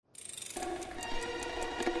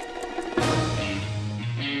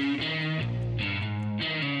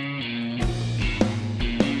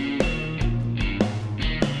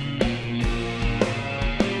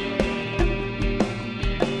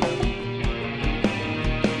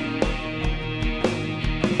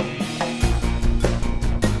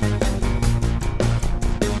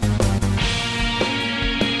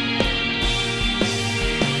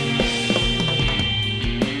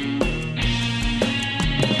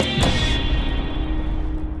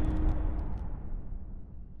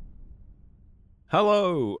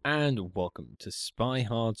Hello and welcome to Spy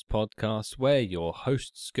Hard's podcast, where your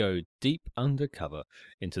hosts go deep undercover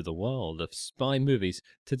into the world of spy movies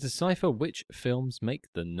to decipher which films make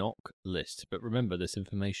the knock list. But remember, this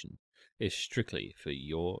information is strictly for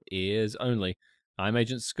your ears only. I'm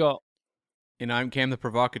Agent Scott. And I'm Cam the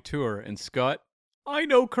Provocateur. And Scott, I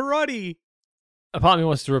know karate! A part of me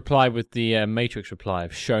wants to reply with the Matrix reply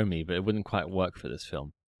of show me, but it wouldn't quite work for this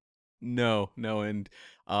film. No, and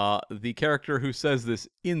the character who says this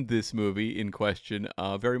in this movie in question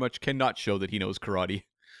very much cannot show that he knows karate.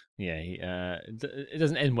 Yeah, it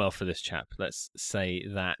doesn't end well for this chap, let's say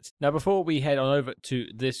that. Now, before we head on over to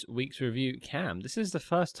this week's review, Cam, this is the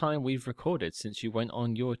first time we've recorded since you went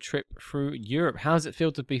on your trip through Europe. How does it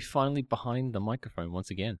feel to be finally behind the microphone once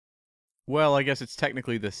again? Well, I guess it's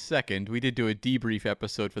technically the second. We did do a debrief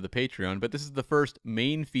episode for the Patreon, but this is the first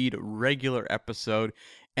main feed regular episode,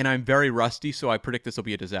 and I'm very rusty, so I predict this will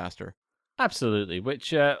be a disaster. Absolutely,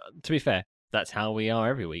 which, to be fair, that's how we are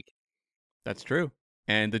every week. That's true.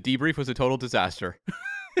 And the debrief was a total disaster.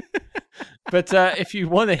 But if you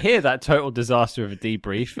want to hear that total disaster of a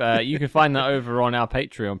debrief, you can find that over on our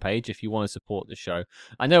Patreon page if you want to support the show.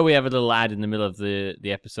 I know we have a little ad in the middle of the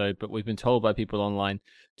episode, but we've been told by people online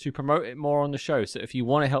to promote it more on the show. So if you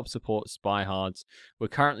want to help support Spy Hards, we're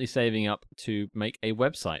currently saving up to make a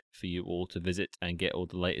website for you all to visit and get all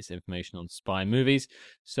the latest information on spy movies.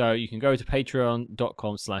 So you can go to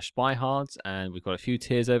patreon.com/spyhards, and we've got a few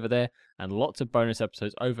tiers over there and lots of bonus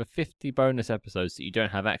episodes, over 50 bonus episodes that you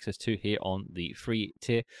don't have access to here on the free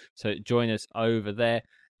tier. So join us over there.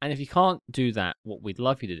 And if you can't do that, what we'd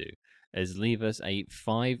love you to do is leave us a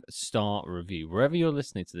 5-star review. Wherever you're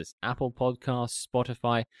listening to this, Apple Podcasts,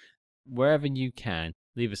 Spotify, wherever you can,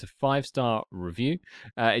 leave us a 5-star review.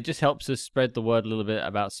 It just helps us spread the word a little bit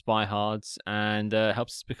about Spy Hards and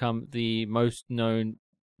helps us become the most known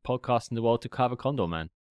podcast in the world to cover Condor Man.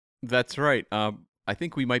 That's right. I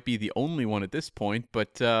think we might be the only one at this point,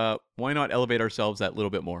 but why not elevate ourselves that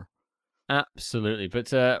little bit more? Absolutely.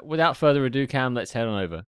 But without further ado, Cam, let's head on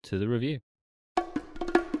over to the review.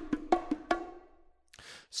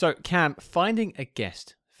 So, Cam, finding a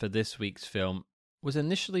guest for this week's film was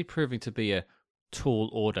initially proving to be a tall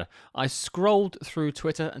order. I scrolled through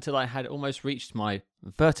Twitter until I had almost reached my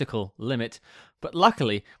vertical limit, but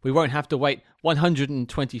luckily we won't have to wait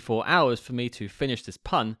 124 hours for me to finish this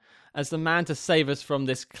pun, as the man to save us from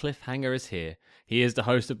this cliffhanger is here. He is the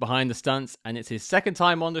host of Behind the Stunts, and it's his second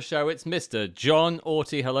time on the show. It's Mr. John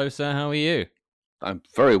Orty. Hello, sir. How are you? I'm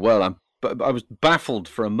very well. I was baffled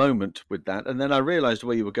for a moment with that, and then I realised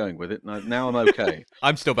where you were going with it, and now I'm okay.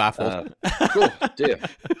 I'm still baffled. Oh, dear.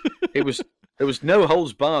 There was no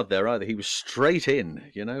holds barred there either. He was straight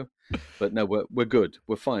in, you know. But no, we're good.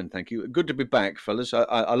 We're fine, thank you. Good to be back, fellas.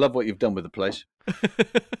 I love what you've done with the place.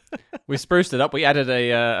 We spruced it up. We added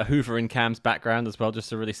a Hoover in Cam's background as well, just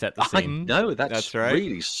to really set the scene. No, that's right.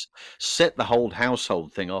 Really set the whole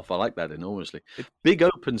household thing off. I like that enormously. Big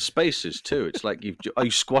open spaces too. It's like are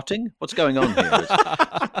you squatting? What's going on here?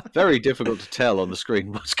 It's very difficult to tell on the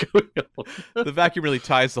screen what's going on. The vacuum really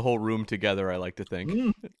ties the whole room together, I like to think.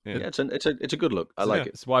 Yeah, it's a good look. I like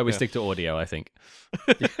it. That's why we stick to audio, I think.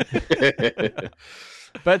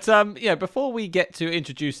 But before we get to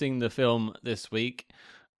introducing the film this week,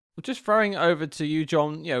 just throwing over to you,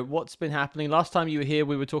 John, what's been happening? Last time you were here,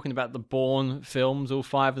 we were talking about the Bourne films, all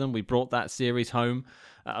 5 of them. We brought that series home.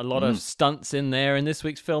 A lot of stunts in there, and this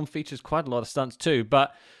week's film features quite a lot of stunts too.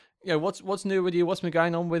 But what's new with you? What's been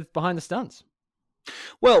going on with Behind the Stunts?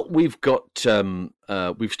 Well, we've got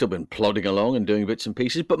we've still been plodding along and doing bits and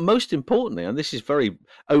pieces, but most importantly, and this is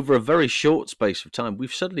over a very short space of time,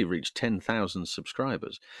 we've suddenly reached 10,000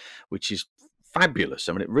 subscribers, which is fabulous.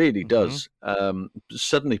 I mean, it really does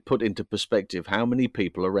suddenly put into perspective how many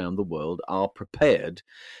people around the world are prepared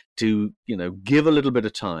to, give a little bit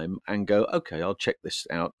of time and go, okay, I'll check this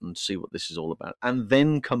out and see what this is all about, and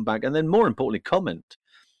then come back, and then more importantly, comment.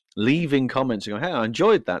 Leaving comments and going, hey, I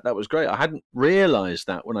enjoyed that. That was great. I hadn't realized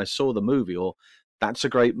that when I saw the movie, or that's a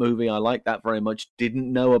great movie. I like that very much.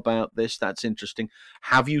 Didn't know about this. That's interesting.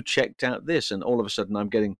 Have you checked out this? And all of a sudden I'm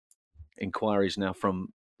getting inquiries now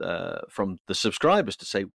from the subscribers to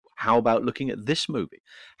say, how about looking at this movie?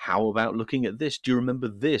 How about looking at this? Do you remember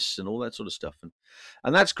this? And all that sort of stuff.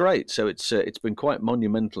 And that's great. So it's been quite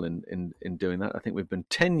monumental in doing that. I think we've been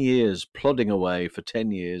 10 years plodding away for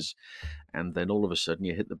 10 years. And then all of a sudden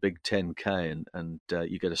you hit the big 10K and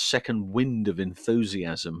you get a second wind of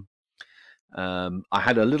enthusiasm. I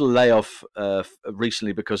had a little layoff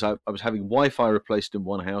recently because I was having Wi-Fi replaced in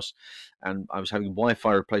one house and I was having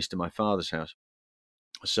Wi-Fi replaced in my father's house.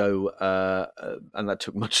 So, and that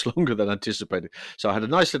took much longer than anticipated. So I had a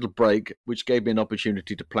nice little break, which gave me an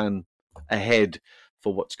opportunity to plan ahead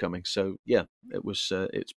for what's coming. So yeah, it was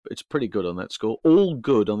it's pretty good on that score. All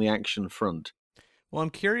good on the action front. Well, I'm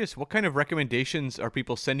curious, what kind of recommendations are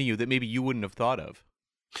people sending you that maybe you wouldn't have thought of?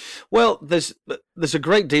 Well, there's a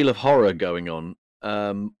great deal of horror going on,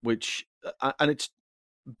 which and it's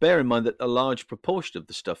bear in mind that a large proportion of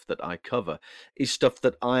the stuff that I cover is stuff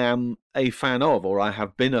that I am a fan of, or I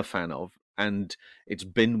have been a fan of, and it's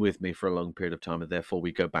been with me for a long period of time, and therefore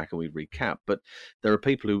we go back and we recap. But there are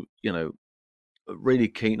people who, are really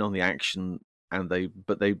keen on the action, and they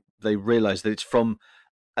realize that it's from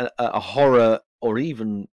a horror or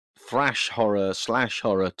even thrash horror slash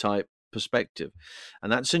horror type perspective,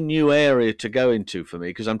 and that's a new area to go into for me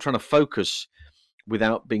because I'm trying to focus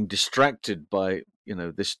without being distracted by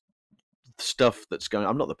this stuff that's going.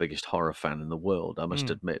 I'm not the biggest horror fan in the world, I must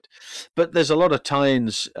admit, but there's a lot of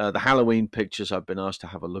tie-ins. The Halloween pictures, I've been asked to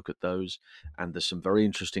have a look at those, and there's some very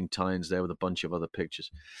interesting tie-ins there with a bunch of other pictures,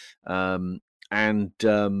 and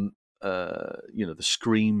the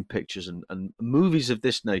Scream pictures and movies of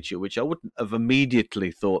this nature, which I wouldn't have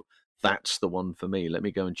immediately thought that's the one for me. Let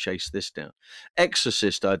me go and chase this down.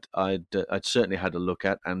 Exorcist, I'd certainly had a look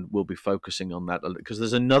at, and we'll be focusing on that because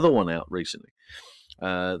there's another one out recently.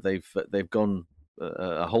 They've gone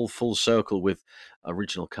a whole full circle with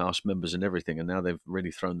original cast members and everything, and now they've really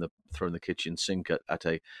thrown the kitchen sink at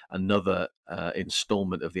another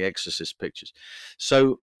installment of the Exorcist pictures.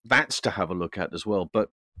 So that's to have a look at as well. But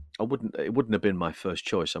it wouldn't have been my first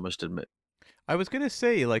choice, I must admit. I was going to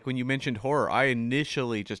say, like, when you mentioned horror, I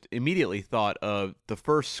initially just immediately thought of the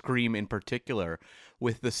first Scream in particular,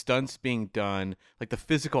 with the stunts being done, like the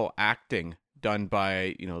physical acting done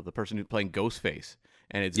by, the person who's playing Ghostface.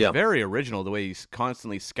 And it's very original, the way he's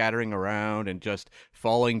constantly scattering around and just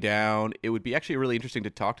falling down. It would be actually really interesting to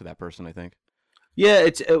talk to that person, I think. Yeah,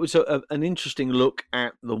 it was an interesting look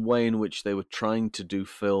at the way in which they were trying to do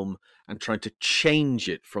film and trying to change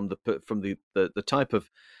it from the type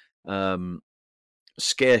of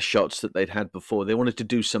scare shots that they'd had before. They wanted to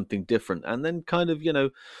do something different, and then kind of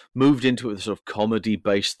moved into a sort of comedy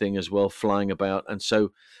based thing as well, flying about. And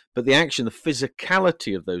so, but the action, the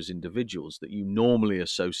physicality of those individuals that you normally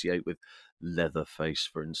associate with Leatherface,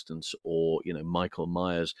 for instance, or Michael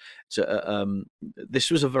Myers. So this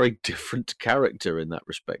was a very different character in that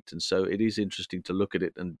respect, and so it is interesting to look at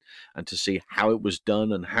it and to see how it was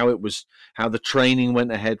done and how the training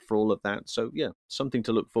went ahead for all of that. So yeah, something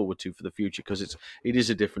to look forward to for the future because it is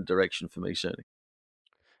a different direction for me, certainly.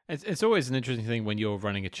 It's always an interesting thing when you're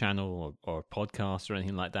running a channel or a podcast or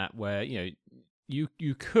anything like that, where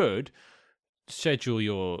you could schedule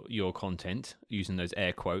your content using those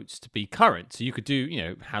air quotes to be current. So you could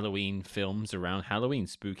do Halloween films around Halloween,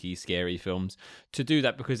 spooky, scary films, to do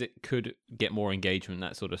that because it could get more engagement,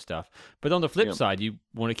 that sort of stuff. But on the flip side, you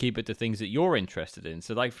want to keep it to things that you're interested in.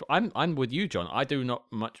 So like I'm with you, John. I do not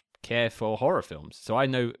much care for horror films, so I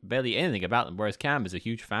know barely anything about them, whereas Cam is a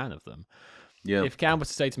huge fan of them. Yeah. If Cam was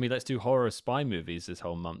to say to me, let's do horror spy movies this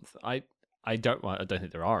whole month, I don't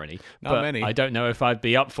think there are any. Not many. I don't know if I'd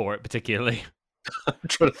be up for it particularly. I'm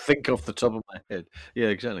trying to think off the top of my head. Yeah,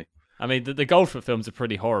 exactly. I mean, the Goldfoot films are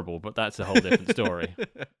pretty horrible, but that's a whole different story.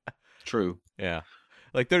 True. Yeah.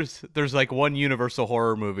 Like there's like one Universal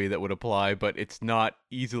horror movie that would apply, but it's not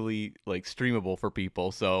easily like streamable for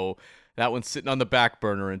people. So that one's sitting on the back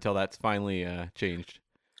burner until that's finally changed.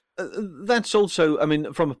 That's also, I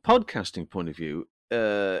mean, from a podcasting point of view,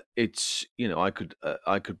 it's I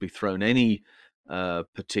could be thrown any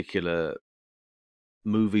particular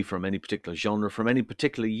movie from any particular genre from any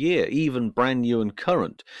particular year, even brand new and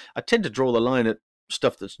current. I tend to draw the line at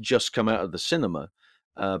stuff that's just come out of the cinema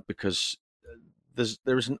because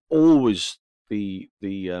there isn't always the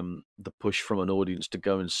push from an audience to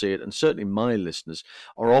go and see it, and certainly my listeners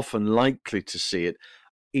are often likely to see it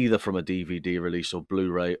either from a DVD release or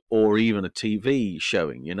Blu-ray or even a TV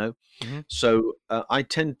showing, Mm-hmm. So I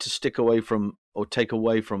tend to stick away from or take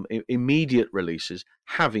away from immediate releases.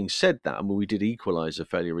 Having said that, I mean, we did Equalizer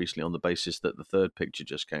fairly recently on the basis that the third picture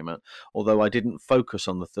just came out. Although I didn't focus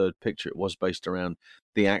on the third picture, it was based around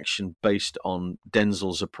the action based on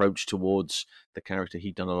Denzel's approach towards the character.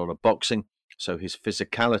 He'd done a lot of boxing, so his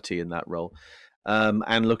physicality in that role.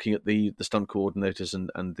 And looking at the stunt coordinators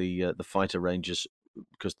and the fighter rangers,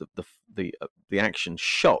 because the action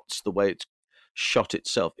shots, the way it's shot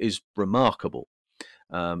itself, is remarkable.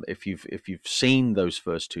 If you've seen those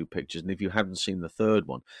first two pictures, and if you haven't seen the third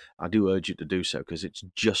one, I do urge you to do so because it's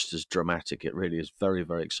just as dramatic. It really is very,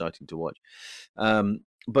 very exciting to watch.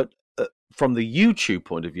 But from the YouTube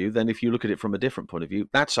point of view, then if you look at it from a different point of view,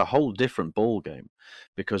 that's a whole different ball game,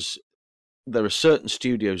 because there are certain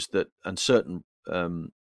studios that and certain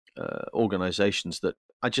organizations that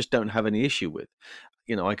I just don't have any issue with.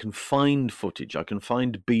 I can find footage, I can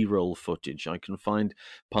find B-roll footage, I can find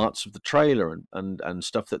parts of the trailer and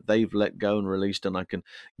stuff that they've let go and released, and I can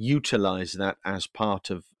utilize that as part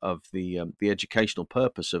of the educational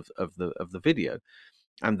purpose of the video.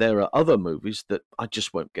 And there are other movies that I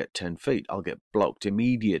just won't get 10 feet. I'll get blocked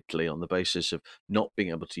immediately on the basis of not being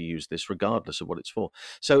able to use this, regardless of what it's for.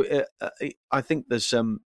 So I think there's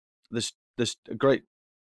a great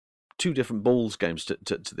two different balls games to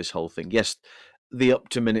this whole thing. Yes, the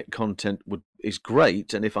up-to-minute content is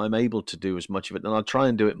great, and if I'm able to do as much of it, then I'll try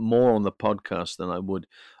and do it more on the podcast than I would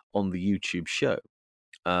on the YouTube show.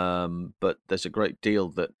 But there's a great deal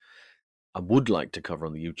that I would like to cover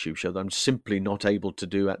on the YouTube show that I'm simply not able to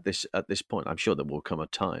do at this point. I'm sure there will come a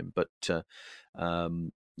time, but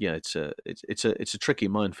yeah, it's a tricky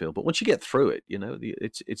minefield. But once you get through it,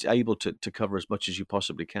 it's able to cover as much as you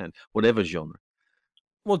possibly can, whatever genre.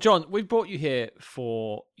 Well, John, we brought you here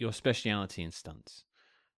for your speciality in stunts,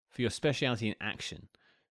 for your speciality in action.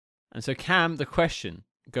 And so, Cam, the question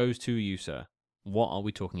goes to you, sir. What are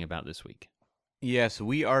we talking about this week? Yes,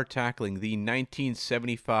 we are tackling the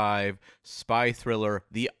 1975 spy thriller,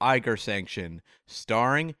 The Eiger Sanction,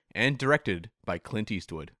 starring and directed by Clint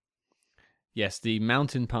Eastwood. Yes, the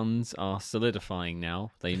mountain puns are solidifying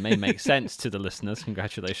now. They may make sense to the listeners.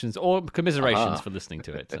 Congratulations. Or commiserations for listening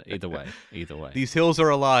to it. Either way. These hills are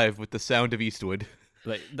alive with the sound of Eastwood.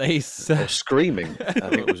 Or screaming, I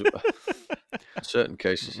think it was in certain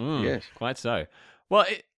cases. Yes. Quite so. Well,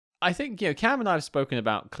 I think, Cam and I have spoken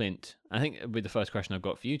about Clint. I think it'll be the first question I've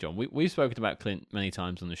got for you, John. We've spoken about Clint many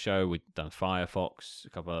times on the show. We've done Firefox, a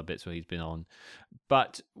couple other bits where he's been on.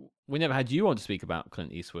 But we never had you on to speak about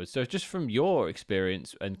Clint Eastwood. So just from your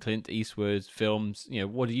experience and Clint Eastwood's films,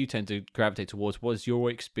 what do you tend to gravitate towards? What is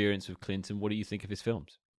your experience with Clint, and what do you think of his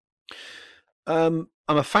films? I'm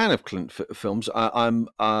a fan of Clint films. I'm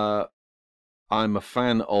a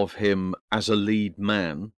fan of him as a lead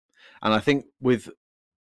man. And I think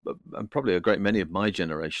and probably a great many of my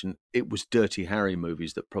generation, it was Dirty Harry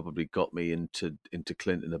movies that probably got me into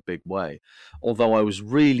Clint in a big way. Although I was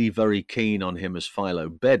really very keen on him as Philo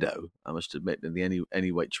Beddoe, I must admit, in the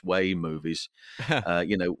Any Which Way movies.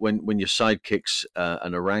 When your sidekick's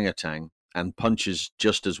an orangutan and punches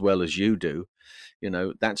just as well as you do,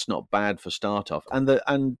 that's not bad for start off.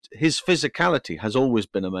 And his physicality has always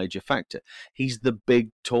been a major factor. He's the big,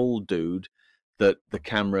 tall dude that the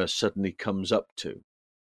camera suddenly comes up to.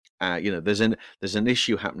 There's an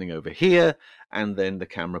issue happening over here, and then the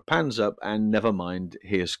camera pans up, and never mind,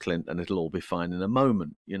 here's Clint, and it'll all be fine in a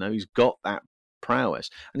moment. He's got that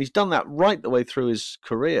prowess, and he's done that right the way through his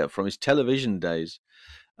career, from his television days,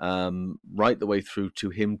 right the way through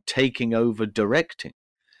to him taking over directing.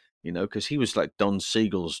 Because he was like Don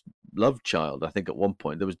Siegel's love child. I think at one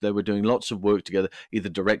point they were doing lots of work together, either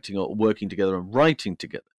directing or working together and writing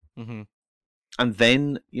together. Mm-hmm. And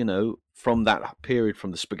then, from that period,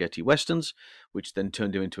 from the spaghetti westerns, which then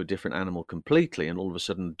turned him into a different animal completely, and all of a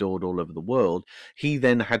sudden adored all over the world, he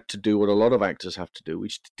then had to do what a lot of actors have to do,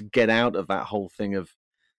 which is to get out of that whole thing of,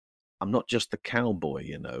 I'm not just the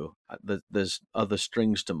cowboy, there's other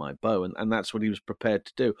strings to my bow, and that's what he was prepared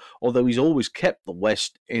to do. Although he's always kept the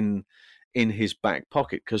West in his back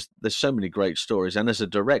pocket, because there's so many great stories, and as a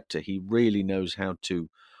director, he really knows how to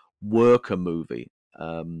work a movie.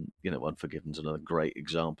 Unforgiven's another great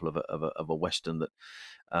example of a Western that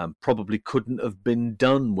probably couldn't have been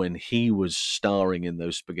done when he was starring in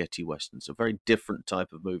those spaghetti westerns. A very different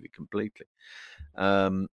type of movie completely.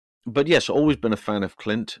 But yes, always been a fan of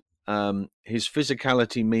Clint. His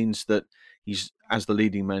physicality means that he's, as the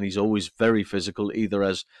leading man, he's always very physical, either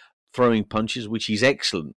as throwing punches, which he's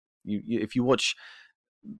excellent. If you watch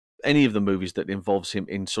any of the movies that involves him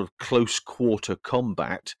in sort of close quarter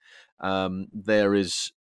combat, there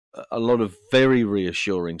is a lot of very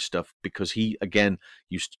reassuring stuff, because he, again,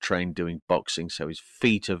 used to train doing boxing, so his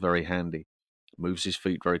feet are very handy. Moves his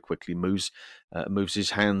feet very quickly, moves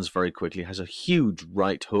his hands very quickly, has a huge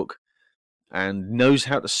right hook, and knows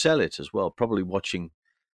how to sell it as well. Probably watching,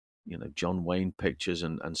 John Wayne pictures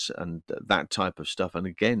and that type of stuff, and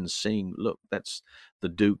again seeing, look, that's the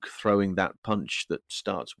Duke throwing that punch that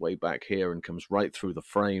starts way back here and comes right through the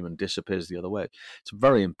frame and disappears the other way. It's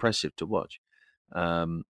very impressive to watch,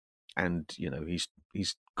 and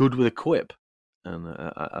he's good with a quip, and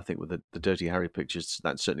I think with the Dirty Harry pictures,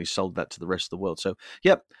 that certainly sold that to the rest of the world. So,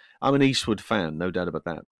 yep, I'm an Eastwood fan, no doubt about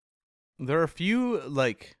that. There are a few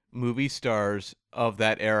movie stars of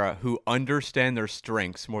that era who understand their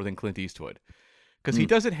strengths more than Clint Eastwood. Because he Mm.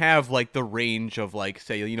 doesn't have like the range of like,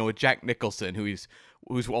 say, you know, a Jack Nicholson who's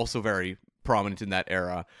also very prominent in that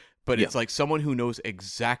era. But Yeah. it's like someone who knows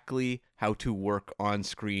exactly how to work on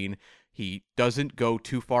screen. He doesn't go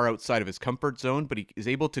too far outside of his comfort zone, but he is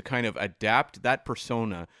able to kind of adapt that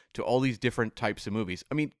persona to all these different types of movies.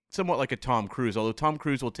 I mean, somewhat like a Tom Cruise, although Tom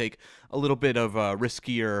Cruise will take a little bit of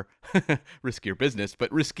riskier, riskier business,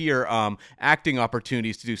 but riskier acting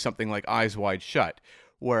opportunities to do something like Eyes Wide Shut.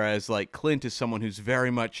 Whereas like Clint is someone who's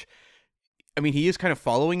very much, I mean, he is kind of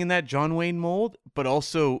following in that John Wayne mold, but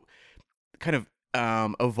also kind of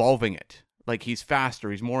evolving it. Like he's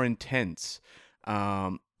faster, he's more intense.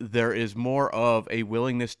 There is more of a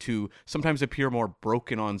willingness to sometimes appear more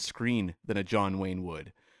broken on screen than a John Wayne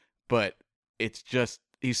would. But it's just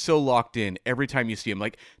he's so locked in every time you see him.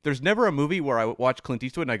 Like there's never a movie where I watch Clint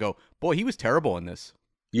Eastwood and I go, "Boy, he was terrible in this."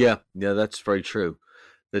 Yeah, that's very true.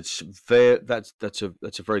 That's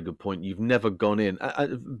a very good point. You've never gone in.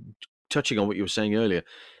 Touching on what you were saying earlier,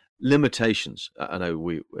 limitations. I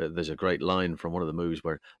know there's a great line from one of the movies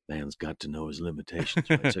where man's got to know his limitations,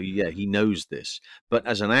 right? So yeah, he knows this. But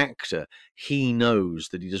as an actor, he knows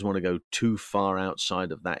that he doesn't want to go too far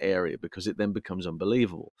outside of that area because it then becomes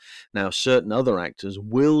unbelievable. Now, certain other actors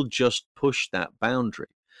will just push that boundary.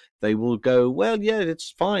 They will go, well, yeah,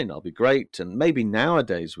 it's fine. I'll be great. And maybe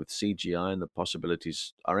nowadays with CGI and the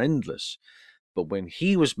possibilities are endless. But when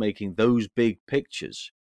he was making those big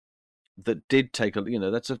pictures, that did take a,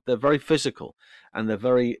 they're very physical and they're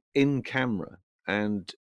very in camera.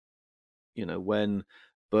 And when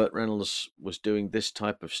Burt Reynolds was doing this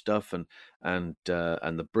type of stuff, and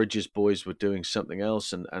the Bridges boys were doing something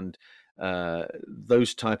else, and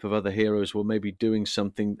those type of other heroes were maybe doing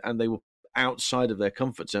something, and they were outside of their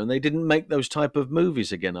comfort zone. They didn't make those type of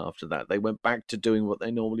movies again after that. They went back to doing what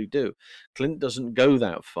they normally do. Clint doesn't go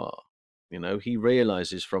that far. He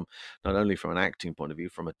realizes from not only from an acting point of view,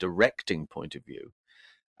 from a directing point of view,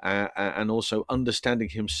 and also understanding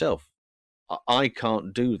himself. I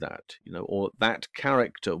can't do that, or that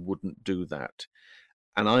character wouldn't do that,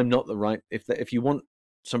 and I'm not the right. If you want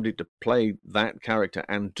somebody to play that character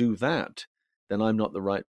and do that, then I'm not the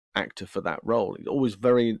right actor for that role. He's always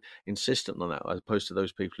very insistent on that, as opposed to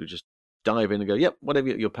those people who just dive in and go, "Yep, whatever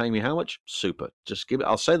you're paying me, how much? Super, just give it.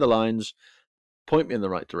 I'll say the lines, point me in the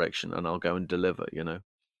right direction, and I'll go and deliver."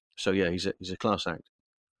 So yeah, he's a class act.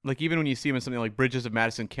 Like even when you see him in something like Bridges of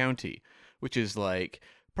Madison County, which is like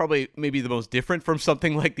probably maybe the most different from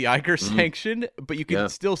something like the Eiger Sanction, but you can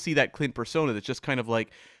still see that Clint persona that's just kind of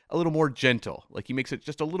like a little more gentle. Like he makes it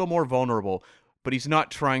just a little more vulnerable, but he's not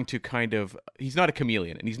trying to he's not a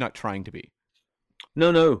chameleon, and he's not trying to be.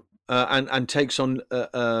 No, and takes on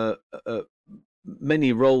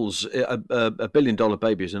many roles. A Billion Dollar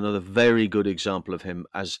Baby is another very good example of him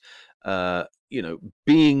as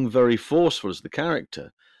being very forceful as the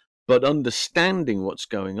character, but understanding what's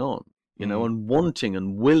going on, and wanting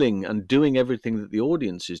and willing and doing everything that the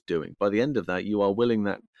audience is doing. By the end of that, you are willing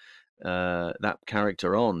that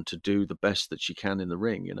character on to do the best that she can in the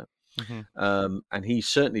ring, and he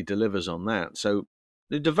certainly delivers on that. So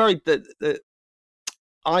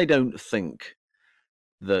I don't think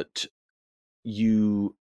that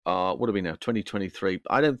you are, what are we now, 2023?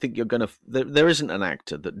 I don't think you're going to, there isn't an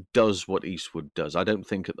actor that does what Eastwood does. I don't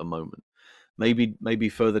think at the moment. Maybe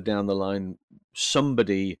further down the line,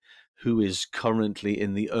 somebody who is currently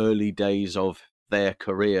in the early days of their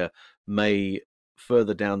career may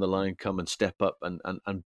further down the line come and step up,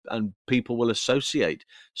 and people will associate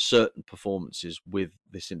certain performances with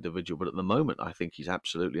this individual. But at the moment, I think he's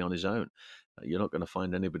absolutely on his own. You're not going to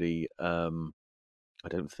find anybody, I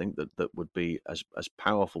don't think that would be as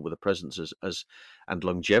powerful with a presence as and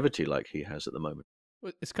longevity like he has at the moment.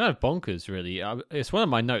 Well, it's kind of bonkers, really. It's one of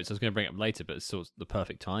my notes I was going to bring up later, but it's sort of the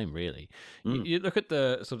perfect time, really. You look at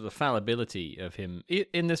the sort of the fallibility of him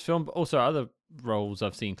in this film, but also other roles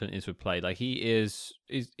I've seen Clint Eastwood play. Like he's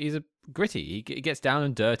a gritty. He gets down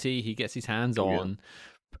and dirty. He gets his hands on.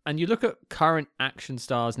 And you look at current action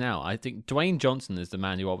stars now. I think Dwayne Johnson is the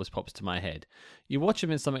man who always pops to my head. You watch him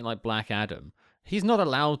in something like Black Adam. He's not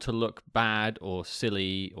allowed to look bad or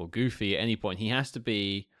silly or goofy at any point. He has to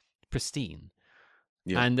be pristine.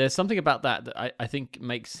 Yeah. And there's something about that I think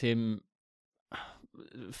makes him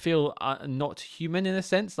feel not human in a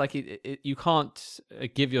sense. Like you can't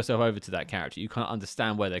give yourself over to that character. You can't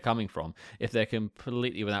understand where they're coming from if they're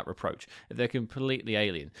completely without reproach, if they're completely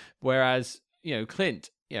alien. Whereas, Clint,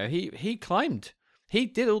 he climbed. He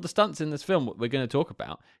did all the stunts in this film we're going to talk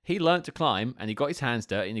about. He learned to climb, and he got his hands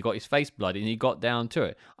dirty, and he got his face bloody, and he got down to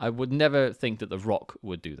it. I would never think that The Rock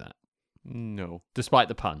would do that. No. despite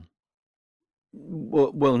the pun.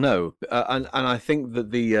 Well, no, and I think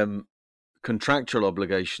that the contractual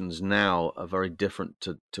obligations now are very different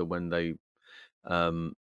to when they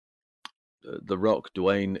um, the Rock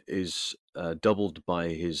Dwayne is doubled by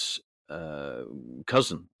his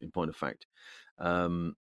cousin. In point of fact,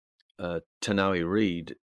 um, Tanawi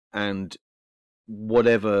Reed, and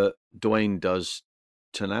whatever Dwayne does,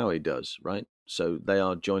 Tanawi does, right? So they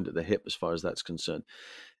are joined at the hip as far as that's concerned.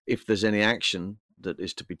 If there's any action that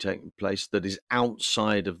is to be taking place that is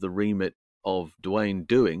outside of the remit of Dwayne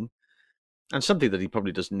doing, and something that he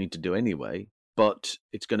probably doesn't need to do anyway, but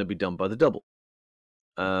it's going to be done by the double.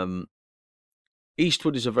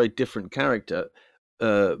 Eastwood is a very different character.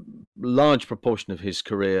 Large proportion of his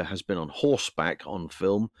career has been on horseback on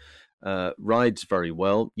film. Rides very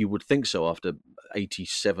well. You would think so after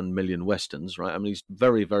 87 million westerns, right? I mean, he's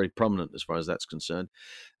very, very prominent as far as that's concerned.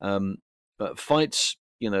 But fights,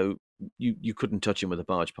 you couldn't touch him with a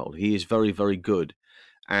barge pole. He is very, very good.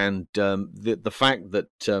 And the fact that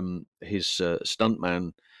his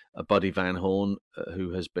stuntman, Buddy Van Horn,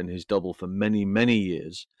 who has been his double for many, many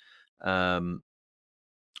years,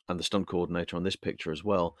 and the stunt coordinator on this picture as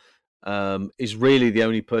well, is really the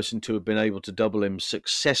only person to have been able to double him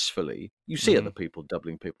successfully. You see other people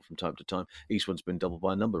doubling people from time to time. Eastwood's been doubled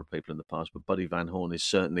by a number of people in the past, but Buddy Van Horn is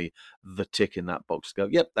certainly the tick in that box to go,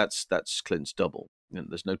 yep, that's Clint's double. And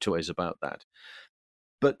there's no two ways about that.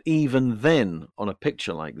 But even then, on a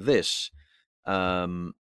picture like this,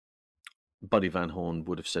 Buddy Van Horn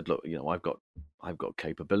would have said, look, I've got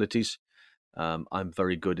capabilities. I'm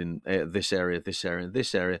very good in this area, this area, and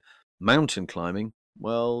this area. Mountain climbing,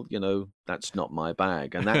 well, that's not my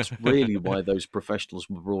bag, and that's really why those professionals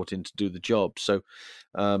were brought in to do the job. So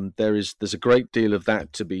there's a great deal of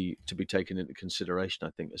that to be taken into consideration,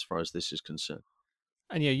 I think, as far as this is concerned.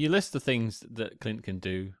 And you list the things that Clint can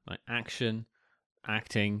do, like action,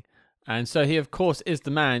 acting, and so he, of course, is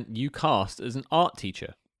the man you cast as an art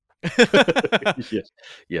teacher. Yes,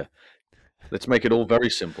 yeah. Let's make it all very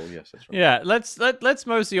simple. Yes, that's right. Yeah, let's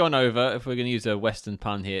mosey on over, if we're going to use a Western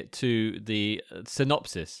pun here, to the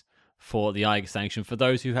synopsis for the Eiger Sanction for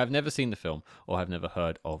those who have never seen the film or have never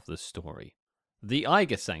heard of the story. The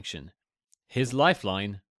Eiger Sanction, his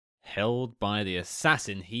lifeline, held by the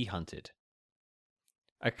assassin he hunted.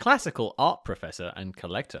 A classical art professor and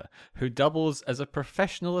collector who doubles as a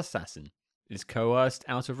professional assassin is coerced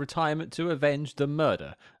out of retirement to avenge the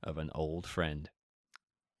murder of an old friend.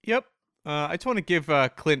 Yep. I just want to give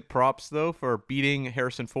Clint props, though, for beating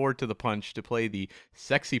Harrison Ford to the punch to play the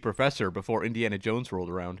sexy professor before Indiana Jones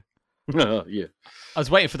rolled around. Yeah. I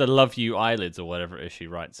was waiting for the "love you eyelids" or whatever it is she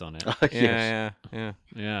writes on it. Yeah.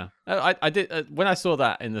 I did when I saw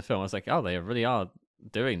that in the film. I was like, oh, they really are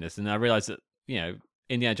doing this, and I realized that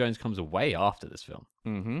Indiana Jones comes way after this film.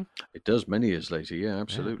 Mm-hmm. It does many years later. Yeah,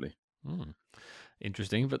 absolutely. Yeah.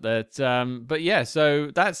 Interesting, but yeah.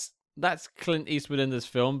 So that's Clint Eastwood in this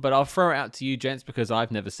film. But I'll throw it out to you, gents, because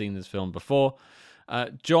I've never seen this film before.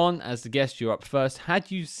 John, as the guest, you're up first.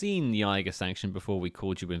 Had you seen the Eiger Sanction before we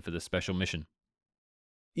called you in for this special mission?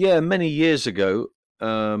 Yeah, many years ago.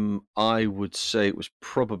 I would say it was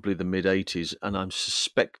probably the mid '80s, and I'm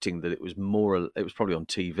suspecting that it was probably on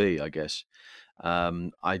TV, I guess.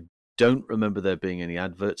 I don't remember there being any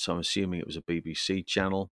adverts, so I'm assuming it was a BBC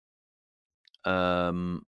channel.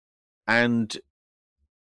 And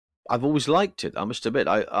I've always liked it, I must admit.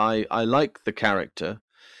 I like the character.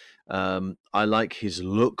 I like his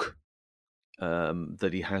look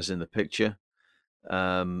that he has in the picture.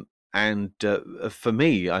 And for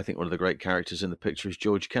me, I think one of the great characters in the picture is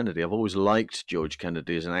George Kennedy. I've always liked George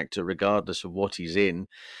Kennedy as an actor, regardless of what he's in.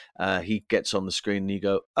 He gets on the screen and you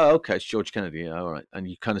go, oh, okay, it's George Kennedy. Yeah, all right. And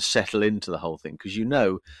you kind of settle into the whole thing because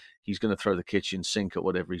he's going to throw the kitchen sink at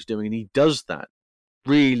whatever he's doing. And he does that,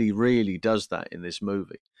 really, really does that in this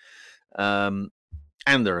movie. And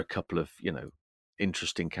there are a couple of,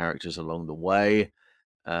 interesting characters along the way.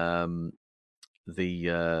 I'm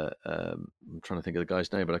trying to think of the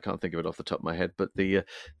guy's name, but I can't think of it off the top of my head. But the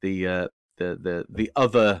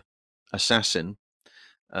other assassin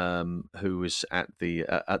who was at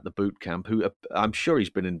the boot camp, who I'm sure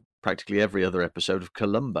he's been in practically every other episode of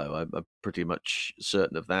Columbo. I'm pretty much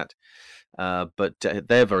certain of that. But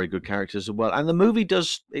they're very good characters as well. And the movie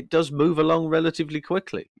does move along relatively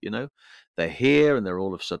quickly. They're here and they're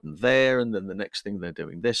all of a sudden there, and then the next thing they're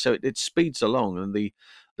doing this. So it speeds along, and the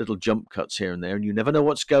little jump cuts here and there, and you never know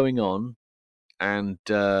what's going on. And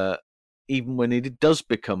even when it does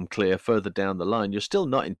become clear further down the line, you're still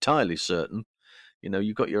not entirely certain.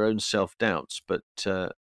 You've got your own self-doubts. But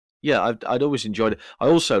yeah, I'd always enjoyed it. I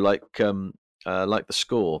also like the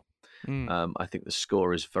score. Mm. I think the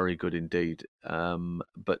score is very good indeed. And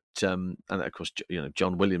of course,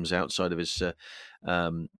 John Williams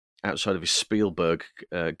um, outside of his Spielberg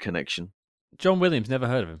connection. John Williams, never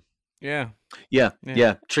heard of him. Yeah.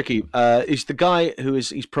 Yeah, tricky. He's the guy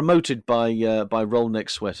he's promoted by roll neck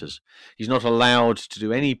sweaters. He's not allowed to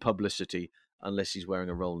do any publicity unless he's wearing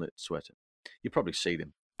a roll neck sweater. You've probably seen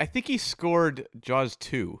him. I think he scored Jaws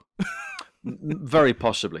 2. Very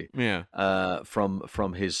possibly. Yeah.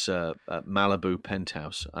 From his Malibu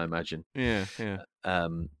penthouse, I imagine. Yeah.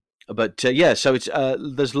 So it's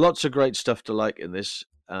there's lots of great stuff to like in this,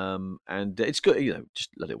 and it's good. Just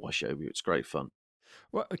let it wash over you. It's great fun.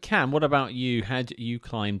 Well, Cam, what about you? Had you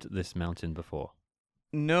climbed this mountain before?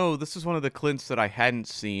 No, this is one of the Clints that I hadn't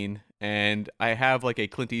seen, and I have like a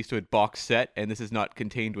Clint Eastwood box set, and this is not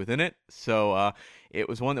contained within it. So it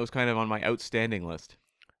was one that was kind of on my outstanding list.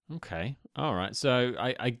 Okay, all right. So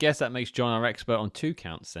I guess that makes John our expert on 2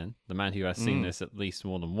 counts then. The man who has seen this at least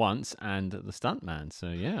more than once, and the stuntman. So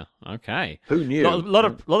yeah, okay. Who knew? Lot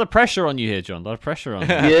of pressure on you here, John. A lot of pressure on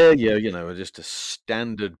you. Yeah. Just a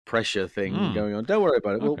standard pressure thing going on. Don't worry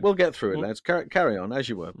about it. Okay. We'll get through it, lads. Carry on as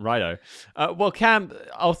you were. Righto. Well, Cam,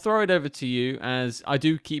 I'll throw it over to you, as I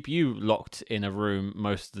do keep you locked in a room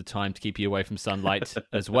most of the time to keep you away from sunlight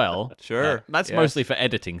as well. Sure. That's Yes. mostly for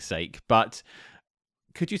editing's sake, but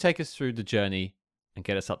could you take us through the journey and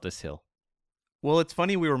get us up this hill? Well, it's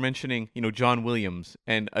funny we were mentioning, John Williams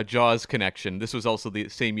and a Jaws connection. This was also the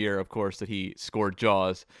same year, of course, that he scored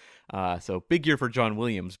Jaws. So big year for John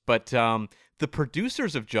Williams. But the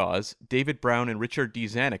producers of Jaws, David Brown and Richard D.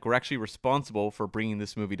 Zanuck, were actually responsible for bringing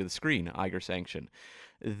this movie to the screen, Eiger Sanction.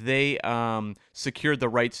 They secured the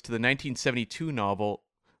rights to the 1972 novel,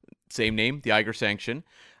 same name, The Eiger Sanction,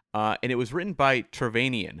 and it was written by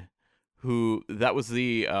Trevanian, that was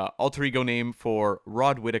the alter ego name for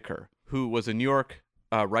Rod Whitaker, who was a New York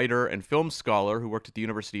writer and film scholar who worked at the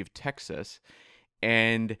University of Texas.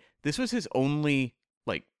 And this was his only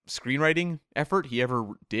screenwriting effort he ever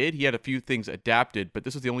did. He had a few things adapted, but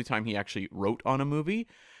this was the only time he actually wrote on a movie.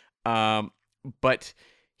 But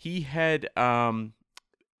he had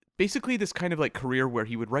basically this kind of career where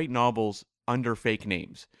he would write novels under fake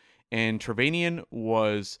names. And Trevanian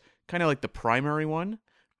was kind of the primary one.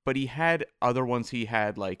 But he had other ones. He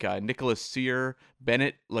had Nicholas Sear,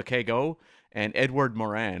 Bennett Lacago, and Edward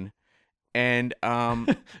Moran. And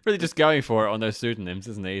really just going for it on those pseudonyms,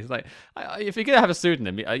 isn't he? He's like, if you're going to have a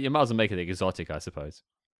pseudonym, you might as well make it exotic, I suppose.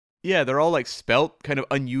 Yeah, they're all spelt kind of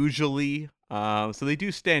unusually. So they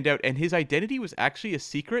do stand out. And his identity was actually a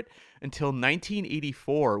secret until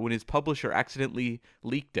 1984 when his publisher accidentally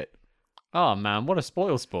leaked it. Oh, man, what a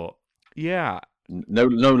spoil sport. Yeah. No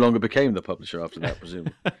longer became the publisher after that,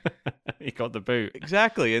 presumably. He got the boot.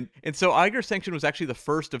 Exactly. And so Eiger Sanction was actually the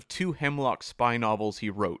first of 2 Hemlock spy novels he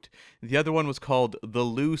wrote. The other one was called The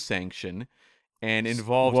Lou Sanction and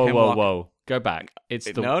involved Hemlock... Whoa. Go back.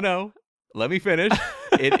 No. Let me finish.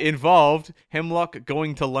 It involved Hemlock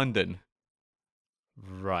going to London.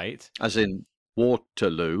 Right. As in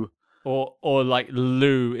Waterloo. Or like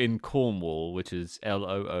Lou in Cornwall, which is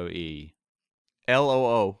Looe.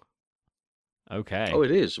 LOO. Okay. Oh,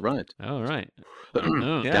 it is, right. Oh, right.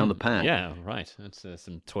 Down the pan. Yeah, right. That's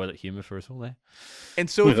some toilet humor for us all there. And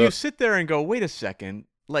so if you sit there and go, wait a second,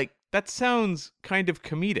 that sounds kind of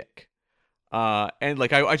comedic. And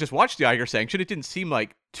I just watched The Eiger Sanction. It didn't seem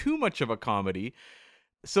like too much of a comedy.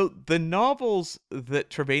 So the novels that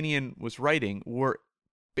Trevanian was writing were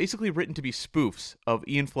basically written to be spoofs of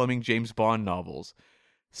Ian Fleming James Bond novels.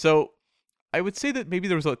 So I would say that maybe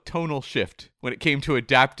there was a tonal shift when it came to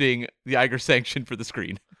adapting The Eiger Sanction for the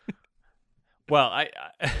screen. Well, I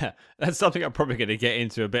that's something I'm probably going to get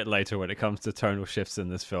into a bit later when it comes to tonal shifts in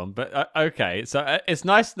this film. But okay, so it's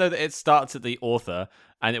nice to know that it starts at the author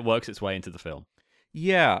and it works its way into the film.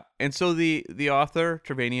 Yeah, and so the author,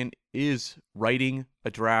 Trevanian, is writing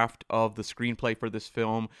a draft of the screenplay for this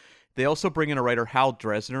film. They also bring in a writer, Hal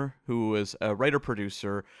Dresner, who was a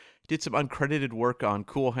writer-producer, did some uncredited work on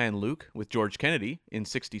Cool Hand Luke with George Kennedy in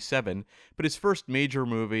 1967, but his first major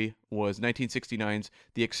movie was 1969's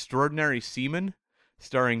The Extraordinary Seaman,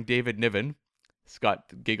 starring David Niven.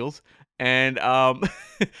 Scott giggles. And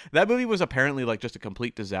that movie was apparently just a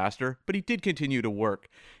complete disaster, but he did continue to work.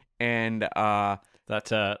 And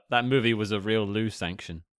that movie was a real Lou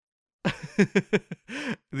sanction.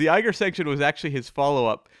 The Eiger Sanction was actually his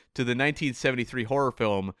follow-up to the 1973 horror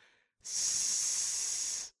film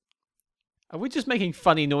Are we just making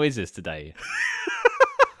funny noises today?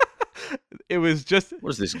 It was just... What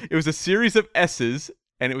is this? It was a series of S's,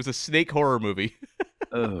 and it was a snake horror movie.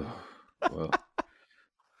 Oh, well,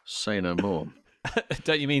 say no more.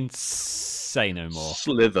 Don't you mean Say no more.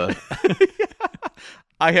 Slither.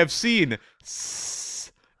 I have seen.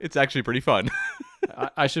 It's actually pretty fun.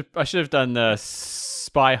 I should have done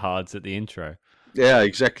Spy Hards at the intro. Yeah,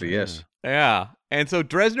 exactly. Yes. Yeah. And so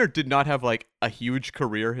Dresner did not have like a huge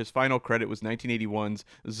career. His final credit was 1981's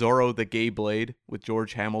Zorro the Gay Blade with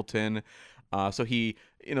George Hamilton. So he,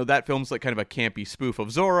 that film's like kind of a campy spoof of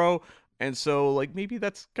Zorro. And so like maybe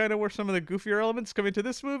that's kind of where some of the goofier elements come into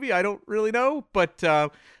this movie. I don't really know. But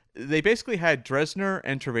they basically had Dresner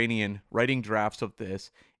and Trevanian writing drafts of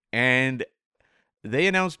this. And they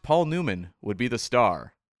announced Paul Newman would be the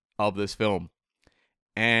star of this film.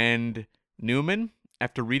 And Newman,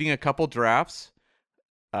 after reading a couple drafts,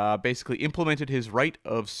 basically implemented his right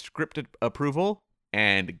of scripted approval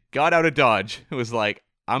and got out of Dodge. It was like,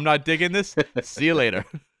 I'm not digging this. See you later.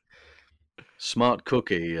 Smart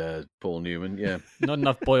cookie, Paul Newman. Yeah. Not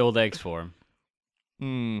enough boiled eggs for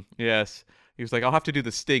him. Yes. He was like, I'll have to do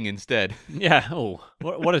the Sting instead. Yeah. Oh,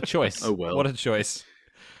 what a choice. Oh, well. What a choice.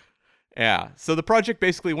 Yeah. So the project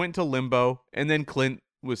basically went into limbo, and then Clint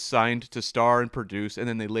was signed to star and produce, and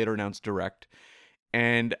then they later announced direct.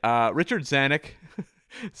 And Richard Zanuck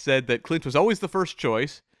said that Clint was always the first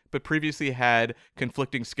choice, but previously had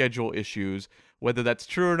conflicting schedule issues. Whether that's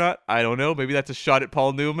true or not, I don't know. Maybe that's a shot at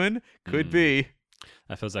Paul Newman. Could be.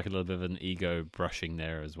 That feels like a little bit of an ego brushing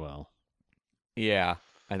there as well. Yeah,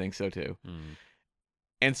 I think so too.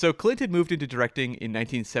 And so Clint had moved into directing in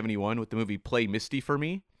 1971 with the movie Play Misty for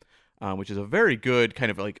Me, which is a very good kind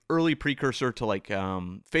of like early precursor to like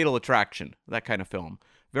Fatal Attraction, that kind of film.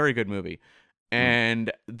 Very good movie.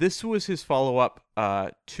 And this was his follow-up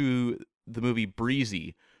to the movie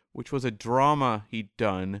Breezy, which was a drama he'd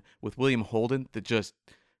done with William Holden that just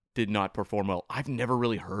did not perform well. I've never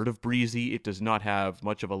really heard of Breezy. It does not have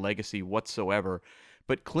much of a legacy whatsoever.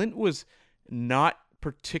 But Clint was not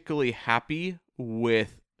particularly happy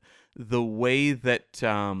with the way that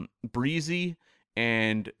Breezy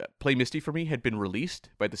and Play Misty for Me had been released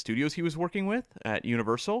by the studios he was working with at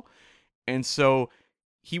Universal. And so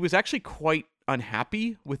he was actually quite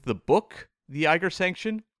unhappy with the book, The Eiger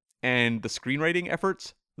Sanction, and the screenwriting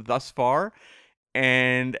efforts thus far,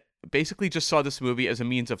 and basically just saw this movie as a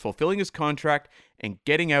means of fulfilling his contract and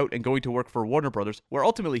getting out and going to work for Warner Brothers, where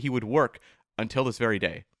ultimately he would work until this very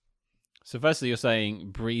day. So firstly, you're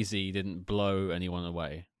saying Breezy didn't blow anyone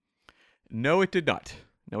away? No, it did not.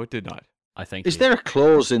 No, it did not. I think. Is there a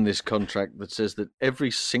clause in this contract that says that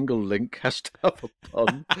every single link has to have a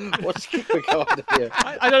pun? What's going on here?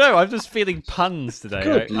 I don't know. I'm just feeling puns today.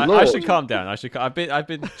 Good I Lord. should calm down. I've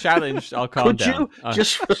been challenged. I'll calm Could down. you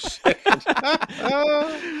just for a second?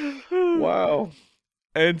 Wow.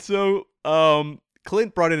 And so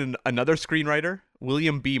Clint brought in another screenwriter,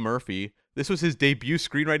 William B. Murphy. This was his debut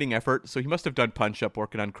screenwriting effort, so he must have done punch-up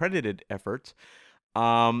work and uncredited efforts.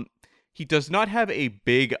 He does not have a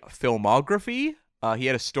big filmography. He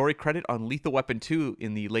had a story credit on Lethal Weapon 2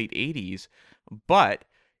 in the late 80s, but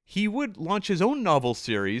he would launch his own novel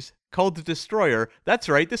series called The Destroyer. That's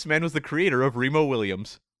right, this man was the creator of Remo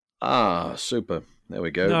Williams. Ah, super. There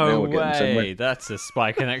we go. No now we're getting way. somewhere. That's a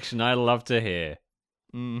spy connection I love to hear.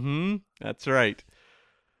 That's right.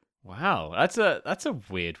 Wow, that's a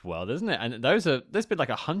weird world, isn't it? And there's been like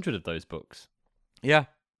 100 of those books. Yeah,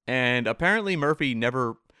 and apparently Murphy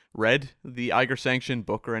never read the Eiger Sanction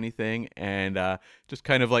book or anything, and just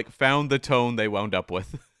kind of like found the tone they wound up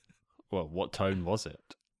with. Well, what tone was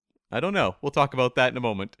it? I don't know. We'll talk about that in a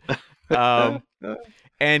moment.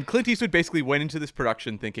 And Clint Eastwood basically went into this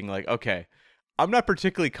production thinking like, okay, I'm not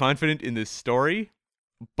particularly confident in this story,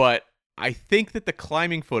 but I think that the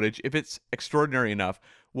climbing footage, if it's extraordinary enough,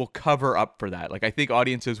 will cover up for that. Like, I think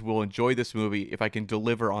audiences will enjoy this movie if I can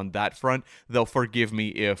deliver on that front. They'll forgive me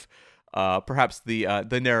if perhaps the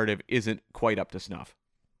narrative isn't quite up to snuff.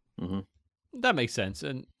 That makes sense,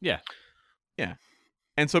 and yeah.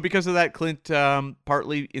 And so because of that, Clint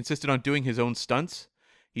partly insisted on doing his own stunts.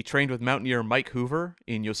 He trained with mountaineer Mike Hoover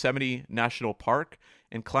in Yosemite National Park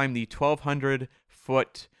and climbed the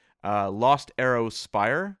 1,200-foot Lost Arrow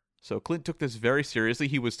Spire. So Clint took this very seriously.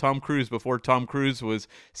 He was Tom Cruise before Tom Cruise was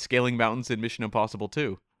scaling mountains in Mission Impossible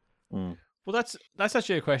 2. Well, that's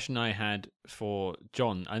actually a question I had for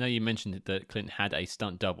John. I know you mentioned that Clint had a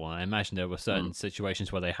stunt double, and I imagine there were certain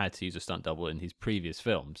situations where they had to use a stunt double in his previous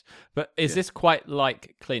films. But is this quite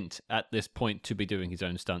like Clint at this point to be doing his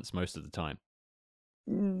own stunts most of the time?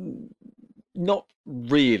 Not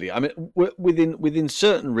really. I mean, within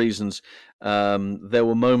certain reasons, there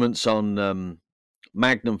were moments on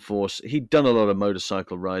Magnum Force. He'd done a lot of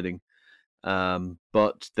motorcycle riding,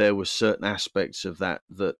 but there were certain aspects of that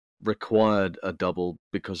required a double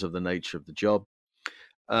because of the nature of the job.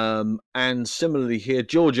 And similarly here,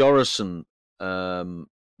 George Orison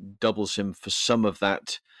doubles him for some of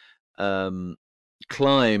that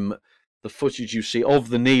climb, the footage you see of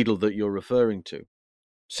the needle that you're referring to,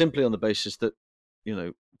 simply on the basis that,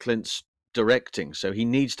 Clint's directing, so he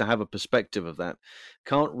needs to have a perspective of that.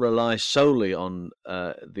 Can't rely solely on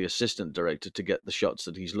the assistant director to get the shots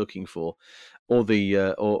that he's looking for, or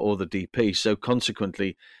the DP. So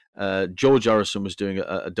consequently, George Orison was doing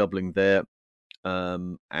a doubling there,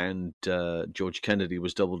 and George Kennedy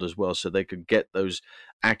was doubled as well, so they could get those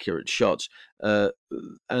accurate shots,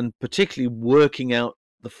 and particularly working out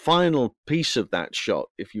the final piece of that shot,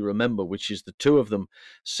 if you remember, which is the two of them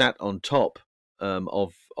sat on top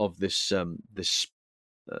of this the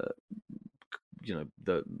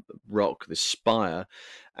rock, this spire,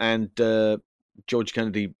 and George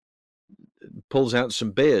Kennedy pulls out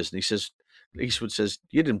some beers, and he says, Eastwood says,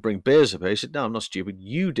 "You didn't bring beers up here." He said, "No, I'm not stupid.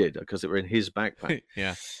 You did," because they were in his backpack.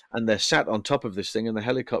 Yeah. And they're sat on top of this thing, and the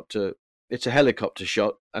helicopter, it's a helicopter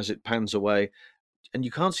shot as it pans away, and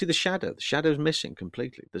you can't see the shadow. The shadow's missing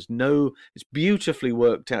completely. It's beautifully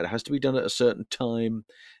worked out. It has to be done at a certain time,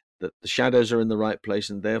 that the shadows are in the right place,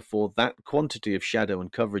 and therefore that quantity of shadow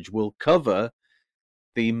and coverage will cover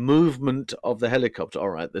the movement of the helicopter. All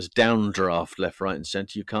right, there's downdraft left, right, and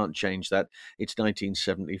center. You can't change that. It's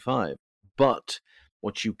 1975. But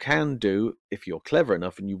what you can do, if you're clever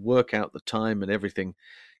enough and you work out the time and everything,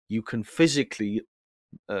 you can physically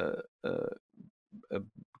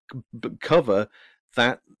cover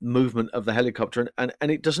that movement of the helicopter, and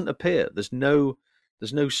it doesn't appear. There's no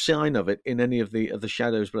sign of it in any of the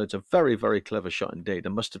shadows below. It's a very, very clever shot indeed. It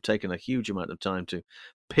must have taken a huge amount of time to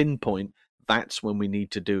pinpoint that's when we need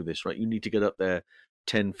to do this, right? You need to get up there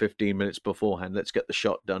 10, 15 minutes beforehand. Let's get the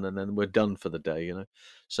shot done, and then we're done for the day,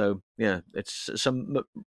 So, yeah, it's some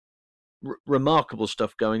remarkable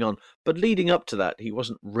stuff going on. But leading up to that, he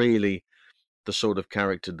wasn't really the sort of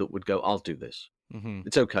character that would go, "I'll do this. Mm-hmm.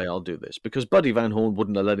 It's okay, I'll do this." Because Buddy Van Horn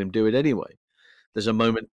wouldn't have let him do it anyway. There's a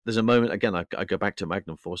moment, again, I go back to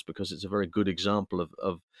Magnum Force because it's a very good example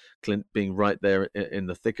of Clint being right there in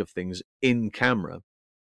the thick of things in camera.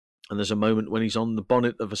 And there's a moment when he's on the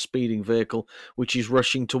bonnet of a speeding vehicle, which is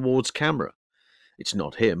rushing towards camera. It's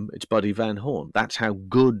not him, it's Buddy Van Horn. That's how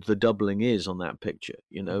good the doubling is on that picture.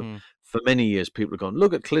 Mm-hmm. For many years, people have gone,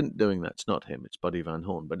 "Look at Clint doing that." It's not him, it's Buddy Van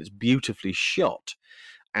Horn, but it's beautifully shot.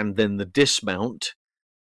 And then the dismount,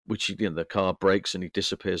 which, the car brakes and he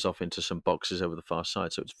disappears off into some boxes over the far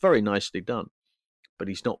side. So it's very nicely done. But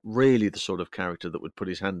he's not really the sort of character that would put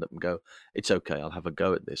his hand up and go, "It's okay, I'll have a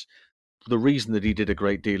go at this." The reason that he did a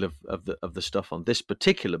great deal of the stuff on this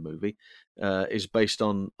particular movie is based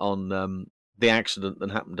on the accident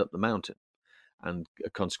that happened up the mountain, and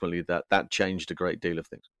consequently that changed a great deal of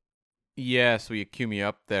things. Yeah, so you cue me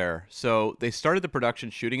up there. So they started the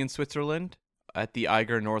production shooting in Switzerland at the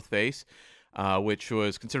Eiger North Face, which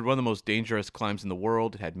was considered one of the most dangerous climbs in the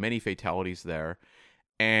world. It had many fatalities there.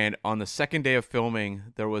 And on the second day of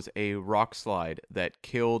filming, there was a rock slide that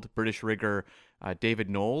killed British rigger David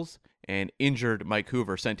Knowles and injured Mike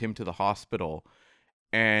Hoover, sent him to the hospital.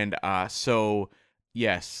 And so,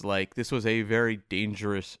 yes, like this was a very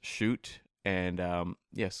dangerous shoot. And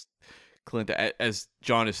yes, Clint, as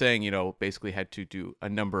John is saying, basically had to do a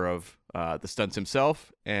number of the stunts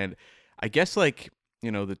himself. And I guess,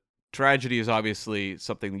 the tragedy is obviously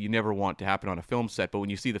something that you never want to happen on a film set. But when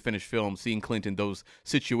you see the finished film, seeing Clint in those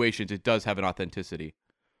situations, it does have an authenticity.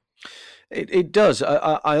 It does.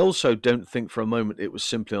 I also don't think for a moment it was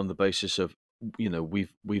simply on the basis of,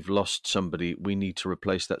 we've lost somebody, we need to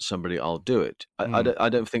replace that somebody, I'll do it. I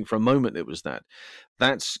don't think for a moment it was that.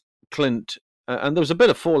 That's Clint, and there was a bit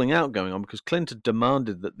of falling out going on because Clint had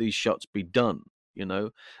demanded that these shots be done,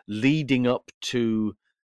 leading up to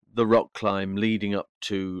the rock climb, leading up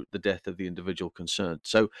to the death of the individual concerned.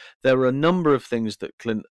 So there were a number of things that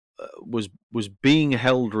Clint was being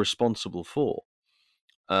held responsible for.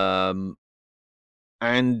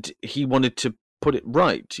 And he wanted to put it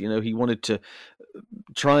right. He wanted to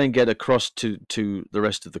try and get across to the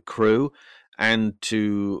rest of the crew and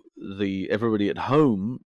to everybody at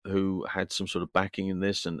home who had some sort of backing in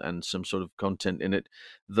this and some sort of content in it,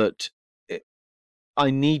 that I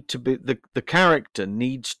need to be, the character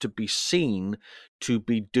needs to be seen to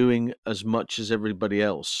be doing as much as everybody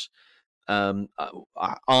else.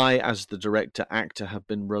 I, as the director actor, have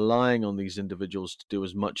been relying on these individuals to do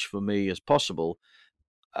as much for me as possible.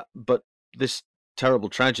 But this terrible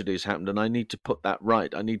tragedy has happened, and I need to put that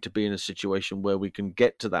right. I need to be in a situation where we can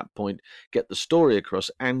get to that point, get the story across,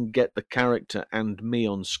 and get the character and me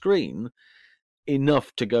on screen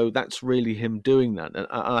enough to go, that's really him doing that. And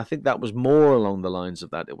I think that was more along the lines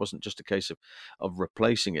of that. It wasn't just a case of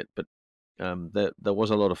replacing it, but There was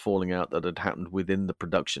a lot of falling out that had happened within the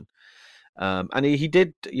production, and he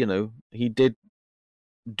did, he did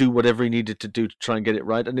do whatever he needed to do to try and get it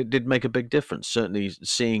right, and it did make a big difference. Certainly,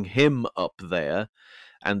 seeing him up there,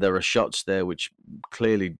 and there are shots there which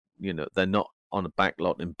clearly, they're not on a back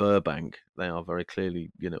lot in Burbank. They are very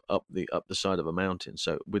clearly, up the side of a mountain.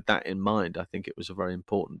 So, with that in mind, I think it was a very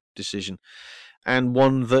important decision, and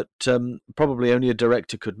one that probably only a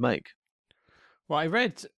director could make. Well, I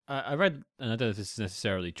read, and I don't know if this is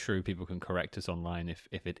necessarily true. People can correct us online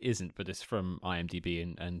if it isn't, but it's from IMDb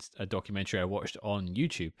and a documentary I watched on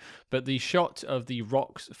YouTube. But the shot of the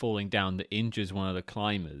rocks falling down that injures one of the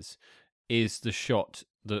climbers is the shot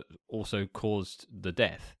that also caused the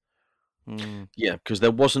death. Yeah, because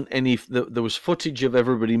there wasn't any. There was footage of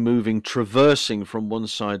everybody moving, traversing from one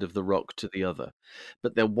side of the rock to the other,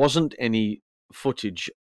 but there wasn't any footage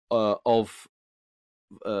of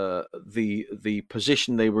the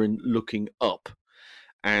position they were in looking up.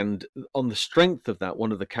 And on the strength of that,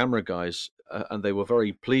 one of the camera guys, and they were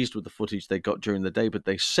very pleased with the footage they got during the day, but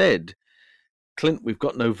they said, Clint, we've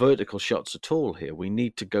got no vertical shots at all here. We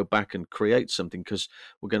need to go back and create something because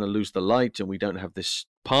we're going to lose the light and we don't have this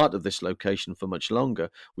part of this location for much longer.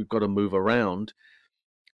 We've got to move around.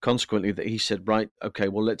 Consequently, that he said, right, okay,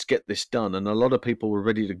 well, let's get this done. And a lot of people were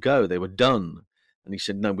ready to go. They were done. And he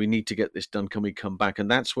said, no, we need to get this done. Can we come back? And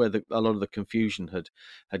that's where a lot of the confusion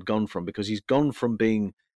had gone from, because he's gone from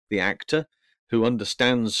being the actor who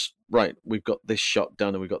understands, right, we've got this shot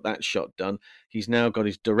done and we've got that shot done. He's now got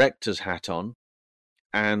his director's hat on.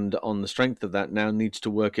 And on the strength of that, now needs to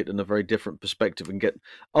work it in a very different perspective and get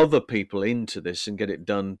other people into this and get it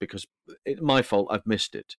done, because it's my fault. I've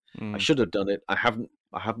missed it. I should have done it. I haven't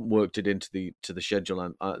worked it into the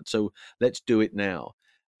schedule. So let's do it now.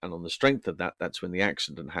 And on the strength of that, that's when the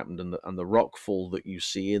accident happened, and the rock fall that you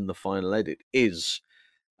see in the final edit is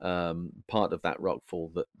part of that rock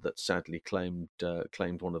fall that sadly claimed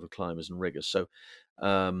one of the climbers and riggers. So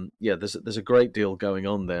yeah, there's a great deal going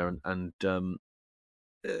on there, and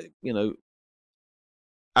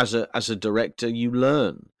as a director, you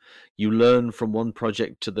learn from one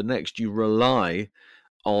project to the next. You rely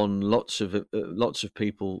on lots of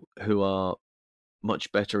people who are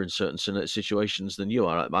much better in certain situations than you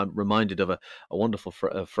are. I'm reminded of a wonderful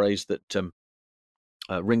phrase that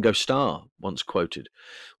Ringo Starr once quoted,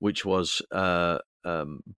 which was,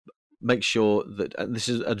 make sure that, and this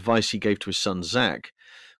is advice he gave to his son Zach,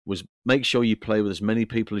 was make sure you play with as many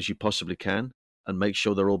people as you possibly can and make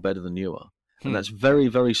sure they're all better than you are. And that's very,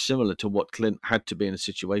 very similar to what Clint had to be in a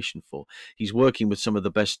situation for. He's working with some of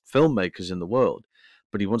the best filmmakers in the world,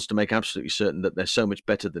 but he wants to make absolutely certain that they're so much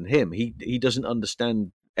better than him. He doesn't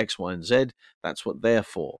understand X, Y, and Z. That's what they're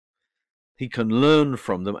for. He can learn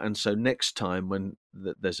from them, and so next time when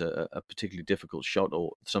there's a particularly difficult shot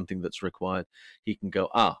or something that's required, he can go,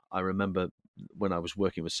 I remember when I was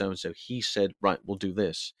working with so-and-so, he said, right, we'll do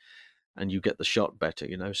this, and you get the shot better,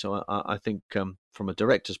 So I think from a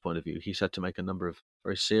director's point of view, he's had to make a number of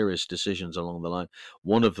very serious decisions along the line.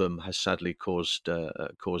 One of them has sadly caused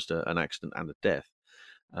an accident and a death.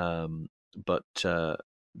 But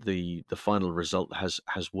the final result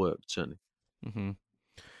has worked, certainly. Mm-hmm.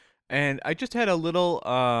 And I just had a little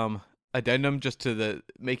addendum just to the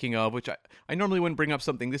making of, which I normally wouldn't bring up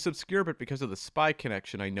something this obscure, but because of the spy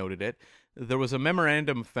connection, I noted it. There was a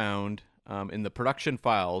memorandum found in the production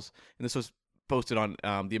files, and this was posted on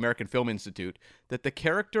the American Film Institute, that the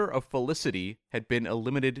character of Felicity had been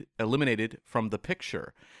eliminated from the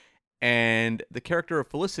picture. And the character of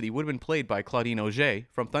Felicity would have been played by Claudine Auger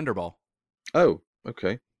from Thunderball. Oh,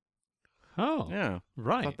 okay. Oh, yeah,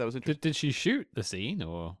 right. I thought that was interesting. Did she shoot the scene,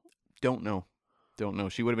 or? Don't know.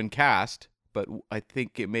 She would have been cast, but I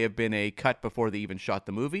think it may have been a cut before they even shot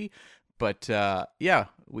the movie. But yeah,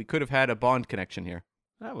 we could have had a Bond connection here.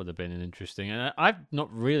 That would have been an interesting. And I've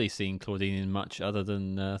not really seen Claudine in much other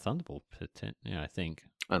than Thunderball. I think.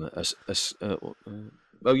 And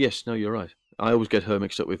oh yes, no, you're right. I always get her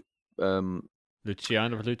mixed up with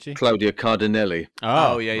Luciano Bellucci, Claudia Cardinelli.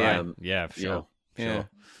 Oh yeah, right. Yeah, for sure. Yeah.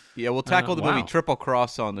 Yeah, we'll tackle the movie wow. Triple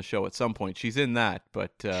Cross on the show at some point. She's in that,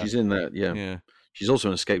 but she's in that. Yeah. She's also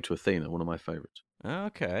in Escape to Athena, one of my favorites.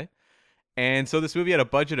 Okay. And so this movie had a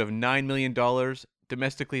budget of $9 million.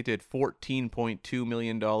 Domestically, it did $14.2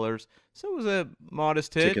 million. So it was a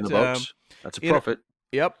modest hit. Tick in the box. That's a profit.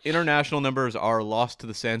 Yep. International numbers are lost to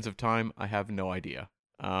the sands of time. I have no idea.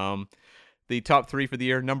 The top three for the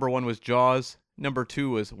year, number 1 was Jaws. Number 2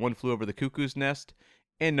 was One Flew Over the Cuckoo's Nest.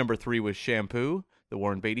 And number 3 was Shampoo, the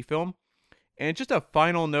Warren Beatty film. And just a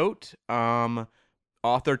final note, author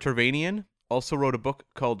Tervanian also wrote a book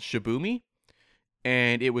called Shibumi.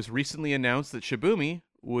 And it was recently announced that Shibumi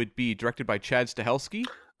would be directed by Chad Stahelski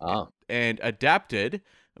Ah, and adapted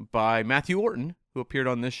by Matthew Orton, who appeared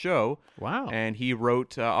on this show. Wow. And he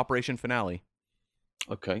wrote Operation Finale.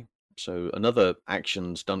 okay. So another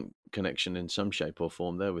action stunt connection in some shape or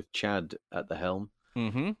form there with Chad at the helm.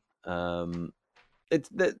 Mm-hmm.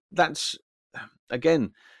 That's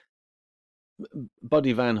again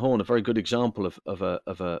Buddy Van Horn, a very good example of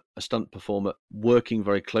a stunt performer working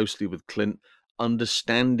very closely with Clint,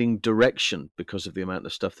 understanding direction because of the amount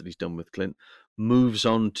of stuff that he's done with Clint, moves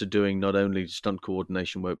on to doing not only stunt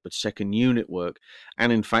coordination work but second unit work,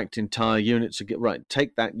 and in fact entire units. Right,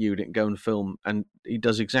 take that unit, go and film, and he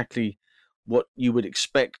does exactly what you would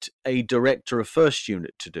expect a director of first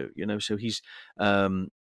unit to do. So he's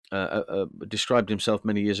described himself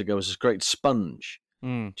many years ago as a great sponge.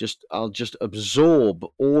 I'll just absorb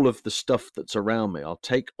all of the stuff that's around me. I'll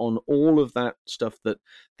take on all of that stuff that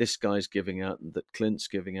this guy's giving out and that Clint's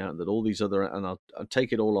giving out and that all these other, and I'll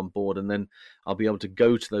take it all on board, and then I'll be able to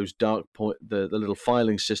go to those dark point, the little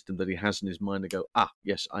filing system that he has in his mind, and go,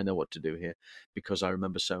 yes, I know what to do here because I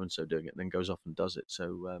remember so and so doing it, and then goes off and does it.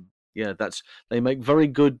 So they make very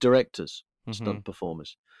good directors, stunt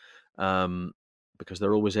performers, because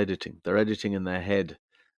they're always editing. They're editing in their head.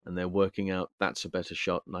 And they're working out that's a better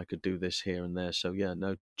shot, and I could do this here and there. So yeah,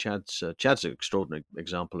 no, Chad's an extraordinary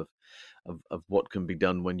example of what can be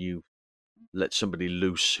done when you let somebody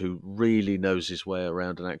loose who really knows his way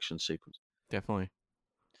around an action sequence. Definitely.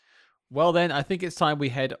 Well then, I think it's time we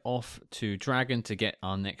head off to Dragon to get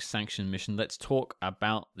our next sanction mission. Let's talk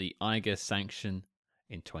about the Eiger Sanction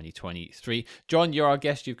in 2023. John, you're our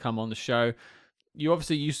guest. You've come on the show.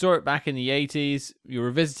 You saw it back in the 80s. You're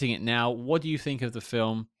revisiting it now. What do you think of the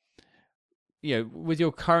film? With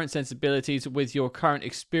your current sensibilities, with your current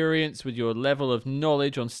experience, with your level of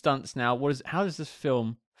knowledge on stunts now, how does this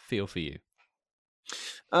film feel for you?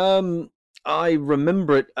 I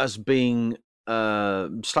remember it as being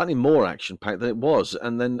slightly more action-packed than it was,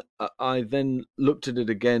 and then I then looked at it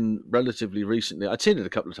again relatively recently. I'd seen it a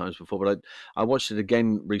couple of times before, but I watched it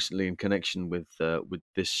again recently in connection with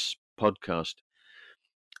this podcast.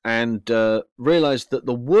 And realized that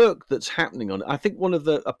the work that's happening on it, I think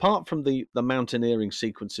apart from the mountaineering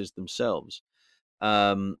sequences themselves,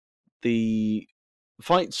 the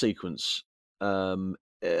fight sequence in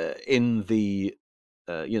the,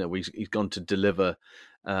 he's gone to deliver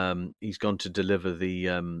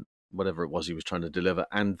the whatever it was he was trying to deliver,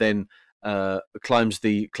 and then climbs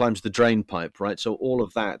the drain pipe, right? So all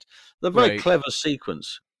of that, the very clever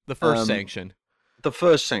sequence. The first sanction. The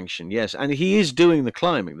first sanction, yes. And he is doing the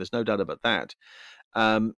climbing. There's no doubt about that.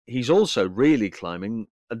 He's also really climbing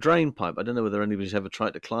a drain pipe. I don't know whether anybody's ever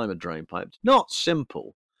tried to climb a drain pipe. It's not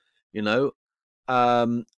simple,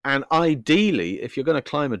 And ideally, if you're going to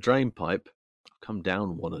climb a drain pipe, I've come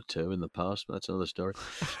down one or two in the past, but that's another story.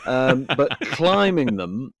 But climbing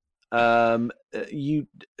them,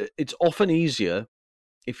 it's often easier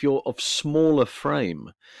if you're of smaller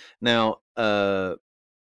frame. Now,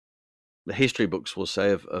 the history books will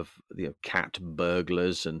say of cat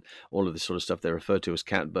burglars and all of this sort of stuff. They're referred to as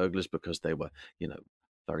cat burglars because they were,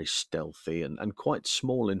 very stealthy and quite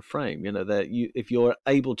small in frame. If you're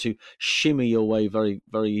able to shimmy your way very,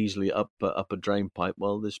 very easily up a drain pipe,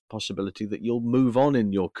 well, there's possibility that you'll move on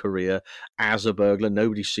in your career as a burglar.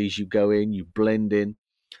 Nobody sees you go in, you blend in.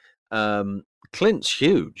 Clint's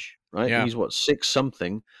huge, right? Yeah. He's 6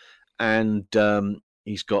 something, and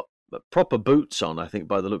he's got proper boots on, I think,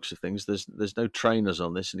 by the looks of things. There's no trainers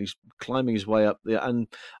on this, and he's climbing his way up there. And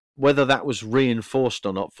whether that was reinforced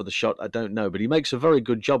or not for the shot, I don't know. But he makes a very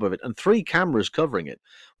good job of it. And 3 cameras covering it,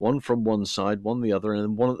 one from one side, one the other, and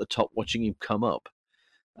then one at the top watching him come up.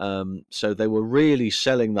 So they were really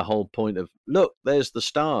selling the whole point of, look, there's the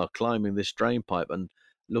star climbing this drain pipe, and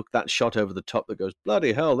look, that shot over the top that goes,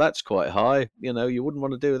 bloody hell, that's quite high. You wouldn't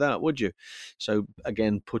want to do that, would you? So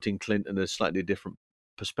again, putting Clint in a slightly different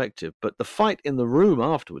perspective. But the fight in the room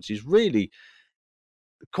afterwards is really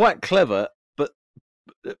quite clever,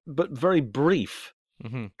 but very brief.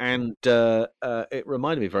 And it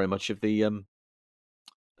reminded me very much of the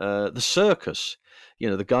circus.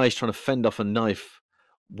 The guy's trying to fend off a knife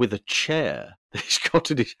with a chair that he's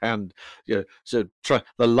got in his hand. So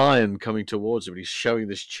the lion coming towards him, and he's showing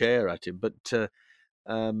this chair at him. But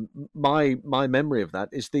my memory of that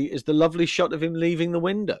is the lovely shot of him leaving the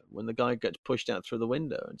window when the guy gets pushed out through the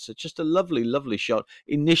window. It's just a lovely shot,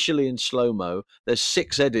 initially in slow-mo. There's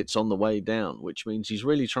 6 edits on the way down, which means he's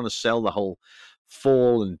really trying to sell the whole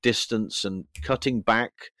fall and distance and cutting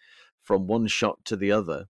back from one shot to the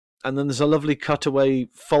other. And then there's a lovely cutaway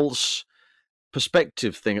false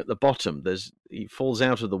perspective thing at the bottom. He falls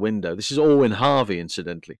out of the window. This is Orwin Harvey,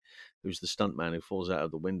 incidentally. who's the stuntman who falls out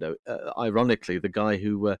of the window. Ironically, the guy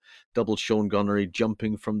who doubled Sean Connery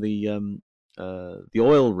jumping from the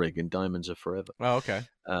oil rig in Diamonds Are Forever. Oh, okay.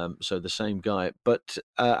 So the same guy, but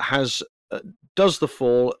does the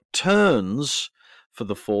fall, turns for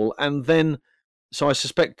the fall, and then. So I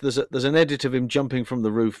suspect there's an edit of him jumping from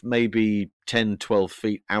the roof, maybe 10, 12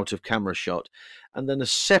 feet out of camera shot, and then a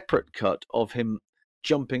separate cut of him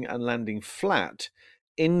jumping and landing flat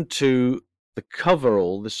into the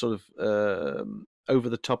coverall, this sort of over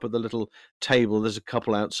the top of the little table. There's a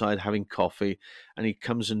couple outside having coffee, and he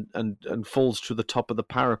comes and falls to the top of the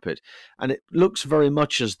parapet. And it looks very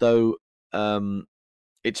much as though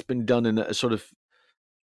it's been done in a sort of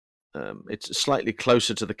it's slightly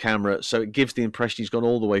closer to the camera, so it gives the impression he's gone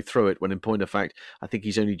all the way through it, when in point of fact, I think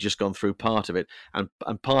he's only just gone through part of it, and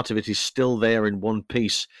part of it is still there in one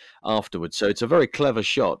piece afterwards. So it's a very clever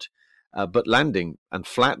shot, but landing and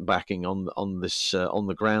flat backing on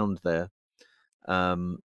the ground there.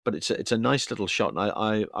 But it's a nice little shot,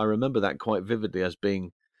 and I remember that quite vividly as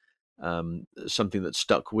being something that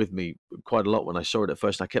stuck with me quite a lot when I saw it at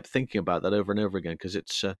first. I kept thinking about that over and over again, because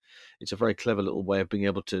it's a very clever little way of being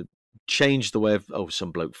able to change the way of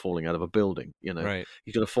some bloke falling out of a building. Right.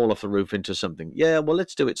 He's going to fall off the roof into something. Yeah, well,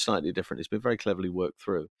 let's do it slightly different. It's been very cleverly worked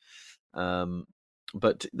through.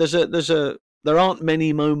 But there aren't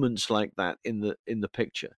many moments like that in the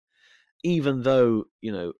picture, even though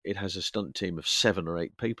it has a stunt team of 7 or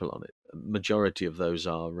 8 people on it. Majority of those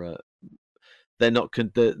are.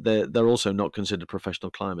 They're also not considered professional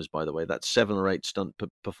climbers, by the way. That's 7 or 8 stunt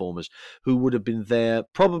performers who would have been there,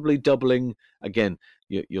 probably doubling. Again,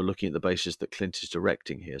 you're looking at the basis that Clint is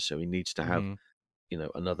directing here, so he needs to have,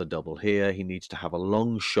 another double here. He needs to have a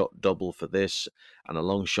long shot double for this and a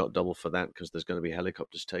long shot double for that, because there's going to be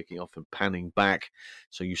helicopters taking off and panning back.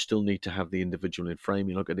 So you still need to have the individual in frame.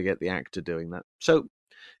 You're not going to get the actor doing that. So,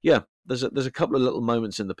 yeah, there's a couple of little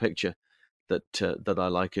moments in the picture that I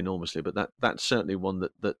like enormously, but that's certainly one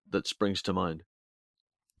that springs to mind.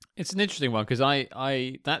 It's an interesting one, because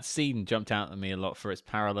I that scene jumped out at me a lot for its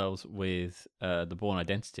parallels with the Bourne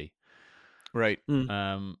Identity. Right.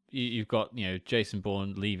 You've got Jason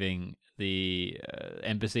Bourne leaving the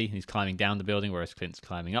embassy, and he's climbing down the building, whereas Clint's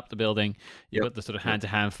climbing up the building. You've got the sort of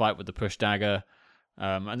hand-to-hand fight with the push dagger,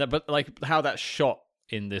 but like how that's shot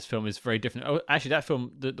in this film is very different. Oh, actually, that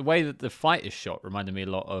film, the way that the fight is shot reminded me a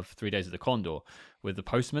lot of 3 Days of the Condor with the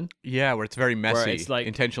postman. Yeah, where it's very messy, it's like,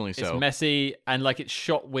 intentionally so. It's messy, and like it's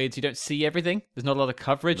shot weird, so you don't see everything. There's not a lot of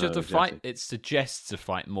coverage of the fight. It suggests a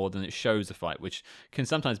fight more than it shows a fight, which can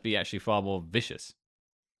sometimes be actually far more vicious.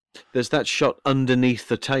 There's that shot underneath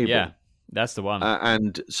the table. Yeah, that's the one.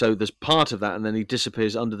 And so there's part of that, and then he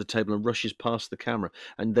disappears under the table and rushes past the camera,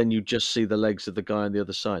 and then you just see the legs of the guy on the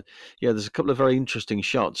other side. Yeah, there's a couple of very interesting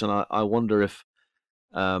shots, and I wonder if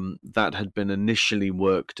that had been initially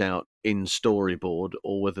worked out in storyboard,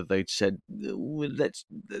 or whether they'd said, there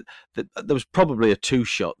was probably a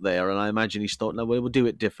 2-shot there, and I imagine he's thought, no, we'll do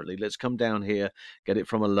it differently. Let's come down here, get it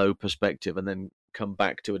from a low perspective, and then come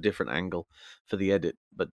back to a different angle for the edit.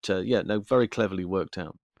 But very cleverly worked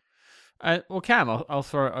out. Well, Cam, I'll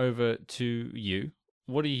throw it over to you.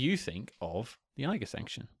 What do you think of the Eiger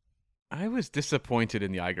Sanction? I was disappointed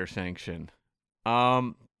in the Eiger Sanction.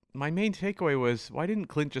 My main takeaway was, why didn't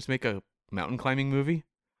Clint just make a mountain climbing movie?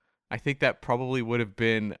 I think that probably would have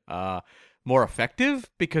been more effective,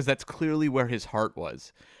 because that's clearly where his heart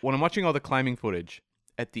was. When I'm watching all the climbing footage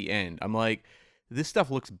at the end, I'm like, this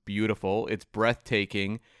stuff looks beautiful. It's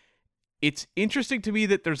breathtaking. It's interesting to me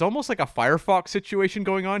that there's almost like a Firefox situation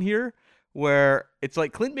going on here, where it's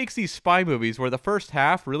like Clint makes these spy movies where the first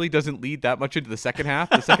half really doesn't lead that much into the second half.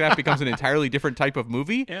 The second half becomes an entirely different type of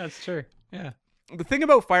movie. Yeah, that's true. Yeah. The thing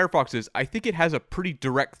about Firefox is I think it has a pretty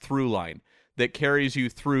direct through line that carries you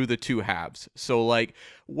through the 2 halves. So, like,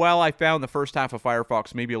 while I found the first half of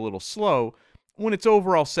Firefox maybe a little slow, when it's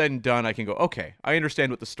overall said and done, I can go, okay, I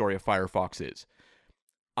understand what the story of Firefox is.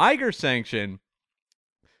 Eiger Sanction,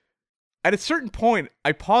 at a certain point,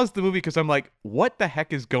 I paused the movie because I'm like, what the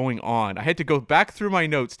heck is going on? I had to go back through my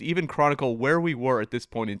notes to even chronicle where we were at this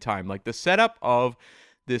point in time. Like, the setup of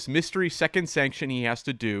this mystery second sanction he has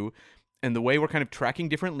to do, and the way we're kind of tracking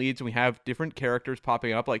different leads, and we have different characters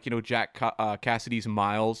popping up, like, Jack Cassidy's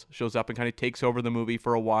Miles shows up and kind of takes over the movie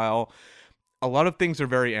for a while. A lot of things are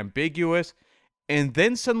very ambiguous, and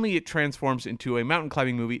then suddenly it transforms into a mountain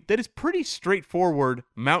climbing movie that is pretty straightforward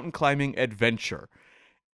mountain climbing adventure.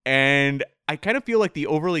 And I kind of feel like the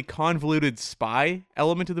overly convoluted spy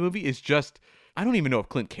element of the movie is just, I don't even know if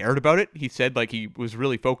Clint cared about it. He said like he was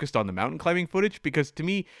really focused on the mountain climbing footage, because to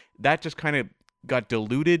me, that just kind of got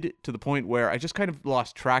diluted to the point where I just kind of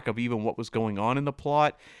lost track of even what was going on in the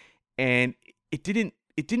plot. and it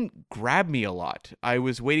didn't grab me a lot. I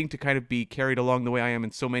was waiting to kind of be carried along the way I am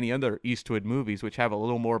in so many other Eastwood movies, which have a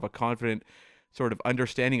little more of a confident sort of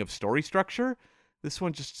understanding of story structure. This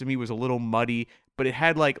one just to me was a little muddy, but it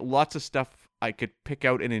had like lots of stuff I could pick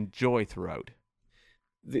out and enjoy throughout.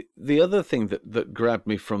 The other thing that grabbed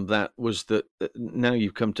me from that was that now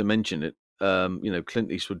you've come to mention it,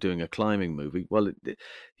 Clint Eastwood doing a climbing movie. Well,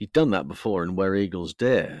 he'd done that before in Where Eagles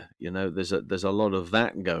Dare. There's a lot of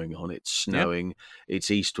that going on. It's snowing,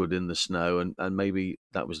 it's Eastwood in the snow, and maybe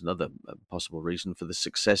that was another possible reason for the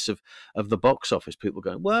success of the box office. People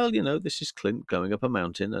going, well, this is Clint going up a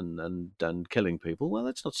mountain and killing people. Well,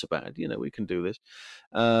 that's not so bad. We can do this.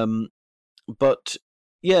 But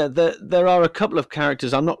yeah, there are a couple of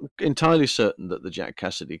characters. I'm not entirely certain that the Jack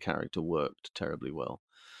Cassidy character worked terribly well.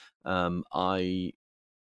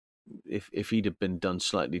 If he'd have been done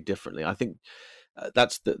slightly differently, I think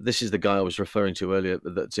this is the guy I was referring to earlier.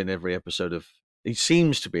 That's in every episode of. He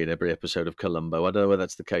seems to be in every episode of Columbo. I don't know whether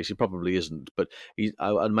that's the case. He probably isn't, but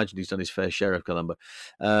I imagine he's done his fair share of Columbo.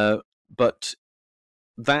 But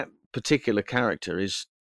that particular character is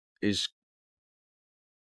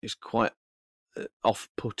quite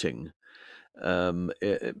off-putting,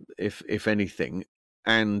 if anything,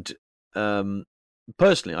 and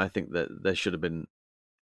personally, I think that there should have been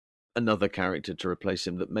another character to replace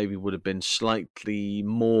him that maybe would have been slightly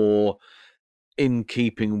more in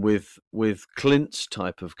keeping with Clint's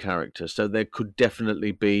type of character. So there could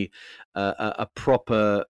definitely be a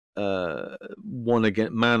proper one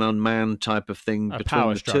against man on man type of thing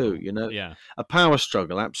between the two. Yeah, a power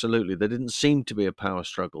struggle. Absolutely, there didn't seem to be a power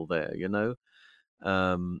struggle there.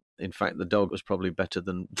 In fact, the dog was probably better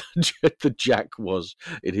than the Jack was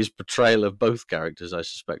in his portrayal of both characters, I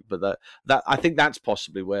suspect. But that I think that's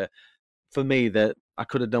possibly where, for me, that I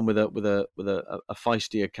could have done with a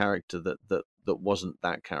feistier character that wasn't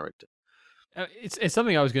that character. It's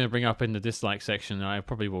something I was going to bring up in the dislike section, and I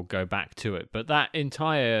probably will go back to it. But that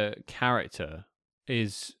entire character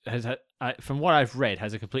from what I've read,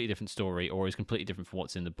 has a completely different story, or is completely different from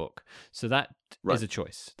what's in the book. So that is a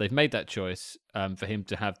choice. They've made that choice for him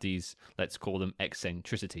to have these, let's call them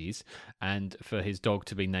eccentricities, and for his dog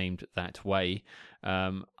to be named that way.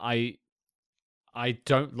 I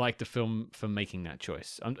don't like the film for making that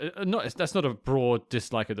choice. That's not a broad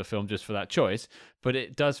dislike of the film just for that choice, but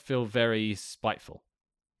it does feel very spiteful.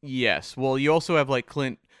 Yes. Well, you also have like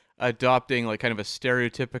Clint adopting like kind of a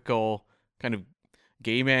stereotypical kind of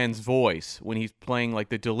gay man's voice when he's playing like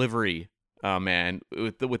the delivery man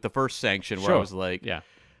with the first Sanction, where I was like, yeah,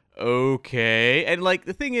 okay. And like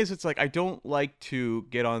the thing is, it's like I don't like to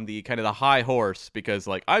get on the kind of the high horse because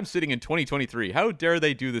like I'm sitting in 2023. How dare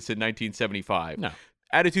they do this in 1975? No.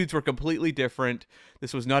 Attitudes were completely different.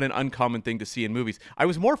 This was not an uncommon thing to see in movies. I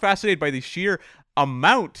was more fascinated by the sheer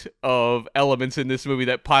amount of elements in this movie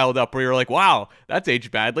that piled up where you're like, wow, that's aged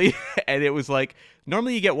badly. And it was like,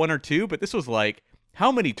 normally you get one or two, but this was like, how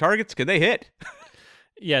many targets can they hit?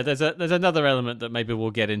 Yeah, there's another element that maybe we'll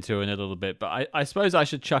get into in a little bit, but I suppose I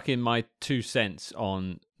should chuck in my 2 cents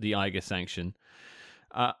on the Eiger Sanction.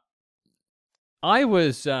 I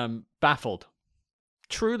was baffled,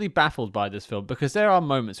 truly baffled by this film, because there are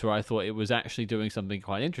moments where I thought it was actually doing something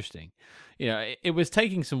quite interesting. It was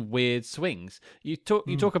taking some weird swings. You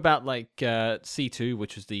talk about like C2,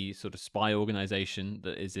 which was the sort of spy organization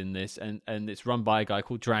that is in this, and it's run by a guy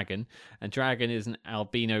called Dragon, and Dragon is an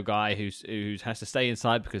albino guy who has to stay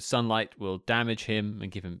inside because sunlight will damage him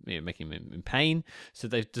and give him, make him in pain. So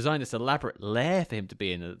they've designed this elaborate lair for him to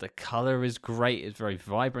be in. The color is great. It's very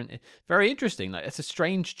vibrant, very interesting. Like, it's a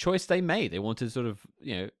strange choice they made. They wanted to sort of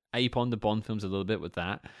ape on the Bond films a little bit with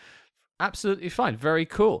that. Absolutely fine. Very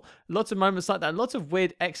cool. Lots of moments like that. Lots of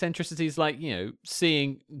weird eccentricities, like,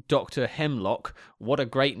 seeing Dr. Hemlock. What a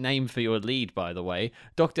great name for your lead, by the way.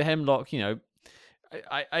 Dr. Hemlock,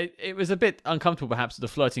 it was a bit uncomfortable, perhaps, the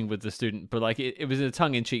flirting with the student, but like it was in a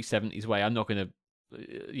tongue-in-cheek 70s way. I'm not going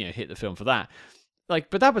to, hit the film for that.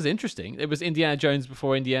 Like, but that was interesting. It was Indiana Jones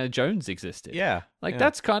before Indiana Jones existed. Yeah.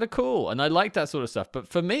 That's kind of cool. And I like that sort of stuff. But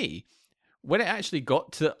for me, when it actually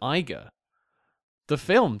got to Eiger, the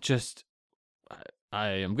film just... I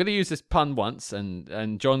am going to use this pun once,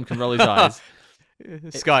 and John can roll his eyes.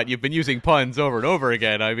 Scott, you've been using puns over and over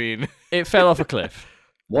again. I mean... It fell off a cliff.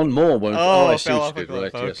 One more won't. I see fell what off you a did.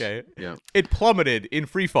 cliff. Right, Okay. yes. Yeah. It plummeted in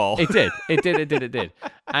free fall. It did.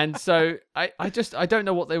 And so I don't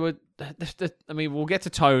know what they were... I mean, we'll get to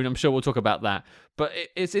tone. I'm sure we'll talk about that. But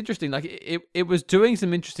it's interesting. Like, it was doing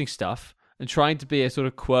some interesting stuff and trying to be a sort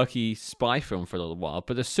of quirky spy film for a little while.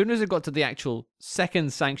 But as soon as it got to the actual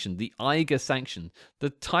second Sanction, the Eiger Sanction, the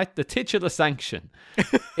titular Sanction,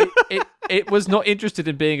 it was not interested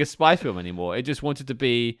in being a spy film anymore. It just wanted to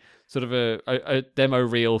be sort of a demo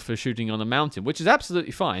reel for shooting on a mountain, which is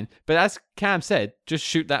absolutely fine. But as Cam said, just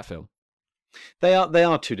shoot that film. They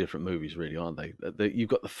are two different movies, really, aren't they? You've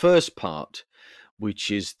got the first part,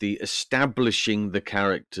 which is the establishing the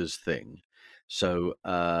characters thing. So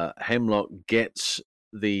Hemlock gets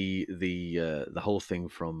the whole thing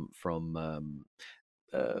from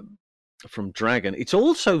Dragon. It's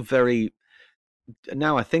also very.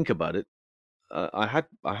 Now I think about it, I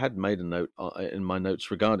had made a note in my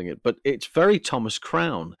notes regarding it, but it's very Thomas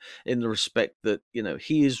Crown in the respect that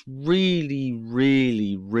he is really,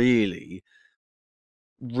 really, really,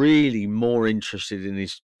 really more interested in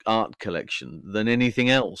his art collection than anything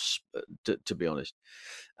else. To be honest,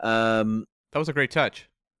 That was a great touch.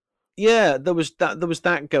 yeah, there was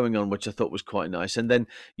that going on, which I thought was quite nice. And then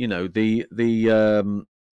the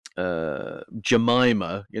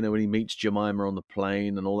Jemima, when he meets Jemima on the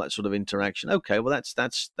plane and all that sort of interaction. Okay, well that's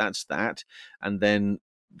that, and then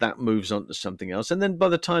that moves on to something else. And then by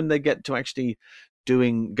the time they get to actually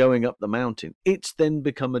going up the mountain, it's then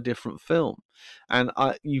become a different film, and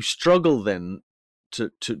you struggle then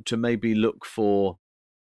to maybe look for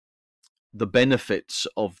the benefits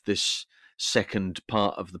of this second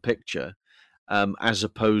part of the picture, as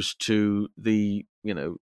opposed to the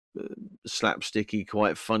slapsticky,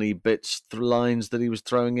 quite funny bits, lines that he was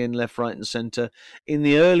throwing in left, right, and centre in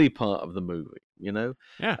the early part of the movie. Yeah.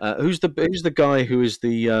 Who's the guy who is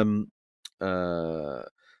the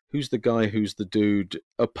who's the dude?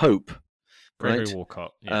 A Pope. Gregory Right?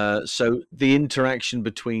 Walcott. Yeah. So the interaction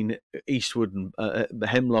between Eastwood and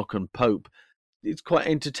Hemlock and Pope, it's quite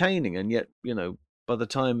entertaining, and yet by the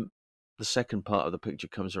time the second part of the picture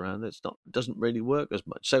comes around, doesn't really work as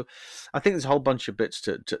much. So I think there's a whole bunch of bits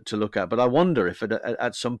to look at, but I wonder if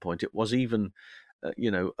at some point it was even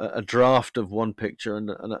a draft of one picture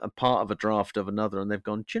and a part of a draft of another, and they've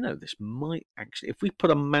gone, this might actually, if we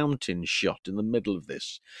put a mountain shot in the middle of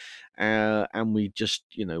this, and we just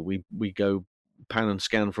we go pan and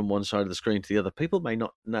scan from one side of the screen to the other, people may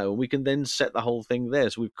not know, and we can then set the whole thing there.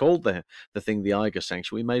 So we've called the thing the Eiger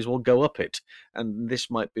Sanction. We may as well go up it, and this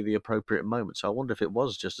might be the appropriate moment. So I wonder if it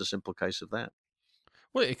was just a simple case of that.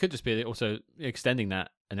 Well, it could just be also extending that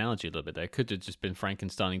analogy a little bit there. It could have just been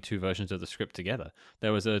Frankensteining two versions of the script together.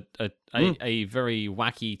 There was a very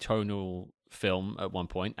wacky tonal film at one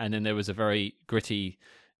point, and then there was a very gritty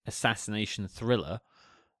assassination thriller.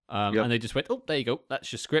 And they just went, oh, there you go.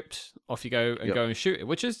 That's your script. Off you go and go and shoot it,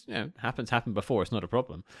 which is happened before. It's not a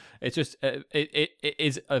problem. It's just it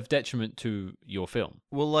is of detriment to your film.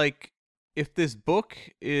 Well, like, if this book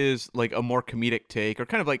is like a more comedic take, or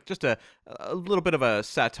kind of like just a little bit of a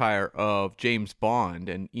satire of James Bond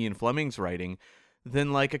and Ian Fleming's writing,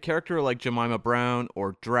 then like a character like Jemima Brown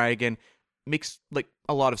or Dragon makes like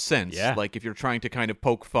a lot of sense. Yeah. Like if you're trying to kind of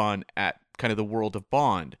poke fun at kind of the world of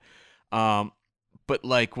Bond. But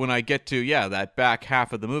like when I get to that back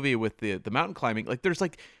half of the movie with the mountain climbing, like there's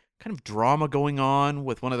like kind of drama going on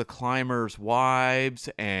with one of the climbers' wives,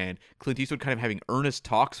 and Clint Eastwood kind of having earnest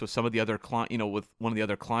talks with some of the other with one of the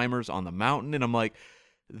other climbers on the mountain, and I'm like,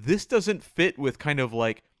 this doesn't fit with kind of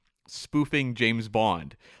like spoofing James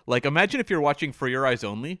Bond. Like imagine if you're watching For Your Eyes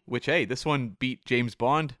Only, which hey, this one beat James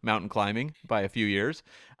Bond mountain climbing by a few years.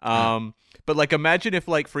 But like imagine if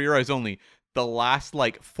like For Your Eyes Only, the last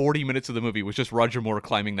like 40 minutes of the movie was just Roger Moore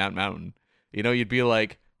climbing that mountain. You'd be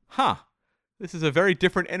like, huh, this is a very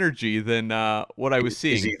different energy than what I was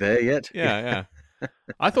seeing. Is he there yet? Yeah.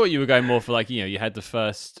 I thought you were going more for like, you had the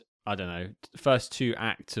first two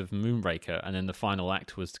acts of Moonraker, and then the final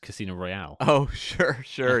act was Casino Royale. Oh,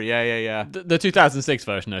 sure. Yeah. The 2006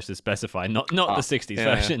 version, I should specify, not the 60s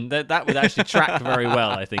version. Yeah. That would actually track very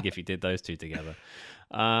well, I think, if you did those two together.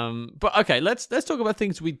 But okay, let's talk about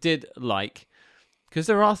things we did like, because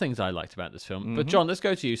there are things I liked about this film. Mm-hmm. But John, let's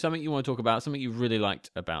go to you. Something you want to talk about, something you really liked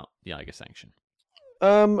about the Eiger Sanction.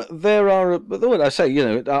 There are, but what I say,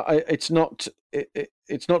 it's not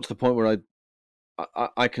to the point where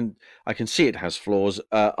I can see it has flaws.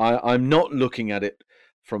 I'm not looking at it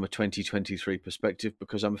from a 2023 perspective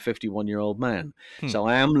because I'm a 51-year-old man. So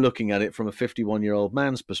I am looking at it from a 51-year-old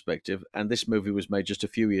man's perspective, and this movie was made just a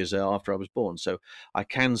few years after I was born, so I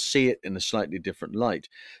can see it in a slightly different light.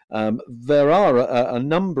 There are a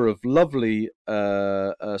number of lovely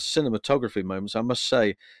cinematography moments, I must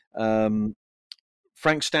say.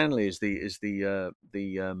 Frank Stanley is the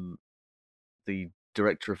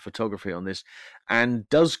director of photography on this, and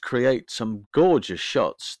does create some gorgeous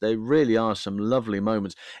shots. There really are some lovely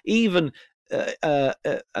moments. Even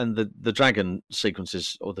and the dragon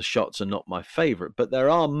sequences or the shots are not my favorite, but there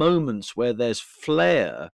are moments where there's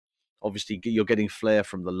flair Obviously, you're getting flare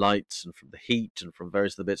from the lights and from the heat and from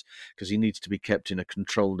various other bits because he needs to be kept in a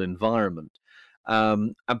controlled environment.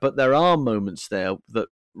 But there are moments there that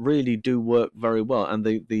really do work very well, and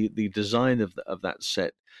the design of that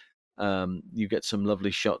set, you get some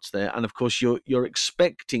lovely shots there, and of course you're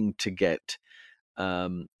expecting to get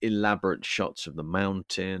elaborate shots of the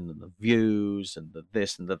mountain and the views and the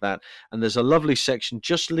this and the that. And there's a lovely section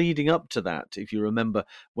just leading up to that, if you remember,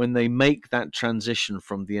 when they make that transition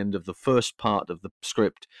from the end of the first part of the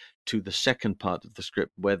script to the second part of the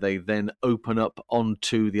script, where they then open up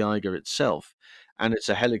onto the Eiger itself. And it's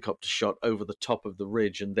a helicopter shot over the top of the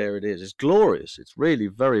ridge, and there it is. It's glorious. It's really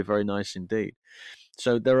very, very nice indeed.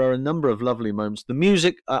 So there are a number of lovely moments. The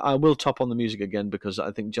music, I will top on the music again because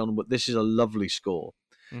I think this is a lovely score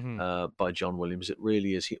by John Williams. It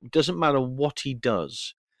really is. It doesn't matter what he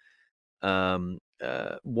does,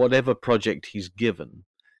 whatever project he's given,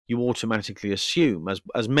 you automatically assume,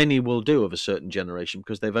 as many will do of a certain generation,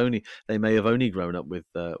 because they may have only grown up with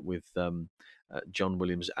John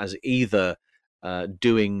Williams as either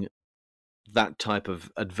doing that type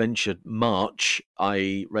of adventure march,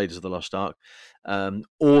 i.e. Raiders of the Lost Ark,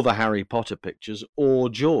 or the Harry Potter pictures, or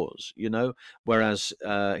Jaws, whereas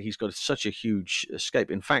he's got such a huge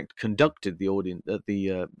escape. In fact, conducted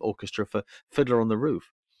the orchestra for Fiddler on the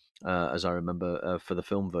Roof, as I remember, for the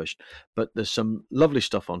film version. But there's some lovely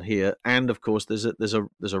stuff on here, and of course there's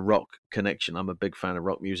a rock connection. I'm a big fan of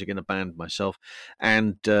rock music in a band myself,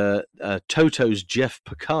 and Toto's Jeff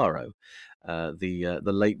Porcaro, the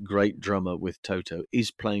late great drummer with Toto, is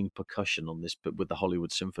playing percussion on this, but with the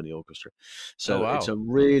Hollywood Symphony Orchestra. So It's a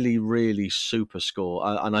really, really super score,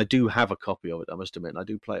 and I do have a copy of it, I must admit, and I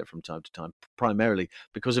do play it from time to time, primarily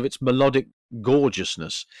because of its melodic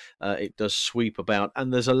gorgeousnousness. It does sweep about,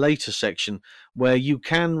 and there's a later section where you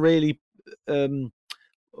can really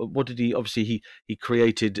what did he obviously he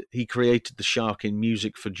created the shark in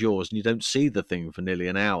Music for Jaws, and you don't see the thing for nearly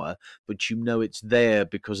an hour, but it's there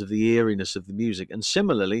because of the eeriness of the music. And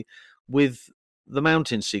similarly with the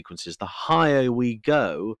mountain sequences, the higher we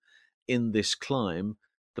go in this climb,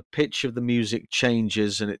 the pitch of the music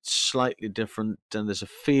changes and it's slightly different, and there's a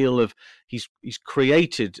feel of he's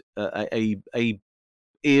created a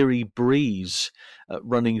eerie breeze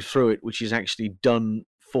running through it, which is actually done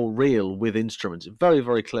for real with instruments. Very,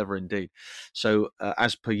 very clever indeed. So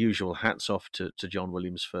as per usual, hats off to John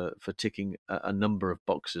Williams for ticking a number of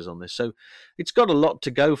boxes on this. So it's got a lot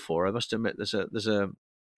to go for, I must admit. There's a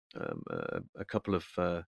couple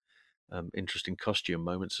of interesting costume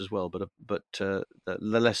moments as well, but the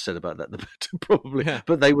less said about that the better, probably. Yeah.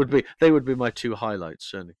 But they would be my two highlights,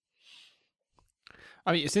 certainly.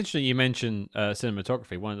 I mean, it's interesting you mentioned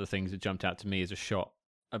cinematography. One of the things that jumped out to me is a shot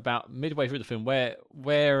about midway through the film where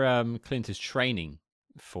Clint is training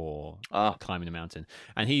for climbing the mountain,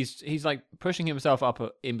 and he's like pushing himself up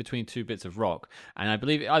in between two bits of rock, and I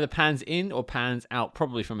believe it either pans in or pans out,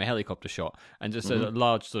 probably from a helicopter shot, and just a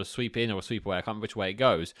large sort of sweep in or sweep away. I can't remember which way it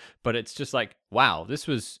goes, but it's just like, wow, this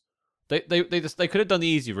was they could have done the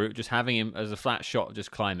easy route, just having him as a flat shot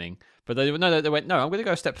just climbing, but they went, no, I'm going to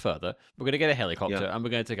go a step further. We're going to get a helicopter, and we're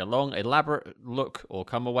going to take a long, elaborate look or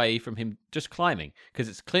come away from him just climbing, because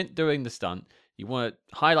it's Clint doing the stunt. You want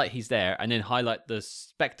to highlight he's there, and then highlight the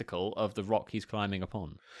spectacle of the rock he's climbing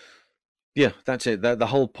upon. Yeah, that's it. The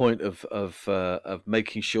whole point of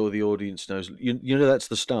making sure the audience knows. You know that's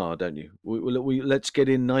the star, don't you? We let's get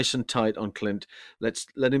in nice and tight on Clint. Let's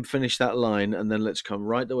let him finish that line, and then let's come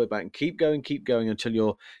right the way back and keep going until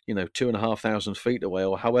you're 2,500 feet away,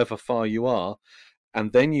 or however far you are,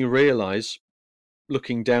 and then you realise,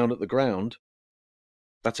 looking down at the ground,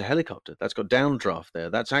 that's a helicopter. That's got downdraft there.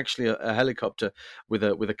 That's actually a helicopter with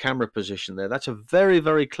a camera position there. That's a very,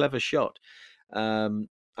 very clever shot.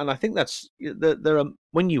 And I think that's there are,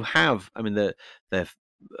 when you have, I mean, they're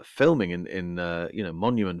filming in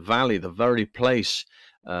Monument Valley, the very place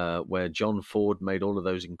where John Ford made all of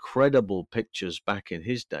those incredible pictures back in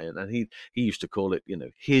his day, and he used to call it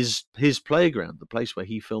his playground, the place where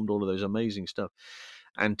he filmed all of those amazing stuff.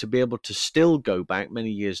 And to be able to still go back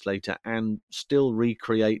many years later and still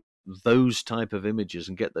recreate those type of images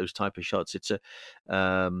and get those type of shots, it's a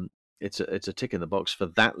tick in the box for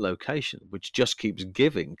that location, which just keeps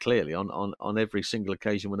giving clearly on every single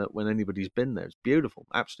occasion when anybody's been there. It's beautiful,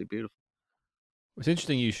 absolutely beautiful. It's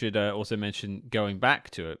interesting you should also mention going back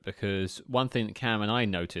to it, because one thing that Cam and I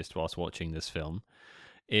noticed whilst watching this film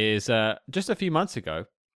is just a few months ago,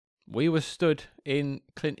 we were stood in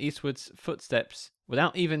Clint Eastwood's footsteps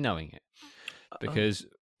without even knowing it. Because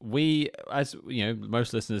we, as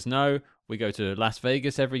most listeners know, we go to Las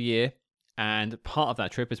Vegas every year, And part of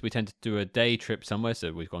that trip is we tend to do a day trip somewhere.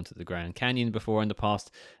 So we've gone to the Grand Canyon before in the past.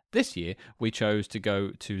 This year, we chose to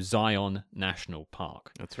go to Zion National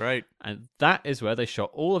Park. That's right. And that is where they shot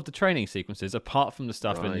all of the training sequences, apart from the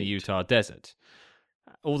stuff in the Right. Utah desert.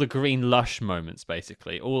 All the green lush moments,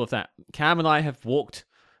 basically. All of that. Cam and I have walked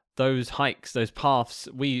those hikes, those paths.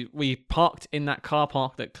 We parked in that car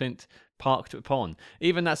park that Clint parked upon.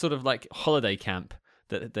 Even that sort of like holiday camp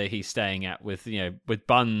that he's staying at with with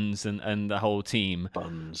Buns and the whole team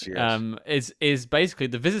Buns, yes. is basically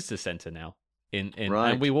the visitor center now.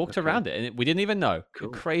 Right, And we walked okay. around it and we didn't even know. Cool.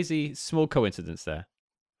 A crazy small coincidence there.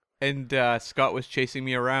 And Scott was chasing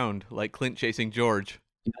me around like Clint chasing George.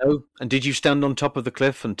 And did you stand on top of the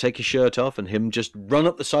cliff and take your shirt off and him just run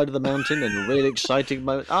up the side of the mountain in a really exciting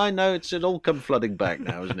moment? I know, it's all come flooding back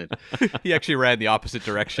now, isn't it? He actually ran the opposite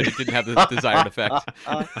direction. It didn't have the desired effect.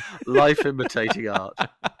 Life imitating art.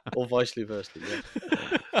 Or vice versa,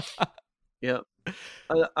 yeah.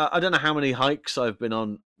 I don't know how many hikes I've been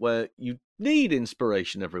on where you need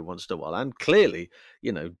inspiration every once in a while, and clearly,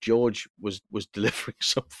 George was delivering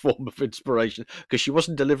some form of inspiration because she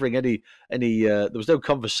wasn't delivering any. There was no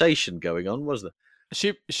conversation going on, was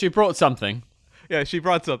there? She brought something. Yeah, she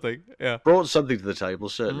brought something. Yeah, brought something to the table,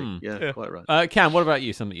 certainly. Yeah, quite right. Cam, what about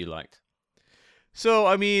you? Something you liked? So,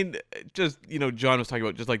 I mean, just, John was talking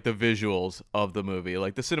about just like the visuals of the movie.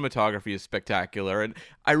 Like the cinematography is spectacular. And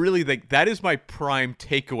I really think that is my prime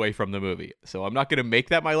takeaway from the movie. So I'm not going to make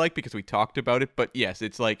that my like because we talked about it. But yes,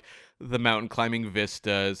 it's like the mountain climbing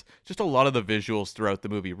vistas. Just a lot of the visuals throughout the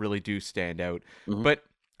movie really do stand out. Mhm. But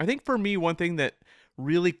I think for me, one thing that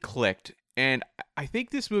really clicked, and I think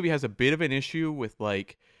this movie has a bit of an issue with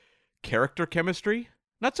like character chemistry.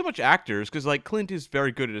 Not so much actors, because like Clint is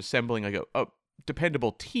very good at assembling like a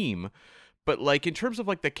dependable team, but like in terms of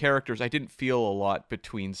like the characters, I didn't feel a lot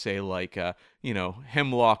between say like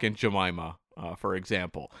Hemlock and Jemima, for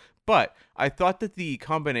example. But I thought that the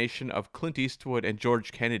combination of Clint Eastwood and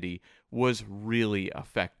George Kennedy was really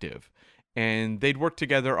effective, and they'd worked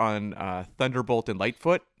together on Thunderbolt and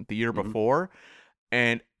Lightfoot the year before,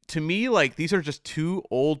 and to me, like, these are just two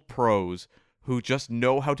old pros who just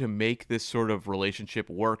know how to make this sort of relationship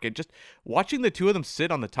work. And just watching the two of them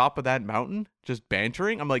sit on the top of that mountain, just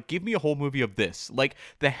bantering, I'm like, give me a whole movie of this. Like,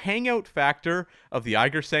 the hangout factor of the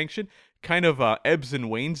Eiger Sanction kind of ebbs and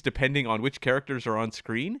wanes depending on which characters are on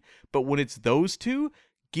screen. But when it's those two,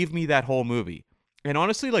 give me that whole movie. And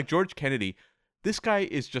honestly, like, George Kennedy, this guy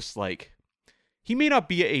is just like, he may not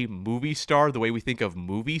be a movie star the way we think of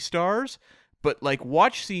movie stars, but like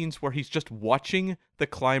watch scenes where he's just watching the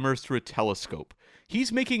climbers through a telescope.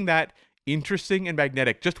 He's making that interesting and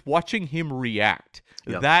magnetic. Just watching him react.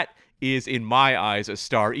 Yep. That is, in my eyes, a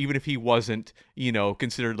star, even if he wasn't,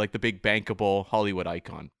 considered like the big bankable Hollywood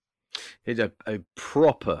icon. He's a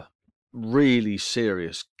proper, really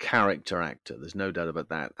serious character actor. There's no doubt about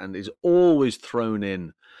that, and is always thrown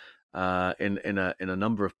in a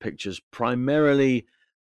number of pictures, primarily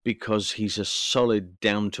because he's a solid,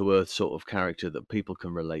 down-to-earth sort of character that people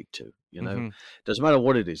can relate to. Doesn't matter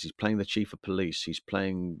what it is. He's playing the chief of police. He's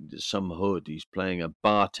playing some hood. He's playing a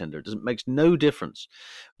bartender. It makes no difference.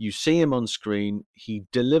 You see him on screen. He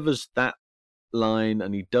delivers that line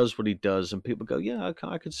and he does what he does, and people go, "Yeah,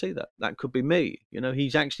 I could see that. That could be me."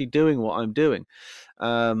 He's actually doing what I'm doing.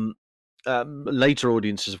 Later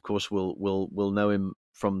audiences, of course, will know him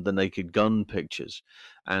from the Naked Gun pictures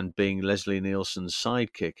and being Leslie Nielsen's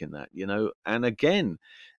sidekick in that, and again,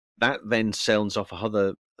 that then sounds off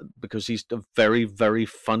other, because he's a very, very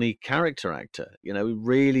funny character actor. He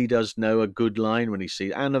really does know a good line when he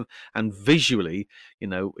sees, and visually,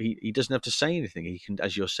 he doesn't have to say anything. He can,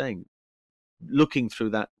 as you're saying, looking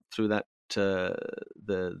through that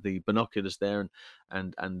the binoculars there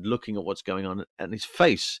and looking at what's going on, and his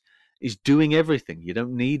face is doing everything. You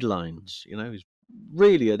don't need lines. He's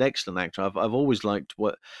really an excellent actor. I've always liked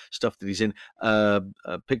what stuff that he's in. A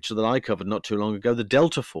picture that I covered not too long ago, the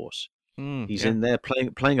Delta Force. He's in there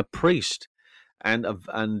playing a priest, and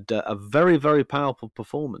a very, very powerful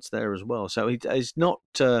performance there as well. So he's not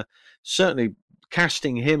certainly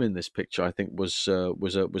casting him in this picture, I think was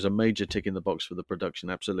a major tick in the box for the production.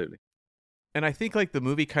 Absolutely. And I think like the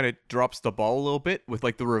movie kind of drops the ball a little bit with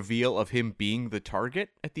like the reveal of him being the target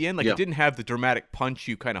at the end. Like it didn't have the dramatic punch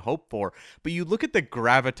you kind of hope for, but you look at the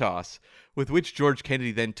gravitas with which George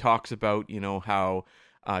Kennedy then talks about, how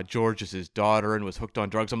George is his daughter and was hooked on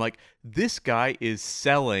drugs. I'm like, this guy is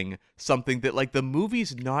selling something that like the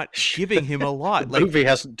movie's not giving him a lot. The movie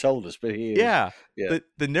hasn't told us, but he is. Yeah.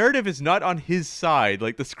 The narrative is not on his side.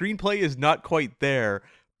 Like the screenplay is not quite there.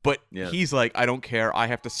 But he's like, I don't care. I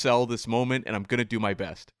have to sell this moment, and I'm going to do my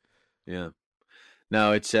best. Yeah.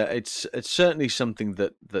 No, it's certainly something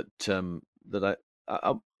that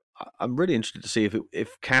I I'm really interested to see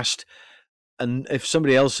if cast, and if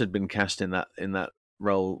somebody else had been cast in that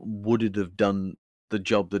role, would it have done the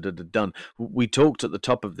job that it had done? We talked at the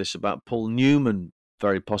top of this about Paul Newman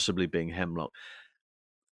very possibly being Hemlock,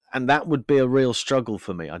 and that would be a real struggle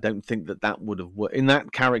for me. I don't think that would have worked in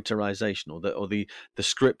that characterization, or the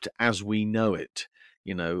script as we know it.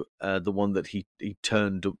 The one that he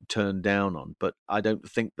turned down on. But I don't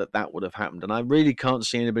think that would have happened, and I really can't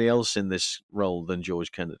see anybody else in this role than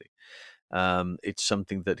George Kennedy. It's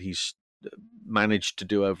something that he's managed to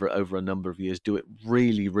do over a number of years, do it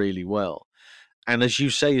really, really well. And as you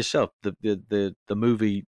say yourself, the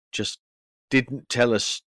movie just didn't tell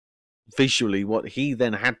us visually what he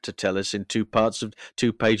then had to tell us in 2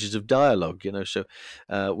 pages of dialogue. So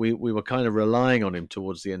we were kind of relying on him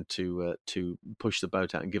towards the end to push the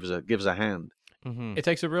boat out and give us a hand. Mm-hmm. It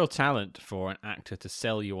takes a real talent for an actor to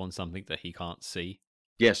sell you on something that he can't see.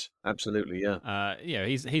 Yes, absolutely, yeah.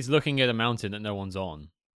 He's looking at a mountain that no one's on,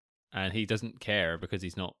 and he doesn't care because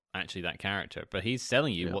he's not actually that character. But he's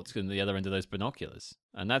selling you what's on the other end of those binoculars,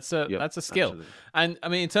 and that's a skill. Absolutely. And I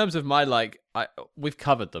mean, in terms of we've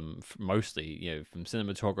covered them mostly, from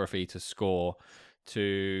cinematography to score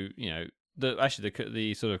to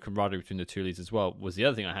the sort of camaraderie between the two leads as well was the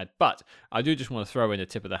other thing I had. But I do just want to throw in a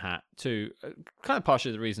tip of the hat to kind of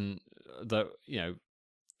partially the reason that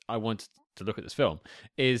I wanted to look at this film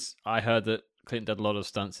is I heard that Clint did a lot of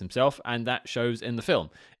stunts himself, and that shows in the film.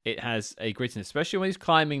 It has a grittiness, especially when he's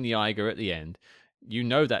climbing the Eiger at the end.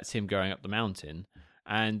 That's him going up the mountain,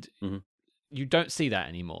 and you don't see that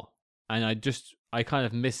anymore. And I kind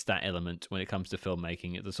of miss that element when it comes to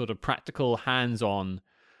filmmaking. The sort of practical, hands-on.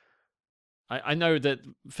 I know that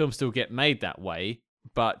films still get made that way,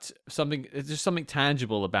 but there's just something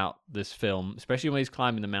tangible about this film, especially when he's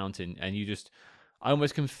climbing the mountain, and I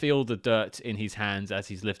almost can feel the dirt in his hands as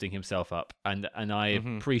he's lifting himself up, and I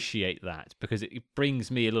appreciate that because it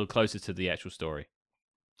brings me a little closer to the actual story.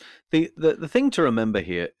 The thing to remember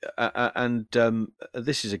here, and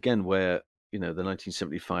this is again where the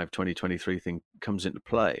 1975 2023 thing comes into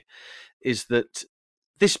play, is that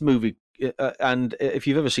this movie, and if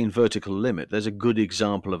you've ever seen Vertical Limit, there's a good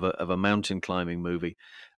example of a mountain climbing movie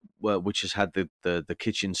which has had the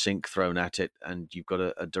kitchen sink thrown at it, and you've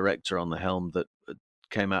got a director on the helm that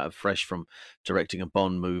came out of fresh from directing a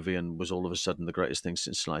Bond movie and was all of a sudden the greatest thing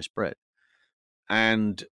since sliced bread.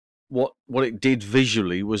 And what it did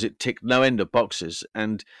visually was it ticked no end of boxes.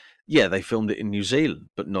 And yeah, they filmed it in New Zealand,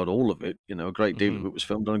 but not all of it. A great deal of it was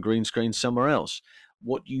filmed on a green screen somewhere else.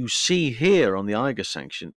 What you see here on the Eiger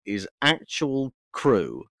Sanction is actual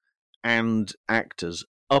crew and actors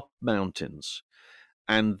up mountains.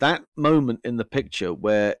 And that moment in the picture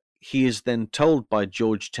where he is then told by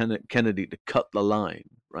George Kennedy to cut the line,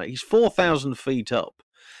 right? He's 4,000 feet up.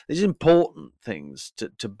 There's important things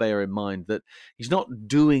to bear in mind, that he's not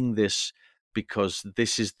doing this because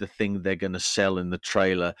this is the thing they're going to sell in the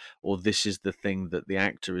trailer, or this is the thing that the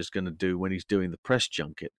actor is going to do when he's doing the press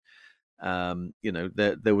junket.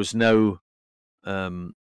 There was no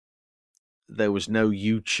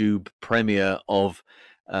YouTube premiere of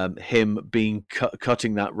him being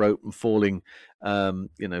cutting that rope and falling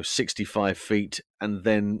 65 feet and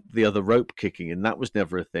then the other rope kicking in. That was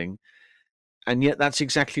never a thing, and yet that's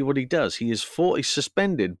exactly what he does. He's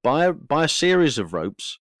suspended by a series of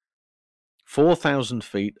ropes 4,000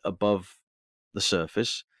 feet above the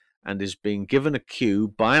surface, and is being given a cue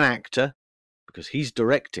by an actor, because he's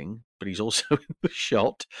directing, but he's also in the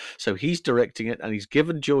shot, so he's directing it, and he's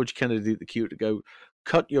given George Kennedy the cue to go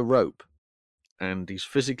cut your rope. And he's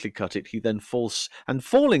physically cut it. He then falls, and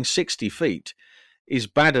falling 60 feet is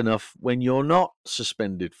bad enough when you're not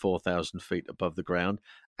suspended 4,000 feet above the ground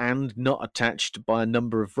and not attached by a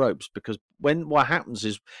number of ropes, because what happens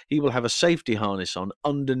is he will have a safety harness on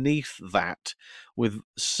underneath that with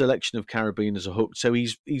selection of carabiners or hook. So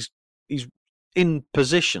he's in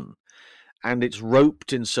position, and it's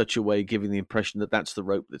roped in such a way, giving the impression that that's the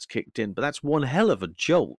rope that's kicked in. But that's one hell of a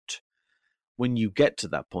jolt when you get to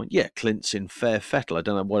that point. Yeah, Clint's in fair fettle. I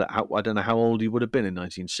don't know how old he would have been in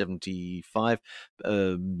 1975,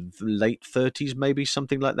 late 30s, maybe,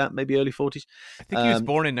 something like that, maybe early 40s. I think he was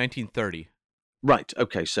born in 1930. Right.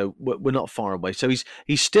 Okay. So we're not far away. So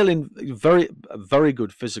he's still in very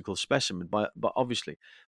good physical specimen, but obviously,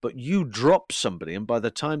 but you drop somebody, and by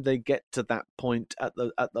the time they get to that point, at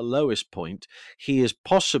the lowest point, he is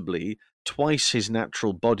possibly twice his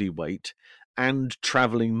natural body weight and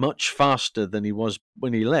traveling much faster than he was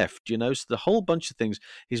when he left. So the whole bunch of things,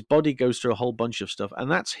 his body goes through a whole bunch of stuff,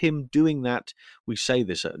 and that's him doing that. We say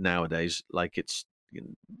this nowadays like it's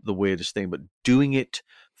the weirdest thing, but doing it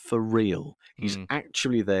for real. He's Mm.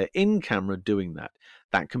 actually there in camera doing that.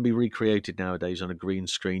 That can be recreated nowadays on a green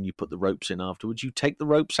screen. You put the ropes in afterwards. You take the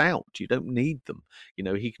ropes out. You don't need them.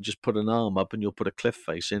 He can just put an arm up and you'll put a cliff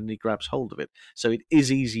face in and he grabs hold of it. So it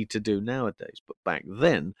is easy to do nowadays. But back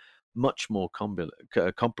then, much more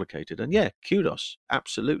complicated. And yeah, kudos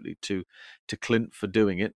absolutely to Clint for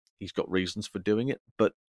doing it. He's got reasons for doing it,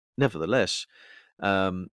 but nevertheless,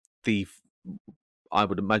 the I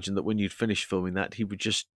would imagine that when you'd finish filming that, he would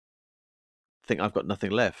just think, I've got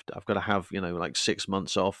nothing left. I've got to have, like 6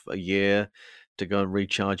 months off, a year to go and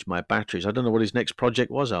recharge my batteries. I don't know what his next project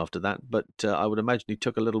was after that, but I would imagine he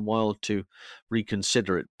took a little while to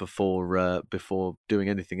reconsider it before doing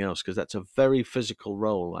anything else, because that's a very physical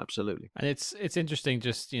role, absolutely. And it's interesting,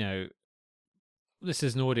 just, this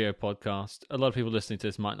is an audio podcast. A lot of people listening to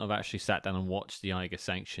this might not have actually sat down and watched the Eiger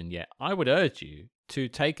Sanction yet. I would urge you to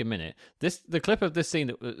take a minute. The clip of this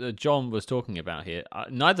scene that John was talking about here,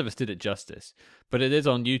 neither of us did it justice, but it is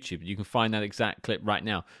on YouTube. You can find that exact clip right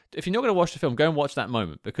now. If you're not going to watch the film, go and watch that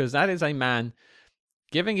moment, because that is a man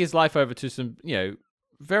giving his life over to some,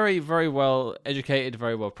 very, very well educated,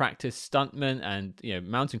 very well practiced stuntmen and,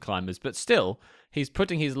 mountain climbers, but still, he's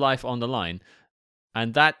putting his life on the line.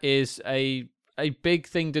 And that is a big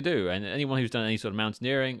thing to do. And anyone who's done any sort of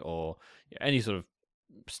mountaineering or any sort of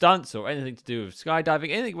stunts or anything to do with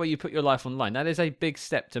skydiving, anything where you put your life on the line, that is a big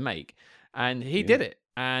step to make. And he did it.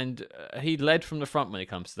 And he led from the front when it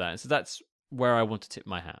comes to that. And so that's where I want to tip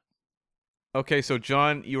my hat. Okay, so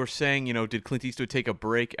John, you were saying, did Clint Eastwood take a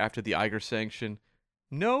break after the Eiger Sanction?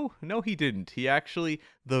 No, he didn't. He actually,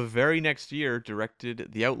 the very next year, directed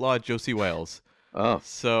The Outlaw Josie Wales. Oh.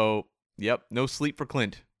 So, yep, no sleep for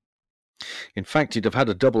Clint. In fact, he'd have had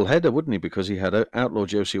a double header, wouldn't he? Because he had Outlaw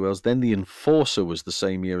Josie Wales, then The Enforcer was the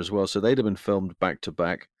same year as well. So they'd have been filmed back to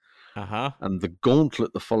back. Uh-huh. And The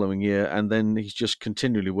Gauntlet the following year. And then he's just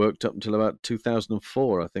continually worked up until about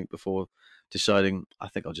 2004, I think, before deciding, I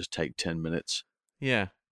think I'll just take 10 minutes. Yeah.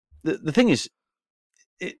 The thing is,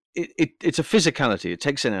 it's a physicality. It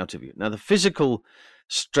takes it out of you. Now, the physical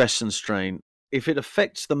stress and strain, if it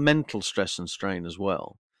affects the mental stress and strain as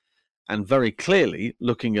well, and very clearly,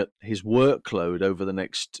 looking at his workload over the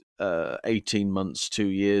next 18 months, 2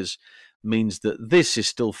 years, means that this is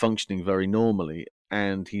still functioning very normally.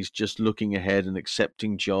 And he's just looking ahead and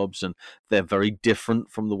accepting jobs, and they're very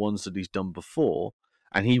different from the ones that he's done before.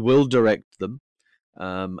 And he will direct them.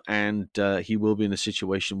 And he will be in a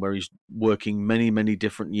situation where he's working many, many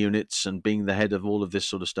different units and being the head of all of this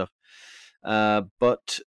sort of stuff.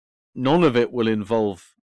 But none of it will involve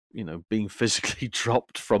being physically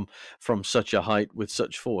dropped from such a height with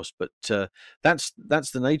such force. But that's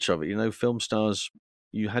the nature of it. Film stars,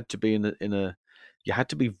 you had to be you had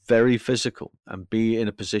to be very physical and be in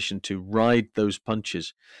a position to ride those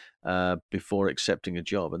punches before accepting a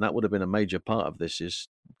job. And that would have been a major part of this, is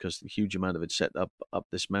because the huge amount of it set up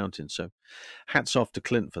this mountain. So hats off to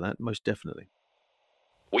Clint for that, most definitely.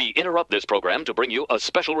 We interrupt this program to bring you a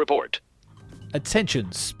special report.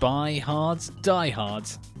 Attention, spy hards,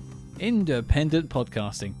 diehards. Independent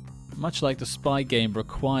podcasting, much like the spy game,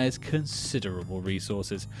 requires considerable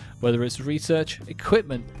resources, whether it's research,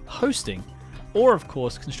 equipment, hosting, or of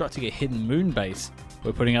course constructing a hidden moon base.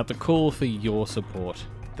 We're putting out the call for your support.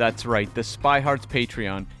 That's right, the Spy Hearts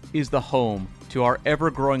Patreon is the home to our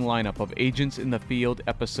ever-growing lineup of Agents in the Field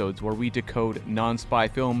episodes, where we decode non-spy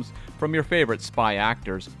films from your favorite spy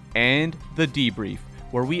actors, and The Debrief,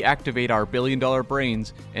 where we activate our billion-dollar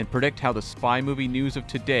brains and predict how the spy movie news of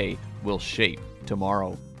today will shape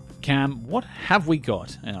tomorrow. Cam, what have we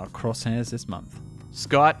got in our crosshairs this month?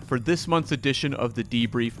 Scott, for this month's edition of The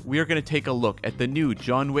Debrief, we are going to take a look at the new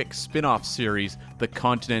John Wick spin-off series, The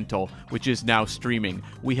Continental, which is now streaming.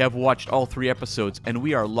 We have watched all 3 episodes, and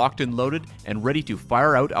we are locked and loaded and ready to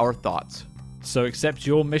fire out our thoughts. So accept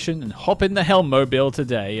your mission and hop in the Hellmobile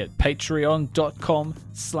today at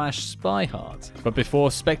patreon.com/spyhard. But before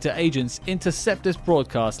Spectre agents intercept this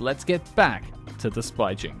broadcast, let's get back to the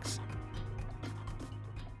Spy Jinx.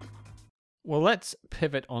 Well, let's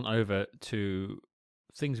pivot on over to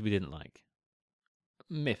things we didn't like.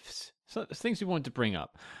 Myths. So things we wanted to bring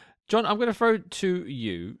up. John, I'm going to throw to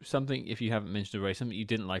you something, if you haven't mentioned already, something you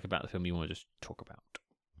didn't like about the film you want to just talk about.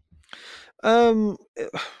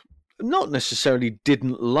 Not necessarily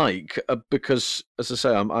didn't like, because, as I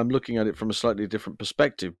say, I'm looking at it from a slightly different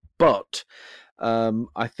perspective. But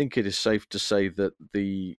I think it is safe to say that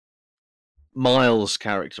the Miles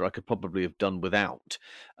character I could probably have done without.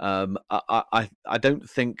 I don't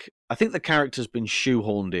think. I think the character's been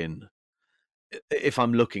shoehorned in, if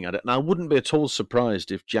I'm looking at it. And I wouldn't be at all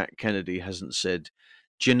surprised if Jack Kennedy hasn't said,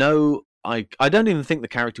 "Do you know, I don't even think the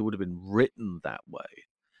character would have been written that way.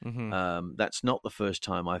 Mm-hmm. That's not the first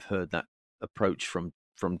time I've heard that approach from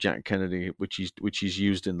Jack Kennedy, which he's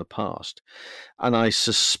used in the past, and I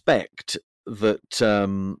suspect that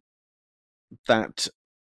that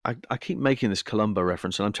I keep making this Columbo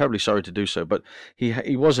reference, and I'm terribly sorry to do so, but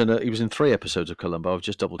he was in 3 episodes of Columbo. I've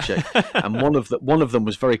just double checked, and one of them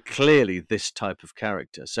was very clearly this type of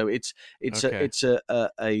character. So it's Okay.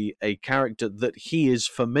 a character that he is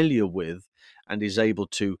familiar with and is able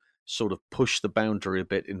to sort of push the boundary a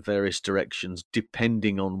bit in various directions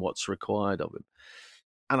depending on what's required of him.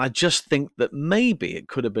 And I just think that maybe it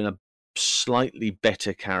could have been a slightly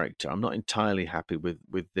better character. I'm not entirely happy with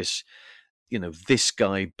this, this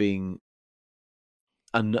guy being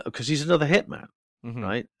because he's another hitman, Mm-hmm.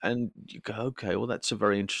 right? And you go, okay, well, that's a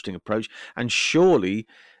very interesting approach. And surely,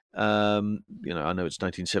 I know it's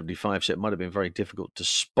 1975, so it might have been very difficult to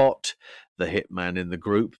spot the hitman in the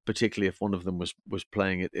group, particularly if one of them was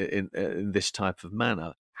playing it in this type of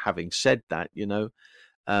manner. Having said that,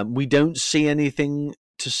 we don't see anything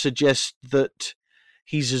to suggest that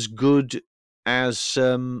he's as good as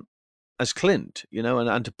Clint,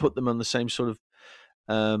 and to put them on the same sort of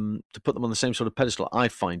pedestal, I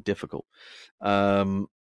find difficult.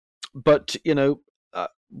 But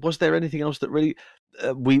was there anything else that really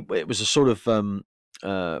it was a sort of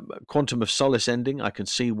quantum of solace ending? I can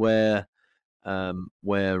see where our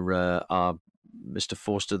Mr.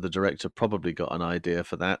 Forster, the director, probably got an idea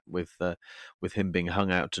for that with him being hung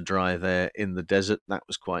out to dry there in the desert. That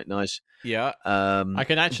was quite nice. Yeah. I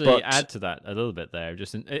can actually add to that a little bit there.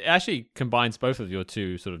 It actually combines both of your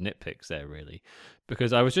two sort of nitpicks there, really,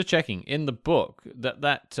 because I was just checking in the book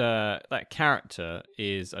that character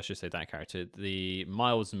is, I should say, that character, the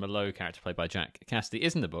Miles Mallow character played by Jack Cassidy,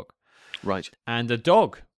 is in the book, right, and the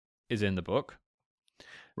dog is in the book,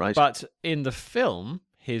 right, but in the film,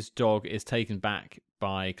 his dog is taken back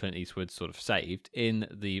by Clint Eastwood, sort of saved. In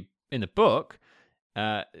the book,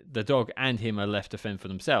 the dog and him are left to fend for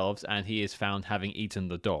themselves, and he is found having eaten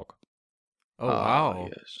the dog. Oh, wow.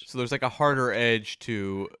 Yes. So there's like a harder edge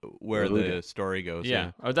to where the story goes.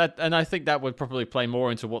 Yeah. And I think that would probably play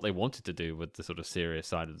more into what they wanted to do with the sort of serious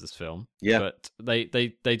side of this film. Yeah. But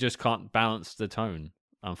they just can't balance the tone,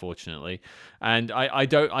 unfortunately. And I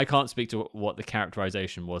can't speak to what the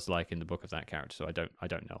characterization was like in the book of that character, so I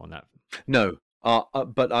don't know on that. No.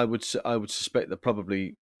 But I would suspect that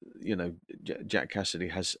probably, Jack Cassidy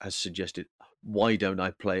has suggested, why don't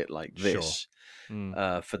I play it like this?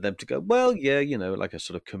 Sure. For them to go, well, yeah, like a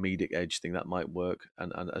sort of comedic edge thing that might work.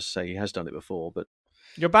 And as I say, he has done it before, but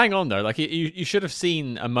you're bang on though. Like you should have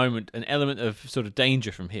seen an element of sort of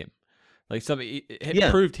danger from him. Like something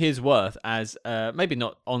it proved his worth as maybe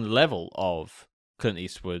not on the level of Clint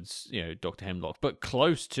Eastwood's, Dr. Hemlock, but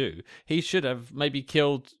close to. He should have maybe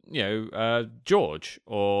killed, George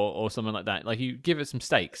or something like that. Like you give it some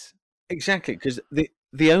stakes. Exactly, because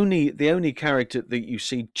the only character that you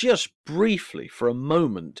see just briefly for a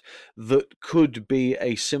moment that could be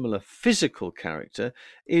a similar physical character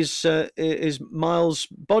is Miles'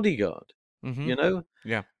 bodyguard. Mm-hmm.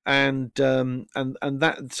 Yeah. And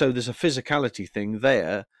that, so there's a physicality thing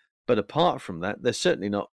there, but apart from that, there's certainly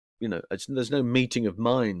not. There's no meeting of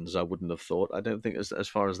minds. I wouldn't have thought. I don't think as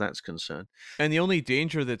far as that's concerned. And the only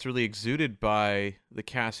danger that's really exuded by the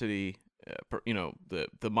Cassidy,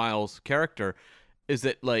 the Miles character, is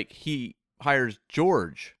that like he hires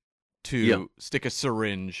George to stick a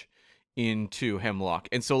syringe into Hemlock,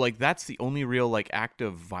 and so like that's the only real like act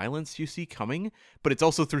of violence you see coming, but it's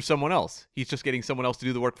also through someone else. He's just getting someone else to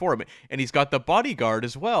do the work for him, and he's got the bodyguard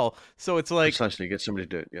as well. So it's like precisely get somebody to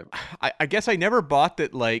do it. Yeah, I guess I never bought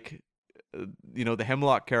that like the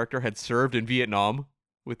Hemlock character had served in Vietnam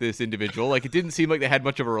with this individual. Like it didn't seem like they had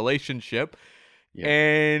much of a relationship,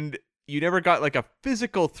 and you never got like a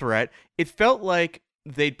physical threat. It felt like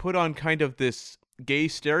they'd put on kind of this gay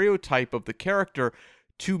stereotype of the character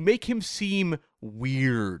to make him seem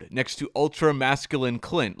weird next to ultra masculine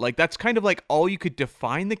Clint. Like that's kind of like all you could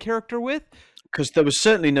define the character with. Because there was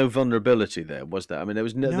certainly no vulnerability there, was there? I mean, there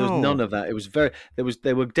was none of that. It was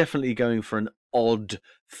they were definitely going for an odd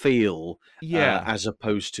feel, as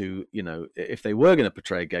opposed to if they were going to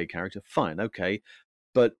portray a gay character, fine, okay.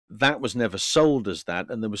 But that was never sold as that,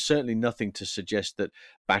 and there was certainly nothing to suggest that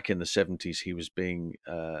back in the 70s he was being,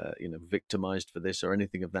 victimized for this or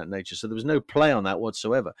anything of that nature. So there was no play on that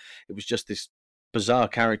whatsoever. It was just this bizarre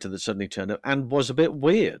character that suddenly turned up and was a bit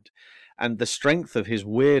weird. And the strength of his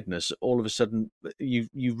weirdness, all of a sudden,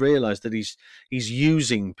 you realize that he's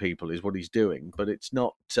using people is what he's doing, but it's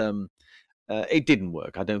not. It didn't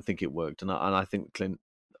work. I don't think it worked, and I think Clint,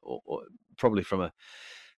 probably from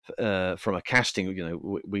from a casting,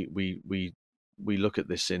 we look at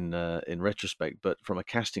this in retrospect, but from a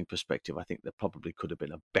casting perspective, I think there probably could have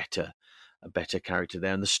been a better character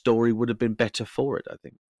there, and the story would have been better for it, I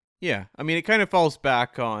think. Yeah, I mean, it kind of falls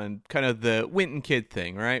back on kind of the Winton Kid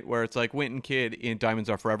thing, right? Where it's like Winton Kid in Diamonds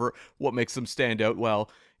Are Forever. What makes them stand out?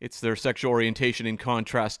 Well, it's their sexual orientation in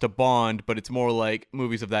contrast to Bond, but it's more like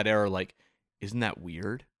movies of that era, like, isn't that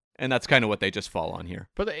weird? And that's kind of what they just fall on here.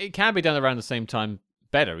 But it can be done around the same time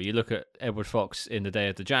better. You look at Edward Fox in The Day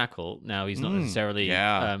of the Jackal. Now, he's not necessarily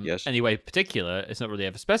Yes. any way particular. It's not really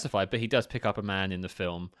ever specified, but he does pick up a man in the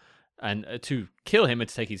film and to kill him and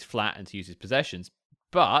to take his flat and to use his possessions.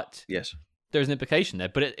 But yes, there's an implication there,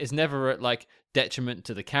 but it's never at like detriment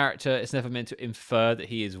to the character. It's never meant to infer that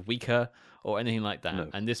he is weaker or anything like that. No.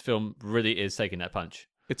 And this film really is taking that punch.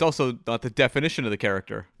 It's also not the definition of the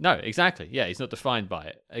character. No, exactly. Yeah, he's not defined by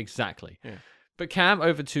it. Exactly. Yeah. But Cam,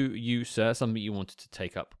 over to you, sir. Something you wanted to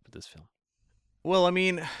take up with this film. Well, I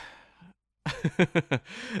mean,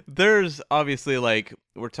 there's obviously, like,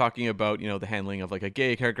 we're talking about, the handling of like a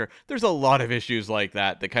gay character. There's a lot of issues like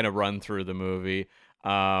that kind of run through the movie.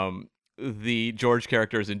 The George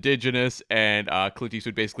character is indigenous, and Clint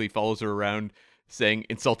Eastwood basically follows her around saying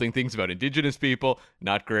insulting things about indigenous people.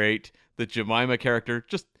 Not great. The Jemima character,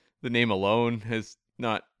 just the name alone has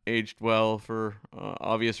not aged well for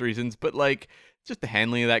obvious reasons, but like just the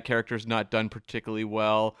handling of that character is not done particularly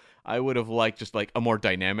well. I would have liked just like a more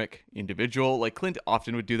dynamic individual. Like Clint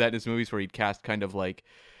often would do that in his movies, where he'd cast kind of like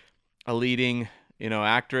a leading,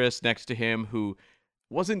 actress next to him who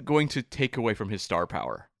wasn't going to take away from his star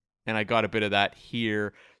power. And I got a bit of that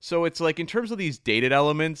here. So it's like, in terms of these dated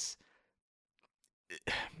elements,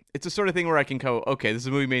 it's a sort of thing where I can go, okay, this is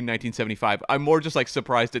a movie made in 1975. I'm more just like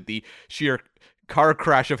surprised at the sheer car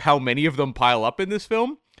crash of how many of them pile up in this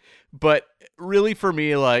film. But really, for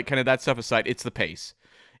me, like, kind of that stuff aside, it's the pace.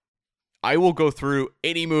 I will go through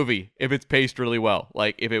any movie if it's paced really well.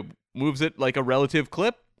 Like, if it moves at like a relative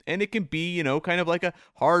clip, and it can be, kind of like a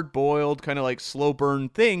hard-boiled, kind of like slow burn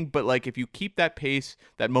thing. But like, if you keep that pace,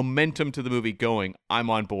 that momentum to the movie going, I'm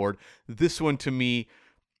on board. This one, to me,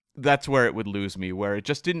 that's where it would lose me, where it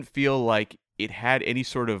just didn't feel like it had any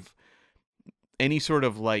sort of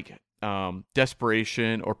like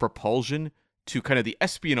desperation or propulsion to kind of the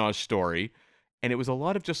espionage story. And it was a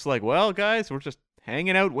lot of just like, well, guys, we're just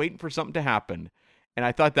hanging out waiting for something to happen. And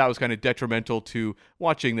I thought that was kind of detrimental to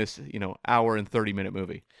watching this, hour and 30-minute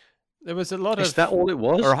movie. There was a lot of... Is that all it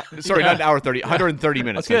was? Or, sorry, not an hour 30, 130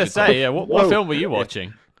 minutes. I was going to say, yeah, what film were you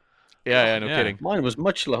watching? Yeah, no kidding. Mine was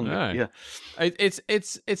much longer. No. Yeah, it's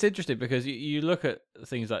interesting because you look at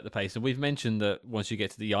things like the pace, and we've mentioned that once you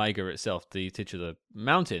get to the Eiger itself, the titular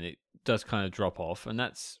mountain, it does kind of drop off, and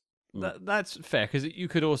that's fair, because you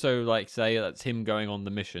could also like say that's him going on the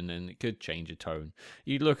mission, and it could change a tone.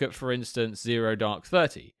 You look at, for instance, Zero Dark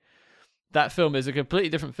 30. That film is a completely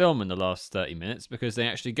different film in the last 30 minutes because they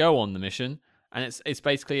actually go on the mission, and it's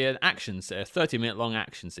basically a 30-minute long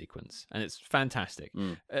action sequence, and it's fantastic.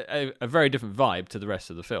 A very different vibe to the rest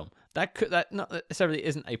of the film. That not necessarily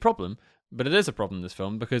isn't a problem, but it is a problem in this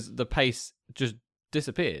film because the pace just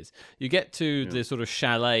disappears. You get to the sort of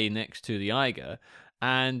chalet next to the Eiger,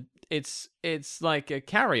 and it's like a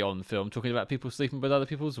carry-on film talking about people sleeping with other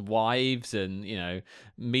people's wives and,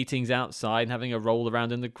 meetings outside and having a roll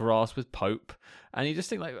around in the grass with Pope. And you just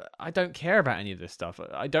think, like, I don't care about any of this stuff.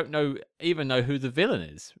 I don't even know who the villain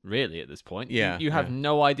is, really, at this point. Yeah. You have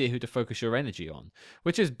no idea who to focus your energy on,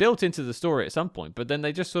 which is built into the story at some point. But then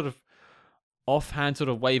they just sort of offhand sort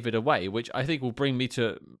of wave it away, which I think will bring me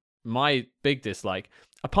to my big dislike,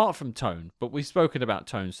 apart from tone. But we've spoken about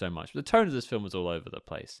tone so much. The tone of this film was all over the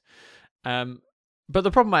place. But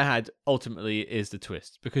the problem I had ultimately is the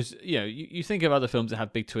twist, because you think of other films that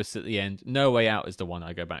have big twists at the end. No Way Out is the one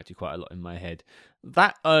I go back to quite a lot in my head.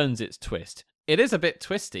 That earns its twist. It is a bit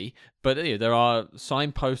twisty, but there are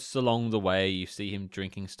signposts along the way. You see him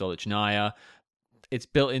drinking Stolichnaya. It's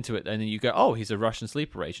built into it, and then you go, oh, he's a Russian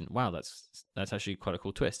sleeper agent. Wow, that's actually quite a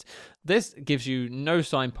cool twist. This gives you no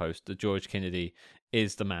signpost that George Kennedy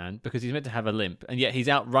is the man, because he's meant to have a limp, and yet he's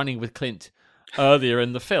out running with Clint earlier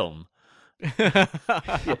in the film. Can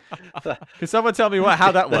someone tell me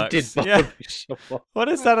how that works? That did bother me so much. What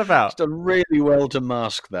is that about? It's done really well to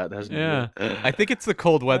mask that, hasn't it? I think it's the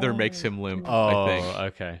cold weather makes him limp. Oh, I think.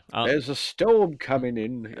 okay. There's a storm coming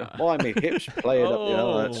in. Why my hips playing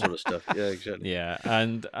up? That sort of stuff. Yeah, exactly. Yeah,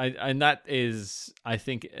 and that is, I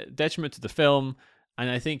think, a detriment to the film, and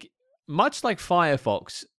I think much like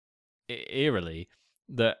Firefox, eerily,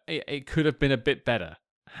 that it could have been a bit better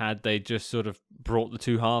had they just sort of brought the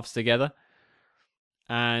two halves together.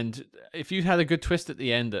 And if you had a good twist at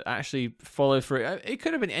the end that actually followed through, it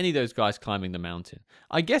could have been any of those guys climbing the mountain.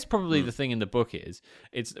 I guess probably the thing in the book is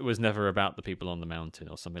it was never about the people on the mountain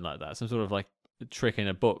or something like that. Some sort of like trick in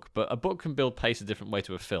a book, but a book can build pace a different way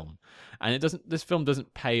to a film, and it doesn't. This film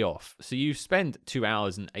doesn't pay off. So you spend 2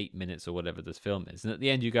 hours and 8 minutes or whatever this film is, and at the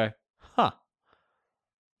end you go, "Huh,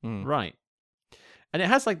 right." And it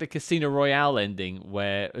has like the Casino Royale ending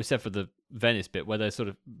where, except for the Venice bit, where they're sort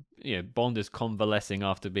of, Bond is convalescing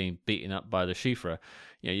after being beaten up by the Shifra.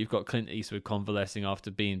 You've got Clint Eastwood convalescing after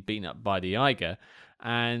being beaten up by the Eiger,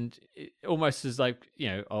 and it almost is like,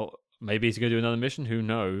 oh, maybe he's going to do another mission. Who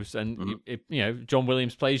knows? And John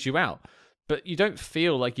Williams plays you out, but you don't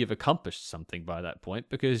feel like you've accomplished something by that point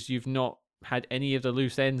because you've not had any of the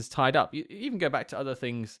loose ends tied up. You even go back to other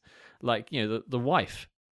things like the wife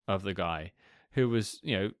of the guy who was,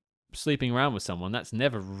 sleeping around with someone. That's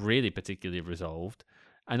never really particularly resolved.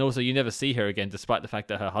 And also, you never see her again, despite the fact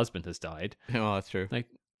that her husband has died. Oh, that's true. Like,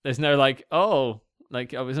 there's no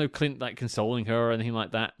there's no Clint like consoling her or anything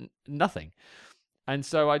like that. Nothing. And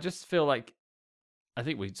so I just feel like, I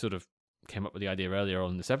think we sort of came up with the idea earlier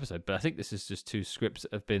on in this episode, but I think this is just two scripts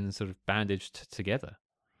that have been sort of bandaged together.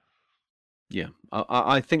 Yeah,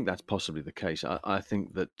 I think that's possibly the case. I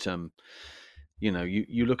think that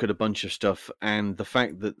you look at a bunch of stuff, and the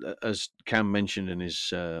fact that, as Cam mentioned in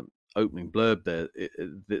his opening blurb there,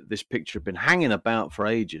 this picture had been hanging about for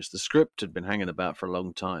ages. The script had been hanging about for a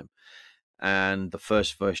long time. And the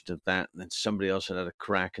first version of that, and then somebody else had a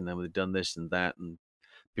crack, and then they'd done this and that. And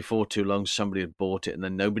before too long, somebody had bought it, and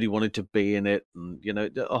then nobody wanted to be in it. And,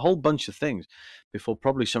 a whole bunch of things before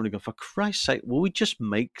probably somebody go, for Christ's sake, will we just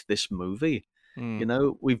make this movie?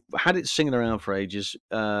 We've had it singing around for ages.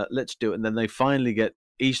 Let's do it. And then they finally get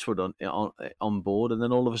Eastwood on board, and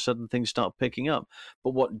then all of a sudden things start picking up.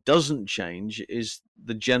 But what doesn't change is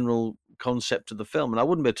the general concept of the film. And I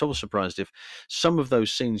wouldn't be at all surprised if some of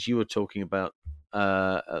those scenes you were talking about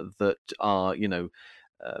that are,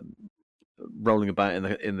 rolling about in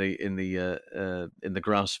the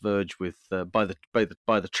grass verge with by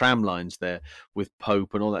the tram lines there with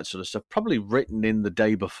Pope and all that sort of stuff, probably written in the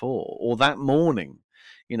day before or that morning.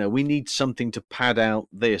 We need something to pad out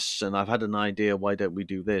this, and I've had an idea. Why don't we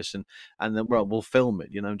do this? And then we'll film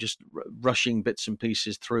it. Just rushing bits and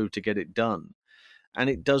pieces through to get it done. And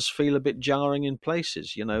it does feel a bit jarring in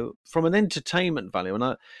places. From an entertainment value,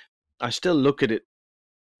 and I still look at it.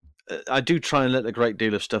 I do try and let a great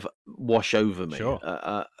deal of stuff wash over me,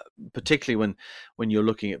 Sure. Particularly when you're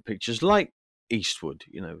looking at pictures like Eastwood.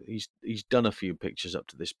 He's done a few pictures up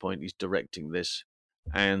to this point. He's directing this,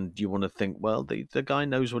 and you want to think, well, the guy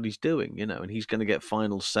knows what he's doing, and he's going to get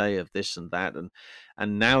final say of this and that.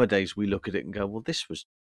 And nowadays we look at it and go, well, this was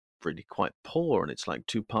really quite poor, and it's like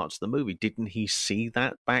two parts of the movie. Didn't he see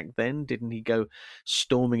that back then? Didn't he go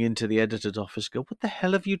storming into the editor's office, go, what the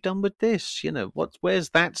hell have you done with this? Where's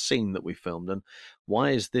that scene that we filmed, and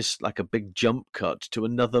why is this like a big jump cut to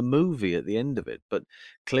another movie at the end of it? But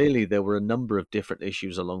clearly there were a number of different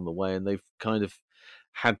issues along the way, and they've kind of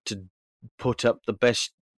had to put up the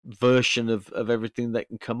best version of everything they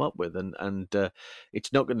can come up with, and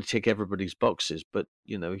it's not going to tick everybody's boxes, but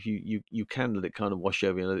you can let it kind of wash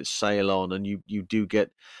over, let it sail on, and you do get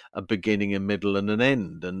a beginning, a middle, and an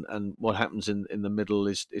end, and what happens in the middle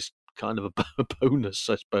is kind of a bonus,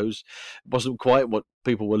 I suppose. It wasn't quite what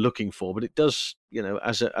people were looking for, but it does,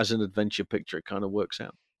 as an adventure picture, it kind of works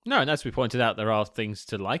out. No, and as we pointed out, there are things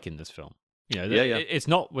to like in this film. It's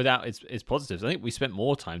not without its positives. I think we spent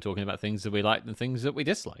more time talking about things that we liked than things that we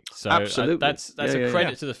disliked. So absolutely, that's a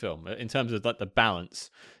credit to the film in terms of like the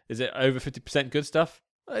balance. Is it over 50% good stuff?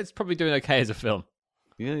 It's probably doing okay as a film.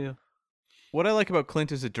 Yeah. What I like about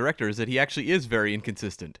Clint as a director is that he actually is very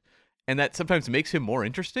inconsistent, and that sometimes makes him more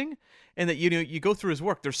interesting. And that you go through his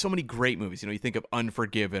work, there's so many great movies. You think of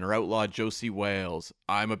Unforgiven or Outlaw Josie Wales.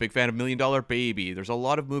 I'm a big fan of $1 Million Baby. There's a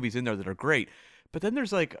lot of movies in there that are great. But then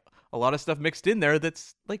there's like a lot of stuff mixed in there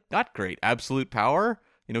that's like not great. Absolute Power,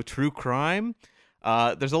 True Crime.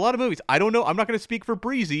 There's a lot of movies. I don't know. I'm not going to speak for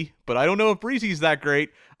Breezy, but I don't know if Breezy's that great.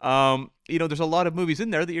 There's a lot of movies in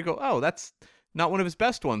there that you go, oh, that's not one of his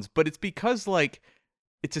best ones. But it's because like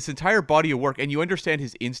it's this entire body of work, and you understand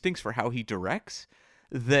his instincts for how he directs,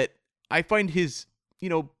 that I find his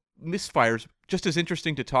misfires just as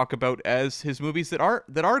interesting to talk about as his movies that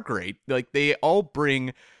are great. Like they all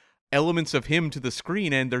bring elements of him to the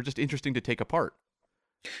screen, and they're just interesting to take apart.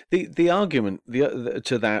 The argument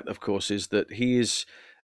to that, of course, is that he is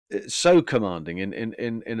so commanding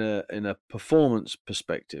in a performance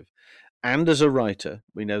perspective, and as a writer,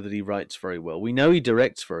 we know that he writes very well. We know he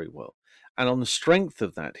directs very well, And on the strength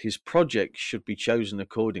of that, his project should be chosen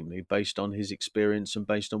accordingly based on his experience and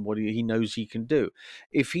based on what he knows he can do.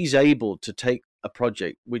 If he's able to take a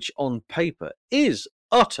project which on paper is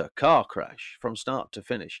utter car crash from start to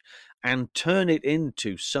finish and turn it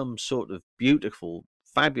into some sort of beautiful,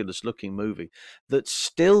 fabulous looking movie that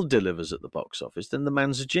still delivers at the box office, then the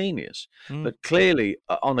man's a genius. But clearly,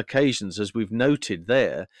 on occasions, as we've noted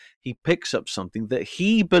there, he picks up something that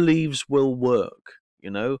he believes will work.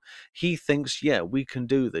 He thinks, yeah, we can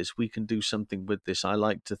do this. We can do something with this. I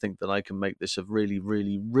like to think that I can make this a really,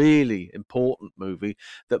 really, really important movie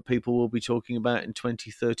that people will be talking about in 20,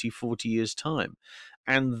 30, 40 years' time.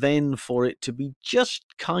 And then for it to be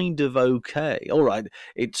just kind of okay. All right,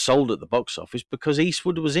 it sold at the box office because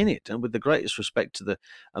Eastwood was in it. And with the greatest respect to the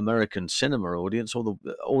American cinema audience or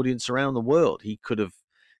the audience around the world, he could have,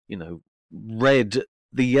 read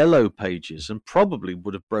the yellow pages and probably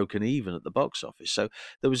would have broken even at the box office. So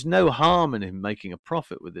there was no harm in him making a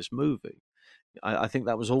profit with this movie. I think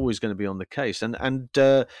that was always going to be on the case. And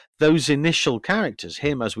those initial characters,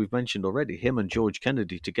 him, as we've mentioned already, him and George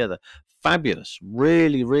Kennedy together, fabulous,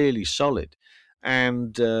 really, really solid.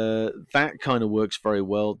 And that kind of works very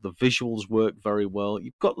well. The visuals work very well.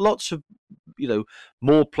 You've got lots of,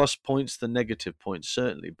 more plus points than negative points,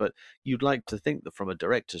 certainly. But you'd like to think that from a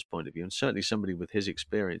director's point of view, and certainly somebody with his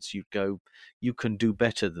experience, you'd go, you can do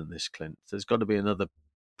better than this, Clint. There's got to be another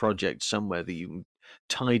project somewhere that you can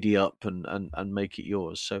tidy up and make it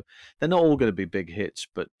yours. So they're not all going to be big hits,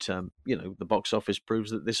 but the box office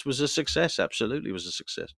proves that this was a success. Absolutely was a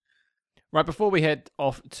success. Right, before we head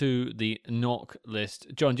off to the knock list,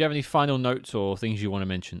 John, do you have any final notes or things you want to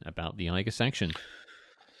mention about the Eiger Sanction?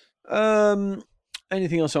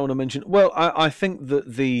 Anything else I want to mention? Well, I think that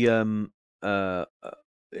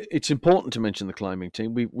it's important to mention the climbing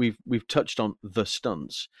team. We've touched on the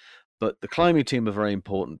stunts, but the climbing team are very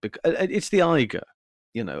important because it's the Eiger,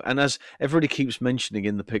 and as everybody keeps mentioning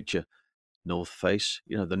in the picture, North Face,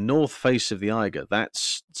 the North Face of the Eiger,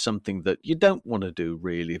 that's something that you don't want to do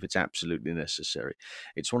really if it's absolutely necessary.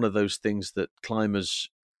 It's one of those things that climbers,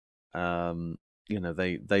 they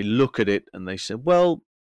look at it and they say, well,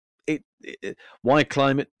 why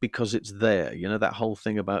climb it? Because it's there. That whole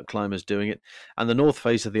thing about climbers doing it. And the North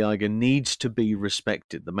Face of the Eiger needs to be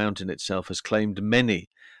respected. The mountain itself has claimed many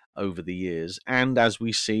over the years, and as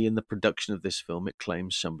we see in the production of this film, it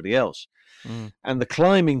claims somebody else. And the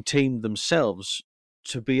climbing team themselves,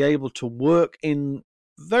 to be able to work in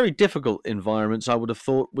very difficult environments, I would have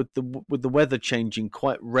thought, with the weather changing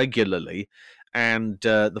quite regularly, and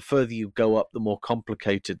the further you go up, the more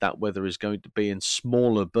complicated that weather is going to be in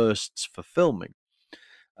smaller bursts for filming.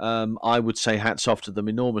 I would say hats off to them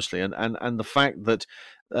enormously, and the fact that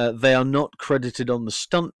they are not credited on the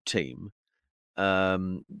stunt team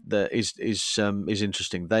that is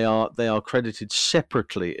interesting. They are credited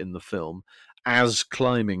separately in the film as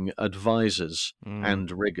climbing advisors and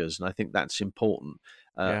riggers, and I think that's important.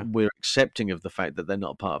 We're accepting of the fact that they're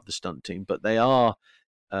not part of the stunt team, but they are,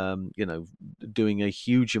 doing a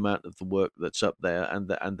huge amount of the work that's up there,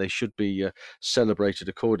 and they should be celebrated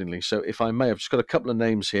accordingly. So, if I may, I've just got a couple of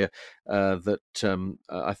names here that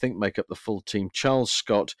I think make up the full team: Charles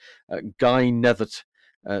Scott, Guy Netherth,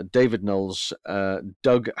 David Knowles,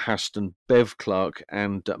 Doug Haston, Bev Clark,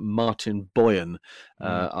 and Martin Boyan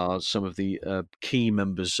are some of the key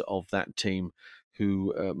members of that team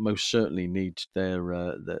who most certainly need their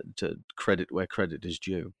to credit where credit is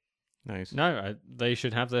due. Nice. No, they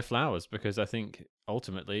should have their flowers, because I think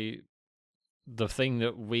ultimately the thing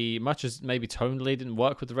that much as maybe tonally didn't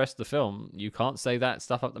work with the rest of the film, you can't say that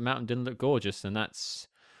stuff up the mountain didn't look gorgeous, and that's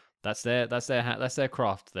their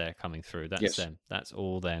craft there coming through. That's them. That's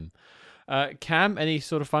all them. Cam, any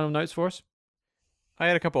sort of final notes for us? I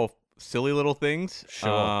had a couple of silly little things.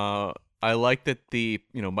 Sure. I like that the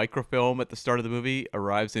microfilm at the start of the movie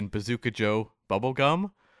arrives in Bazooka Joe bubblegum.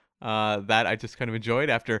 That I just kind of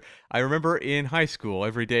enjoyed. I remember in high school,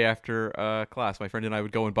 every day after class, my friend and I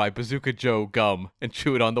would go and buy Bazooka Joe gum and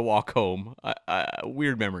chew it on the walk home.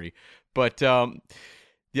 Weird memory. But the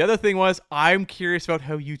other thing was, I'm curious about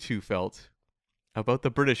how you two felt about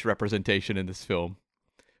the British representation in this film,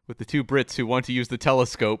 with the two Brits who want to use the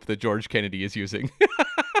telescope that George Kennedy is using.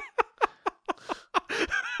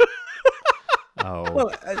 Oh,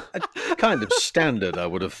 Well, a kind of standard, I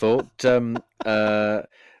would have thought. Did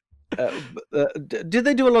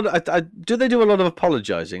they do a lot of? Do they do a lot of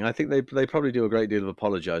apologising? I think they probably do a great deal of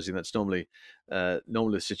apologising. That's normally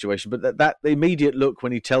the situation. But that the immediate look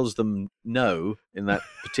when he tells them no in that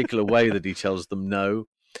particular way that he tells them no,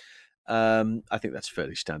 I think that's a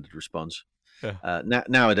fairly standard response. Yeah.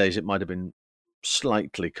 Nowadays, it might have been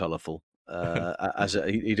slightly colourful.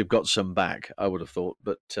 he'd have got some back, I would have thought.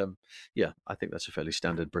 But yeah, I think that's a fairly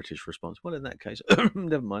standard British response. Well, in that case,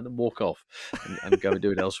 never mind, and walk off and go and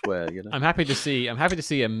do it elsewhere. You know, I'm happy to see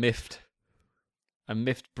a miffed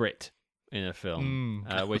Brit in a film,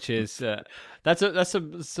 which is that's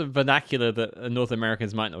some vernacular that North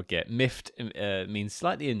Americans might not get. Miffed means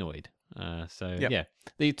slightly annoyed. Yeah,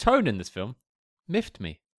 the tone in this film miffed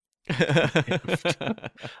me.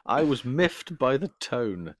 I was miffed by the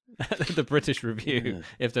tone. The British review,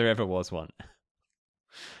 if there ever was one.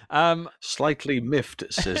 Slightly miffed,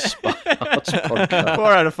 says Sparks Podcast. 4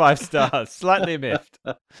 out of 5 stars. Slightly miffed.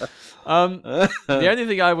 The only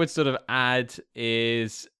thing I would sort of add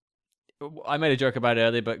is, I made a joke about it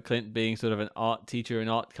earlier, but Clint being sort of an art teacher and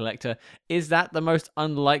art collector, is that the most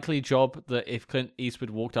unlikely job? That if Clint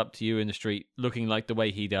Eastwood walked up to you in the street looking like the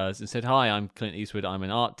way he does and said, "Hi, I'm Clint Eastwood, I'm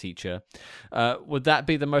an art teacher," would that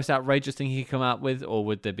be the most outrageous thing he could come out with, or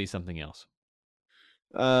would there be something else?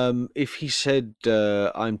 If he said,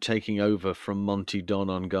 "I'm taking over from Monty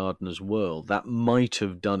Don on Gardener's World," that might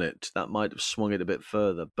have done it. That might have swung it a bit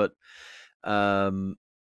further. But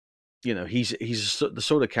you know, he's the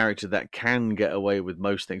sort of character that can get away with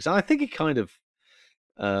most things. And I think he kind of,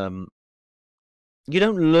 you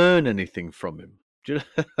don't learn anything from him, do you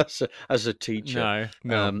know, as a teacher.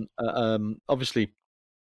 No. Obviously,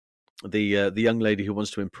 the young lady who wants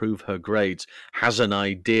to improve her grades has an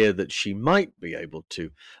idea that she might be able to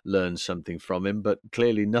learn something from him, but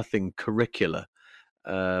clearly nothing curricular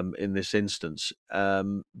in this instance.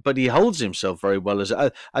 But he holds himself very well. As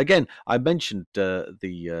again, I mentioned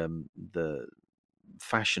the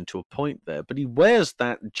fashion to a point there, but he wears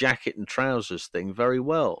that jacket and trousers thing very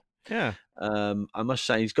well. Yeah. I must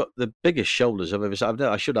say he's got the biggest shoulders I've ever seen.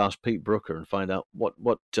 I should ask Pete Brooker and find out what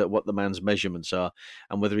the man's measurements are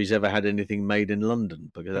and whether he's ever had anything made in London,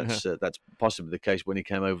 because that's possibly the case when he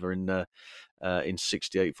came over in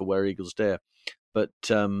 '68 for Where Eagles Dare. But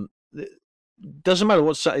doesn't matter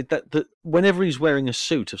what side, that whenever he's wearing a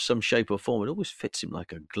suit of some shape or form, it always fits him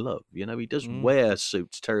like a glove. You know, he does wear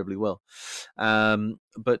suits terribly well.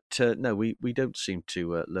 But no, we don't seem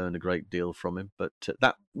to learn a great deal from him. But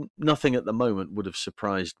that nothing at the moment would have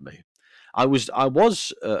surprised me. I was,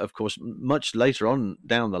 of course, much later on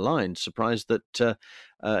down the line, surprised that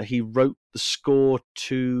he wrote the score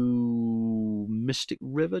to Mystic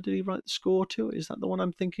River. Did he write the score to it? Is that the one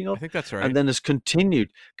I'm thinking of? I think that's right. And then has continued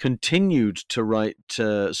to write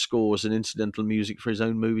scores and incidental music for his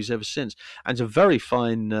own movies ever since. And he's a very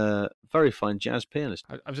fine jazz pianist.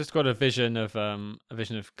 I've just got a vision of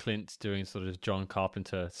Clint doing sort of John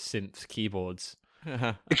Carpenter synth keyboards.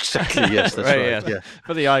 Exactly, yes, that's right. Yeah.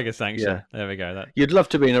 For the Eiger Sanction. Yeah. There we go. You'd love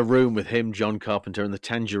to be in a room with him, John Carpenter, and the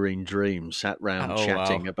Tangerine Dream, sat round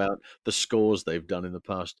chatting about the scores they've done in the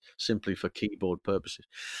past, simply for keyboard purposes.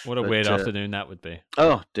 What a weird afternoon that would be.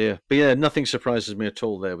 Oh dear, but yeah, nothing surprises me at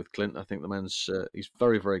all there with Clint. I think the man's he's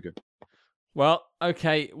very, very good. Well,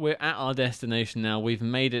 okay, we're at our destination now. We've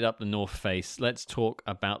made it up the North Face. Let's talk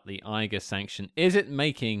about the Eiger Sanction. Is it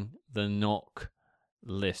making the knock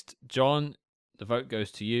list? John, the vote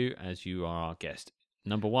goes to you as you are our guest.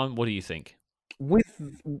 Number one, what do you think? With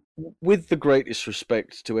the greatest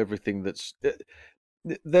respect to everything that's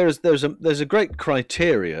there's a great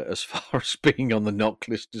criteria as far as being on the knock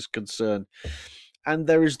list is concerned, and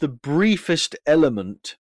there is the briefest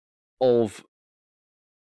element of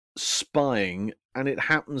spying, and it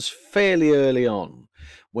happens fairly early on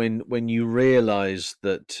when you realise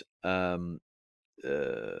that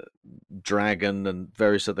Dragon and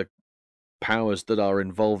various other powers that are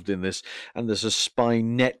involved in this, and there's a spy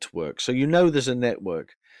network, so you know there's a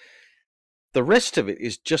network. The rest of it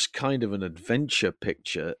is just kind of an adventure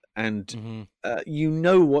picture, and you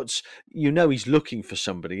know he's looking for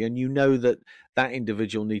somebody, and you know that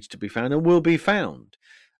individual needs to be found and will be found.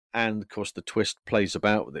 And of course the twist plays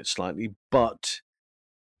about with it slightly, but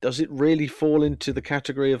does it really fall into the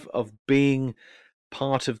category of being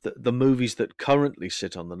part of the movies that currently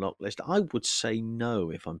sit on the knock list? I would say no,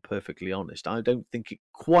 if I'm perfectly honest. I don't think it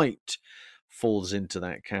quite falls into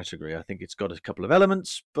that category. I think it's got a couple of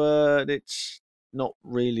elements, but it's not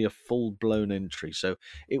really a full-blown entry. So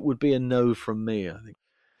it would be a no from me, I think.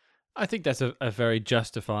 I think that's a very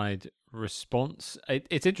justified response.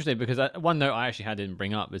 It's interesting because one note I actually didn't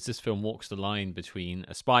bring up is this film walks the line between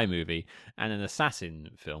a spy movie and an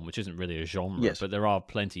assassin film, which isn't really a genre, yes, but there are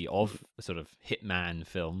plenty of sort of hitman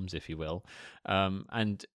films, if you will.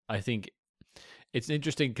 And I think it's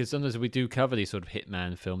interesting because sometimes we do cover these sort of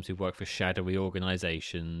hitman films who work for shadowy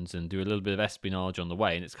organizations and do a little bit of espionage on the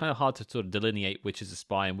way, and it's kind of hard to sort of delineate which is a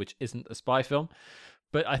spy and which isn't a spy film.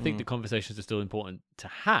 But I think the conversations are still important to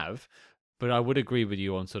have. But I would agree with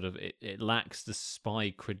you on sort of it lacks the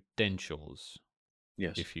spy credentials,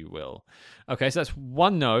 Yes. if you will. Okay, so that's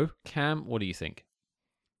one no. Cam, what do you think?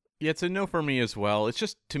 Yeah, it's a no for me as well. It's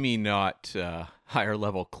just, to me, not higher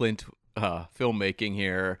level Clint filmmaking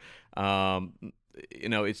here.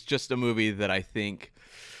 It's just a movie that I think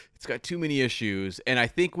it's got too many issues. And I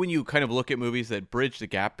think when you kind of look at movies that bridge the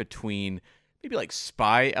gap between maybe like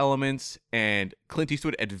spy elements and Clint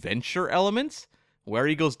Eastwood adventure elements, Where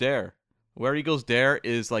Eagles Dare. Where Eagles Dare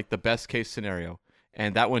is like the best case scenario.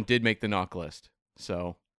 And that one did make the knock list.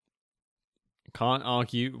 So can't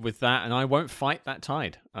argue with that, and I won't fight that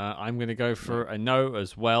tide. I'm going to go for a no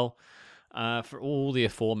as well, for all the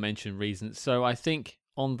aforementioned reasons. So I think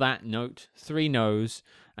on that note, 3 no's,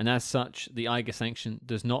 and as such, the Eiger Sanction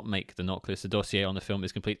does not make the knock list. The dossier on the film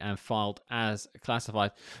is complete and filed as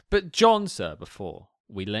classified. But John, sir, before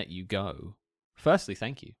we let you go, firstly,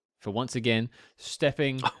 thank you for once again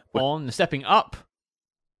stepping up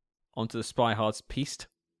onto the Spy Hard's piste,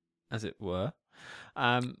 as it were.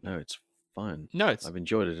 No, it's fine. No, I've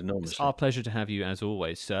enjoyed it enormously. It's our pleasure to have you as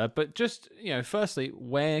always, sir. But just, firstly,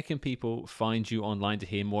 where can people find you online to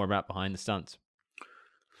hear more about Behind the Stunts?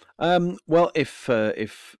 Well,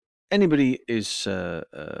 if anybody is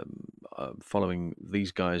following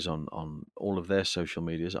these guys on all of their social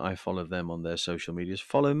medias, I follow them on their social medias.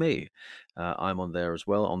 Follow me. I'm on there as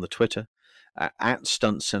well on the Twitter, at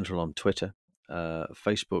Stunt Central on Twitter,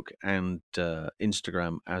 Facebook and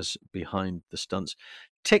Instagram as Behind the Stunts.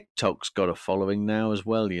 TikTok's got a following now as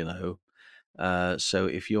well, so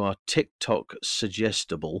if you are TikTok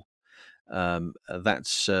suggestible,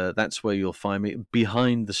 that's where you'll find me.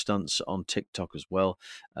 Behind the Stunts on TikTok as well.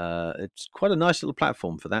 It's quite a nice little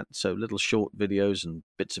platform for that. So little short videos and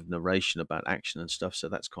bits of narration about action and stuff. So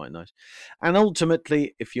that's quite nice. And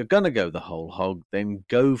ultimately, if you're going to go the whole hog, then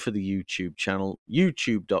go for the YouTube channel,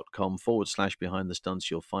 youtube.com/Behind the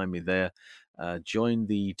Stunts. You'll find me there. Join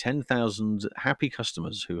the 10,000 happy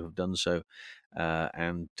customers who have done so.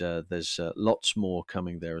 And there's lots more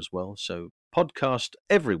coming there as well. So podcast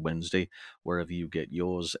every Wednesday, wherever you get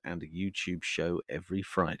yours, and a YouTube show every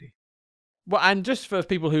Friday. Well, and just for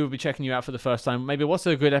people who will be checking you out for the first time, maybe what's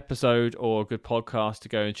a good episode or a good podcast to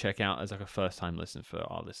go and check out as like a first-time listen for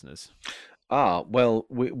our listeners? Well,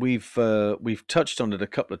 we've touched on it a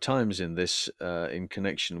couple of times in this, in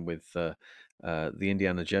connection with the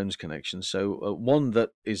Indiana Jones connection. So one that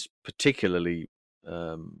is particularly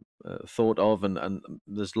thought of, and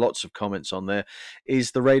there's lots of comments on there,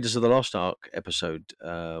 is the Raiders of the Lost Ark episode,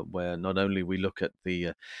 where not only we look at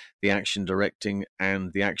the action directing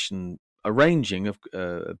and the action arranging of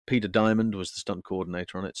Peter Diamond was the stunt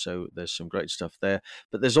coordinator on it, so there's some great stuff there,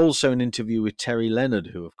 but there's also an interview with Terry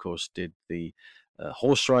Leonard, who of course did the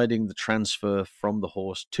horse riding, the transfer from the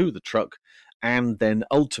horse to the truck, and then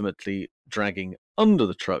ultimately dragging under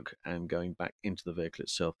the truck and going back into the vehicle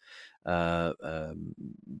itself,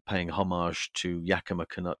 paying homage to Yakima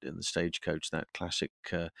Canutt in the Stagecoach, that classic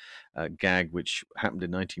gag which happened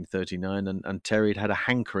in 1939, and Terry had a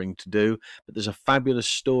hankering to do, but there's a fabulous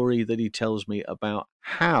story that he tells me about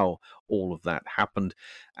how all of that happened,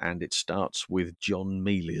 and it starts with John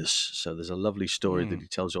Milius. So there's a lovely story that he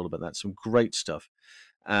tells you all about that, some great stuff,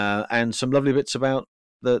 and some lovely bits about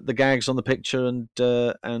the gags on the picture, and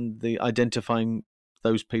the identifying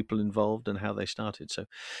those people involved and how they started. So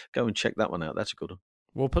go and check that one out. That's a good one.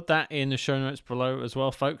 We'll put that in the show notes below as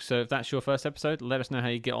well, folks. So if that's your first episode, let us know how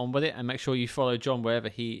you get on with it, and make sure you follow John wherever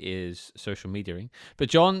he is social mediaing. But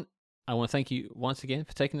John, I want to thank you once again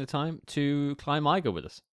for taking the time to climb Eiger with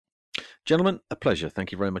us. Gentlemen, a pleasure.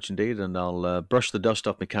 Thank you very much indeed. And I'll brush the dust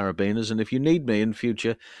off my carabiners. And if you need me in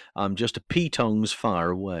future, I'm just a petong's far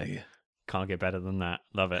away. Can't get better than that.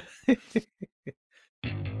 Love it.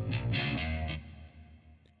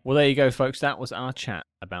 Well, there you go, folks. That was our chat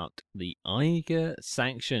about the Eiger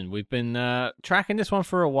Sanction. We've been tracking this one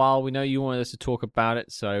for a while. We know you wanted us to talk about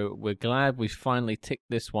it, so we're glad we finally ticked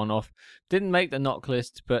this one off. Didn't make the knock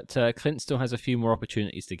list, but Clint still has a few more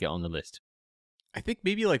opportunities to get on the list. I think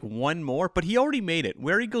maybe like one more, but he already made it.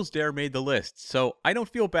 Where Eagles Dare made the list, so I don't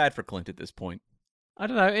feel bad for Clint at this point. I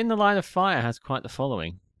don't know. In the Line of Fire has quite the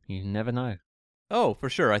following. You never know. Oh, for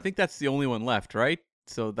sure. I think that's the only one left, right?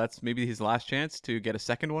 So that's maybe his last chance to get a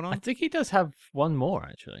second one on? I think he does have one more,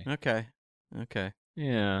 actually. Okay.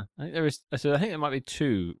 Yeah. I think there is. So I think there might be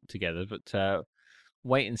 2 together, but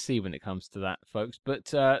wait and see when it comes to that, folks.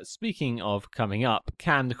 But speaking of coming up,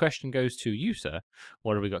 Cam, the question goes to you, sir.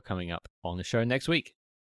 What have we got coming up on the show next week?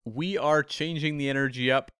 We are changing the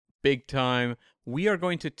energy up big time. We are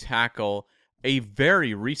going to tackle a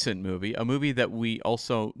very recent movie, a movie that we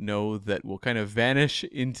also know that will kind of vanish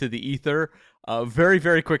into the ether very,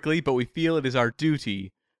 very quickly, but we feel it is our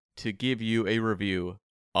duty to give you a review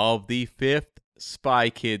of the 5th Spy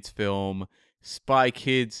Kids film, Spy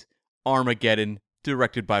Kids Armageddon,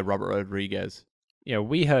 directed by Robert Rodriguez. Yeah,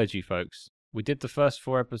 we heard you, folks. We did the first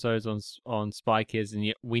 4 episodes on Spy Kids,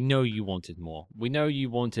 and we know you wanted more. We know you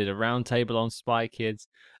wanted a roundtable on Spy Kids,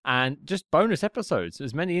 and just bonus episodes,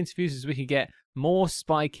 as many interviews as we could get. More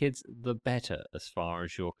Spy Kids, the better, as far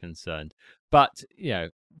as you're concerned. But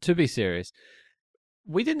to be serious,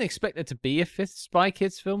 we didn't expect there to be a 5th Spy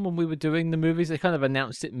Kids film when we were doing the movies. They kind of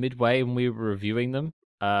announced it midway when we were reviewing them.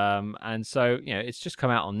 And so, it's just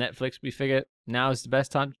come out on Netflix. We figure now is the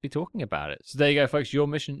best time to be talking about it. So there you go, folks. Your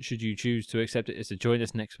mission, should you choose to accept it, is to join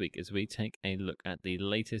us next week as we take a look at the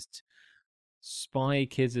latest Spy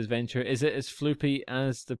Kids adventure. Is it as floopy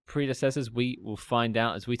as the predecessors? We will find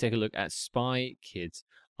out as we take a look at Spy Kids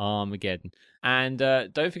Armageddon. And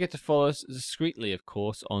don't forget to follow us discreetly, of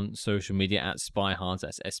course, on social media at SpyHards.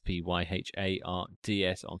 That's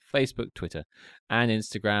SPYHARDS on Facebook, Twitter, and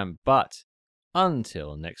Instagram. But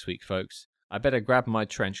until next week, folks, I better grab my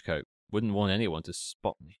trench coat. Wouldn't want anyone to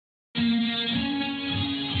spot me.